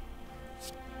win.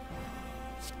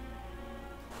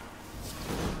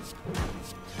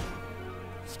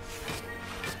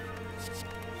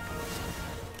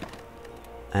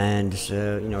 And,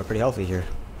 you know, we're pretty healthy here.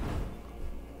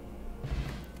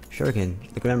 Shuriken,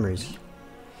 look at memories.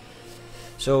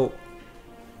 So,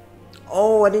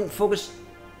 oh, I didn't focus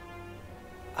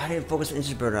on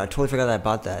Instant Burner. I totally forgot that I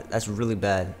bought that. That's really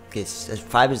bad. Okay,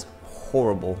 5 is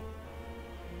horrible.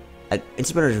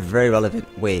 Instant Burner is very relevant.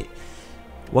 Wait,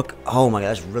 what? Oh my god,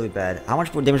 that's really bad. How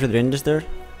much damage were they doing just there?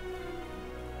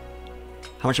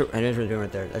 How much damage were they doing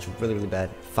right there? That's really, really bad.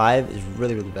 5 is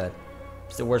really, really bad.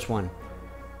 It's the worst one.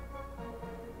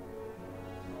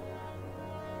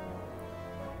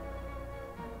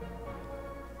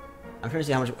 I'm trying to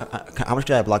see how much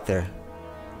did I block there.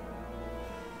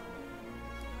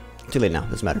 Too late now,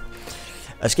 doesn't matter.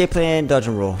 Escape plan, dodge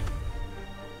and roll.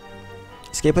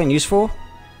 Escape plan useful?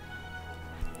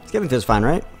 Escape plan feels fine,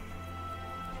 right?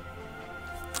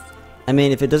 I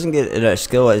mean, if it doesn't get a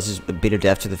skill, it's just a beat of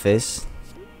death to the face.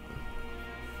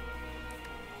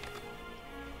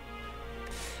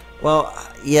 Well,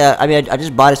 yeah, I mean, I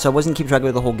just bought it, so I wasn't keeping track of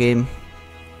it the whole game.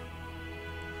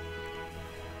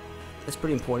 That's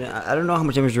pretty important. I don't know how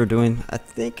much damage you're doing. I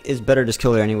think it's better to just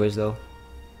kill her anyways, though.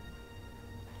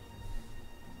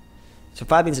 So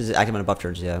 5 means it's active on buff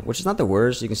turns, yeah. Which is not the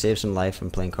worst. You can save some life from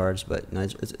playing cards, but no,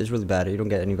 it's really bad. You don't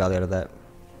get any value out of that.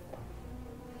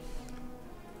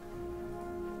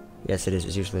 Yes, it is.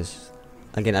 It's useless.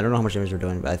 Again, I don't know how much damage they're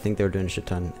doing, but I think they were doing a shit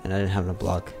ton, and I didn't have enough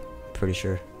block. Pretty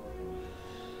sure.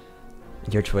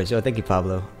 Your choice. Oh, thank you,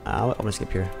 Pablo. I'm gonna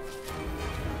skip here.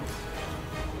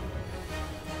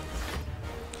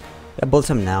 Yeah, bullet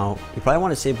time now. You probably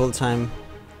want to save bullet time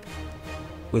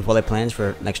with wallet plans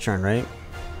for next turn, right?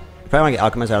 You probably want to get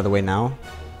alchemist out of the way now.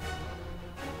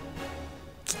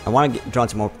 I want to draw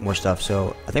into more stuff,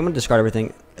 so I think I'm gonna discard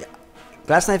everything.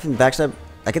 Glass knife and backstab.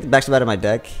 I get the backstab out of my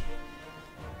deck.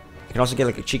 I can also get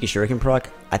like a cheeky shuriken proc.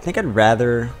 I think I'd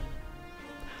rather.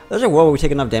 There's a world where we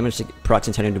take enough damage to proc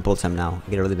Centennial to bullet time now and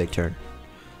get a really big turn.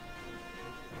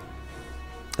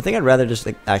 I think I'd rather just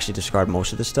like actually discard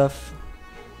most of this stuff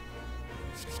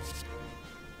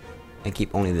and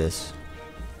keep only this.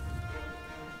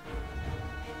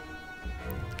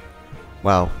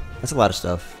 Wow, that's a lot of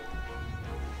stuff.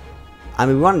 I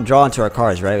mean, we want to draw into our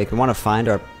cards, right? Like, we want to find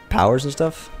our powers and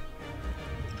stuff.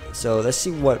 So let's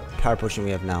see what power potion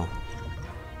we have now.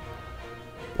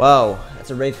 Wow,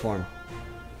 that's a Wraith form.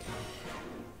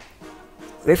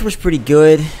 Wraith form is pretty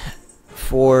good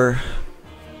for...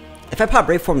 If I pop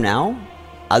Wraith form now,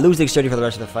 I lose the dexterity for the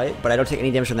rest of the fight, but I don't take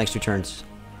any damage for the next 2 turns.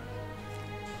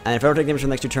 And if I don't take damage for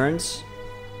the next 2 turns,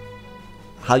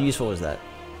 how useful is that?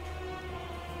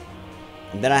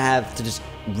 And then I have to just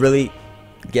really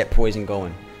get poison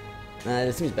going.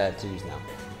 This seems bad to use now.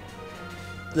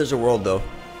 There's a world though,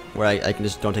 where I can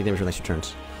just don't take damage for the next 2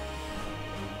 turns.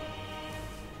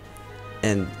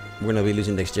 And we're gonna be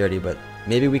losing dexterity, but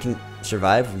maybe we can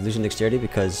survive losing dexterity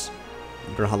because I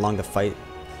don't know how long the fight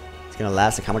is gonna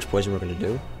last, like how much poison we're gonna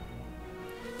do.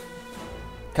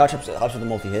 Couch helps with the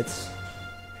multi-hits.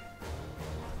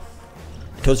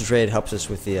 Toast of Trade helps us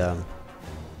with the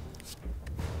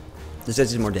this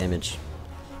does more damage.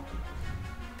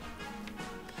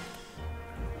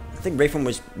 I think Wraith form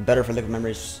was better for liquid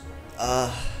memories.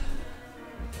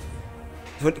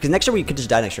 Because next year we could just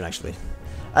die next turn actually.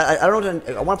 I don't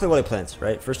know. I want to play Wallet Plants,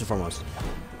 right? First and foremost.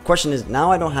 Question is,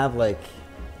 now I don't have like.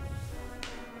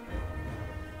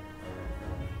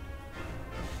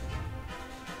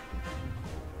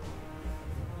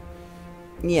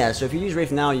 Yeah, so if you use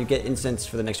Wraith now, you get incense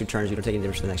for the next 2 turns. You don't take any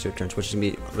damage for the next 2 turns, which is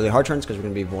gonna be really hard turns because we're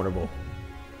gonna be vulnerable.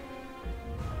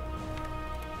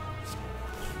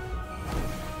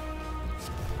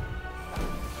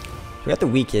 We got the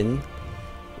weaken.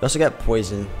 We also got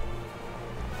poison.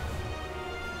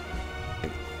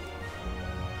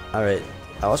 Alright,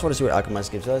 I also want to see what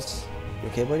Alchemist gives us. You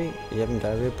okay, buddy? You having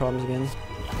diarrhea problems again?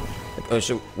 Oh,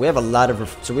 so we have a lot of...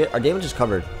 our damage is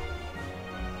covered.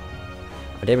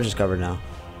 Our damage is covered now.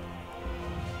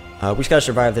 We just gotta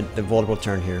survive the vulnerable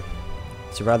turn here.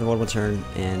 Survive the vulnerable turn,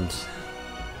 and...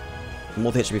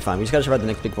 multi-hit should be fine. We just gotta survive the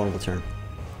next big vulnerable turn.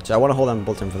 So I want to hold on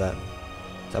bullet time for that.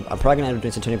 So I'm probably gonna end up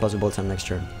doing Centennial plus bullet time next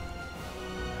turn.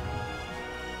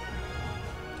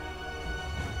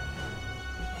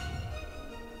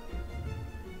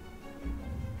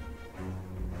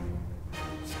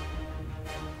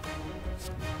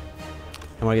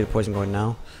 I want to get the poison going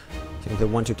now. So you can play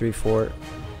 1, 2, 3, 4.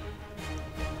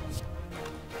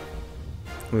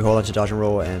 We hold on to dodge and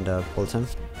roll and bullet time.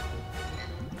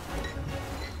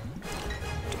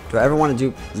 Do I ever want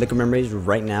to do Liquid Memories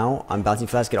right now on Bouncing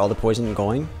Flask, get all the poison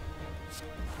going?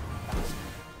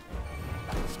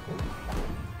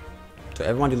 Do I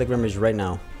ever want to do Liquid Memories right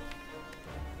now?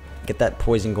 Get that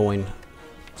poison going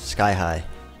sky high.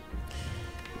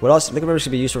 What else? Liquid Memories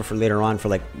should be useful for later on for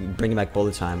like bringing back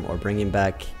bullet time or bringing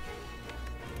back...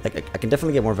 Like, I can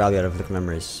definitely get more value out of Liquid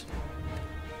Memories.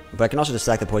 But I can also just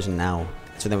stack the poison now.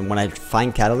 So then when I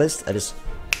find Catalyst, I just...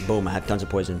 Boom, I have tons of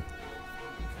poison.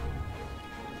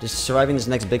 Just surviving this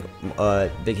next big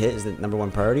hit is the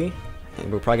 #1 priority.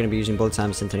 And we're probably going to be using bullet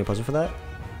time Centennial Puzzle for that.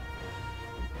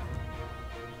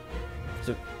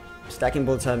 So, stacking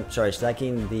bullet time... Sorry,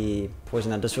 stacking the poison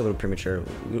now does feel a little premature.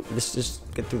 Let's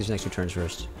just get through these next 2 turns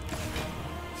first.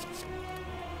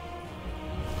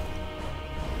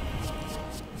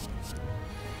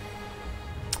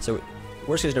 So,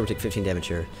 worst case, we take 15 damage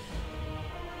here.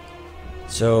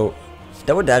 So,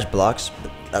 double dash blocks.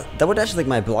 Double dash is like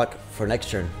my block for next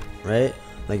turn, right?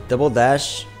 Like double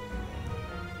dash.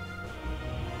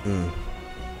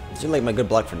 This is like my good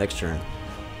block for next turn.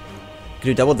 Could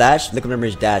do double dash, liquid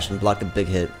memories dash, and block the big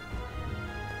hit.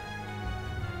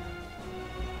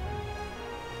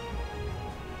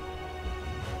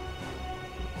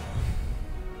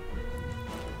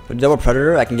 With double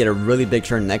predator, I can get a really big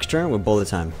turn next turn with bullet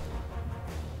time.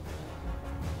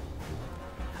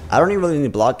 I don't even really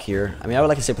need block here. I mean, I would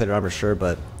like to say plate armor, sure,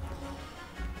 but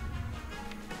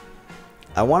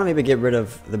I want to maybe get rid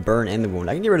of the burn and the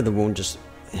wound. I can get rid of the wound, just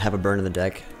have a burn in the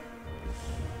deck.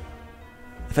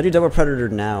 If I do double predator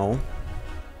now,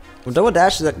 well, double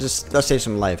dash that just does save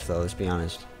some life, though. Let's be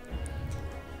honest.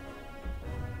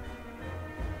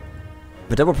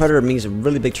 But double predator means a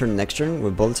really big turn next turn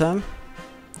with bullet time,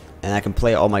 and I can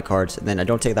play all my cards, and then I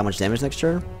don't take that much damage next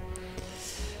turn.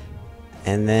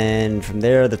 And then from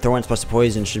there, the throw-ins plus the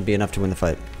poison should be enough to win the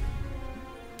fight.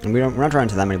 And we're not drawing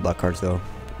to that many block cards, though.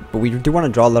 But we do want to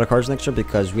draw a lot of cards next turn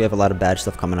because we have a lot of bad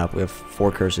stuff coming up. We have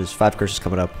 4 curses, 5 curses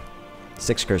coming up,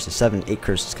 6 curses, 7, 8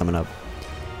 curses coming up.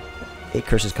 8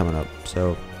 curses coming up.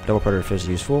 So double predator feels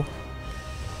useful.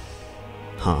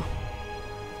 Huh.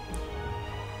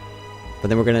 But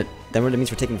then that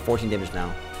means we're taking 14 damage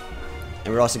now.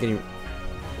 And we're also getting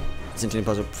Centennial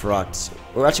Puzzle procced.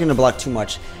 We're actually going to block too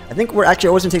much. I think we're actually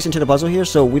always going to take Centennial Puzzle here,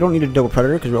 so we don't need a double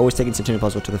predator because we're always taking Centennial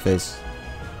Puzzle to the face.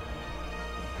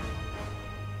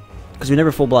 Because we're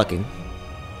never full blocking.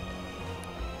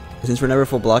 Since we're never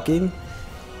full blocking,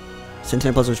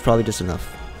 Centennial Puzzle is probably just enough.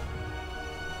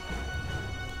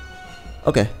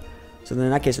 Okay. So then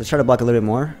in that case, let's try to block a little bit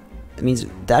more. It means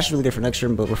dash is really good for next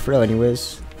turn, but we're frail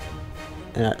anyways.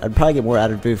 And I'd probably get more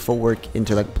out of doing full work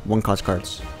into like 1-cost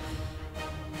cards.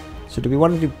 So do we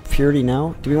want to do Purity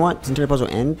now? Do we want Centennial Puzzle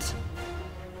and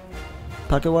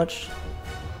Pocket Watch?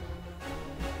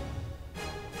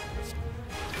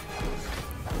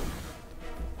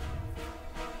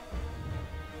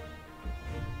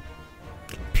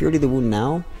 Purity the Wound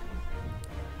now?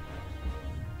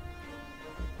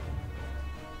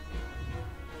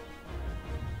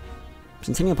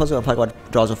 Centennial Puzzle and Pocket Watch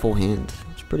draws a full hand.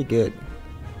 It's pretty good.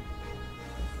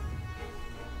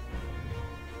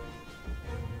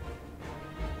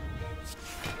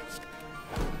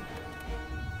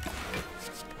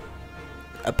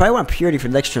 I probably want Purity for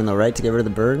next turn though, right? To get rid of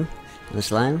the burn and the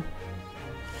slime.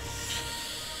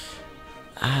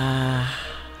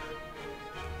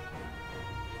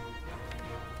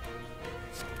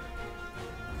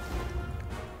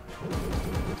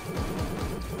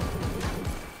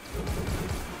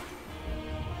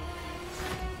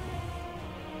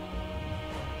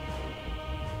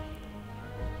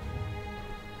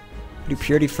 Do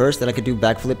Purity first, then I could do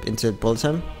backflip into bullet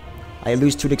time. I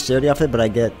lose 2 dexterity off it, but I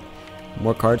get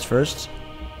more cards first.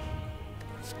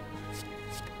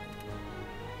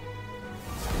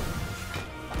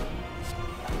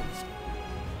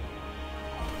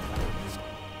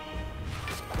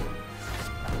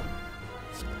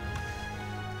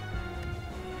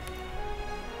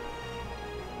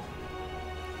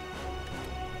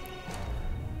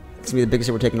 It's gonna be the biggest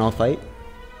hit we're taking all fight.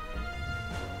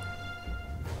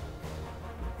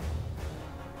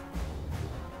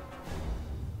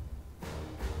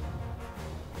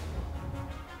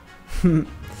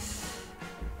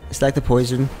 Stack the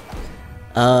poison.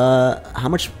 How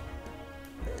much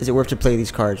is it worth to play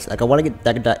these cards? Like, I want to get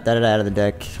that out of the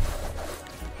deck.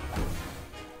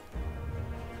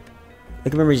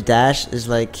 Liquid Memories Dash is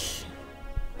like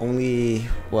only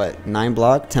what, 9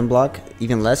 block, 10 block,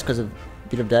 even less because of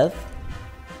Beat of Death.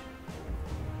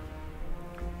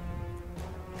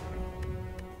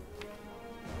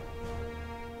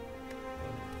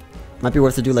 Might be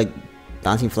worth to do like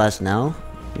Bouncing Flash now.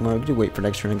 Well, we do wait for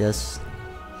next turn, I guess.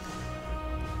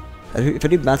 If I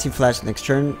do Bouncing Flash next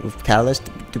turn with Catalyst,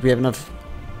 do we have enough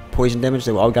poison damage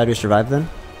that all we gotta do is survive then?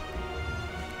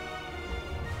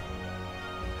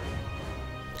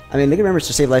 I mean, Liquid Memories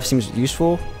to save life seems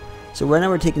useful. So right now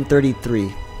we're taking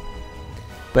 33.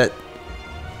 But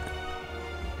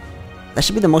that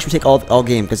should be the most we take all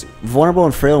game, because Vulnerable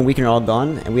and Frail and Weaken are all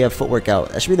gone, and we have Footwork out.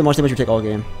 That should be the most damage we take all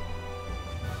game.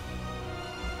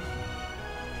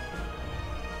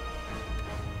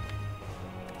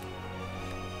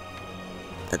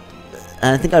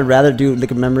 And I think I'd rather do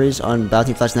Liquid Memories on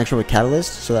Bouncing Flash next turn with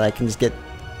Catalyst, so that I can just get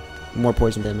more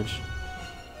poison damage.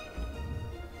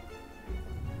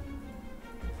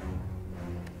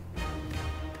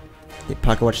 Okay,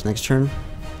 Pocket Watch next turn.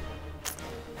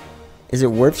 Is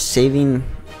it worth saving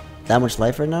that much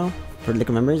life right now for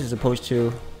Liquid Memories as opposed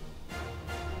to...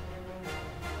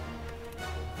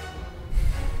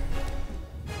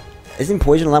 Isn't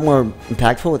poison a lot more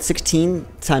impactful? It's 16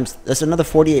 times... That's another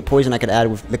 48 poison I could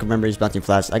add with Liquid Memories Bouncing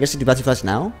Flash. I guess I do Bouncing Flash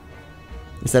now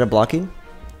instead of blocking.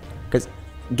 Because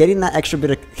getting that extra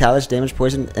bit of callous damage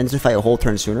poison ends to fight a whole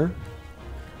turn sooner.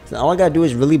 So all I gotta do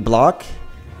is really block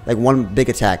like one big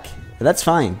attack. And that's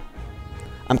fine.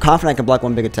 I'm confident I can block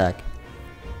one big attack.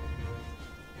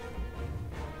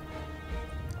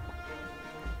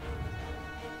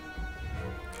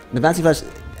 The Advancing Flash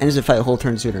ends to fight a whole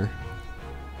turn sooner.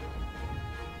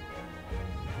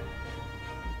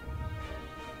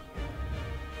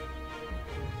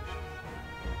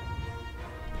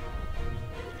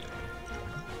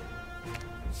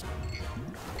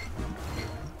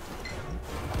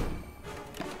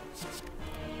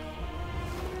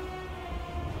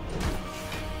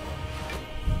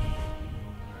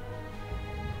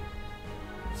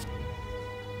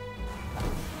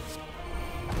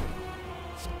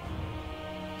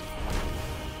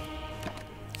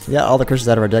 Yeah, all the curses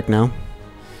out of our deck now.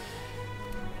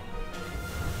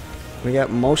 We got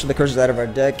most of the curses out of our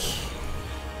deck.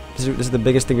 This is the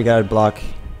biggest thing we gotta block.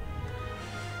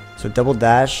 So double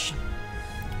dash.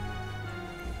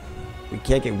 We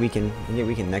can't get weakened. We can get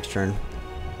weakened next turn.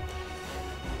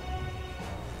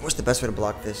 What's the best way to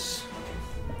block this?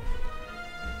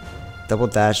 Double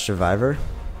dash survivor.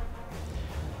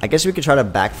 I guess we could try to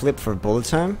backflip for bullet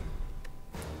time.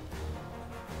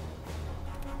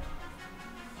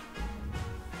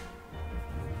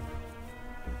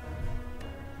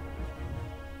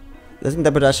 Doesn't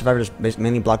double dash survivor just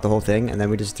mainly block the whole thing, and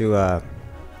then we just do hold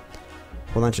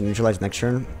on to neutralize next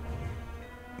turn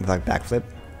with like backflip?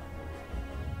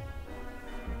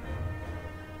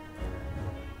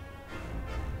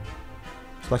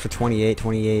 Select for 28,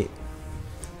 28.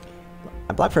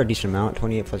 I block for a decent amount,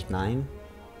 28 plus 9.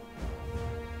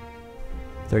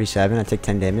 37, I take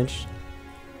 10 damage.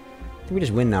 I think we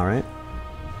just win now, right?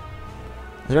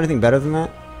 Is there anything better than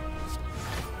that?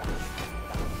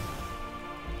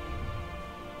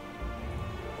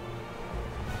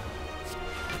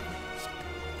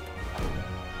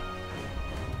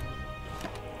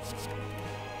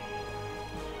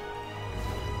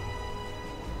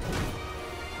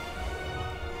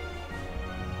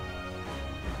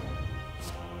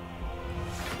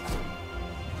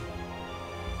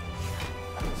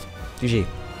 GG.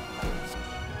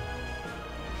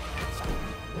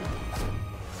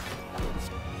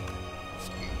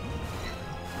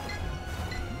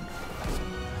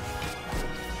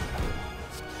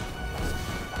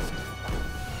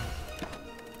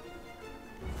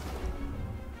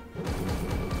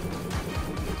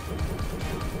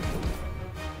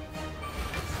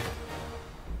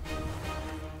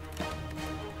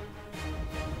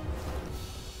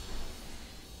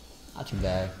 Not too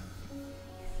bad.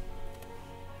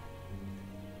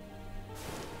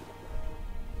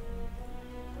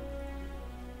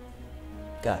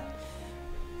 God.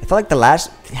 I felt like the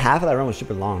last half of that run was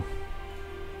super long.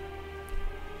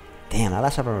 Damn, that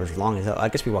last half of the run was long as hell. I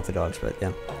guess we walked the dogs, but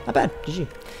yeah. Not bad. GG.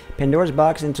 Pandora's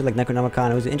Box into like Necronomicon.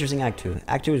 It was an interesting Act 2.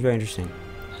 Act 2 was very interesting.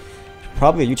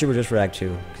 Probably a YouTuber just for Act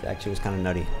 2. Because Act 2 was kind of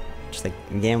nutty. Just like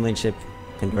gambling ship,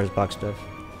 Pandora's Box stuff.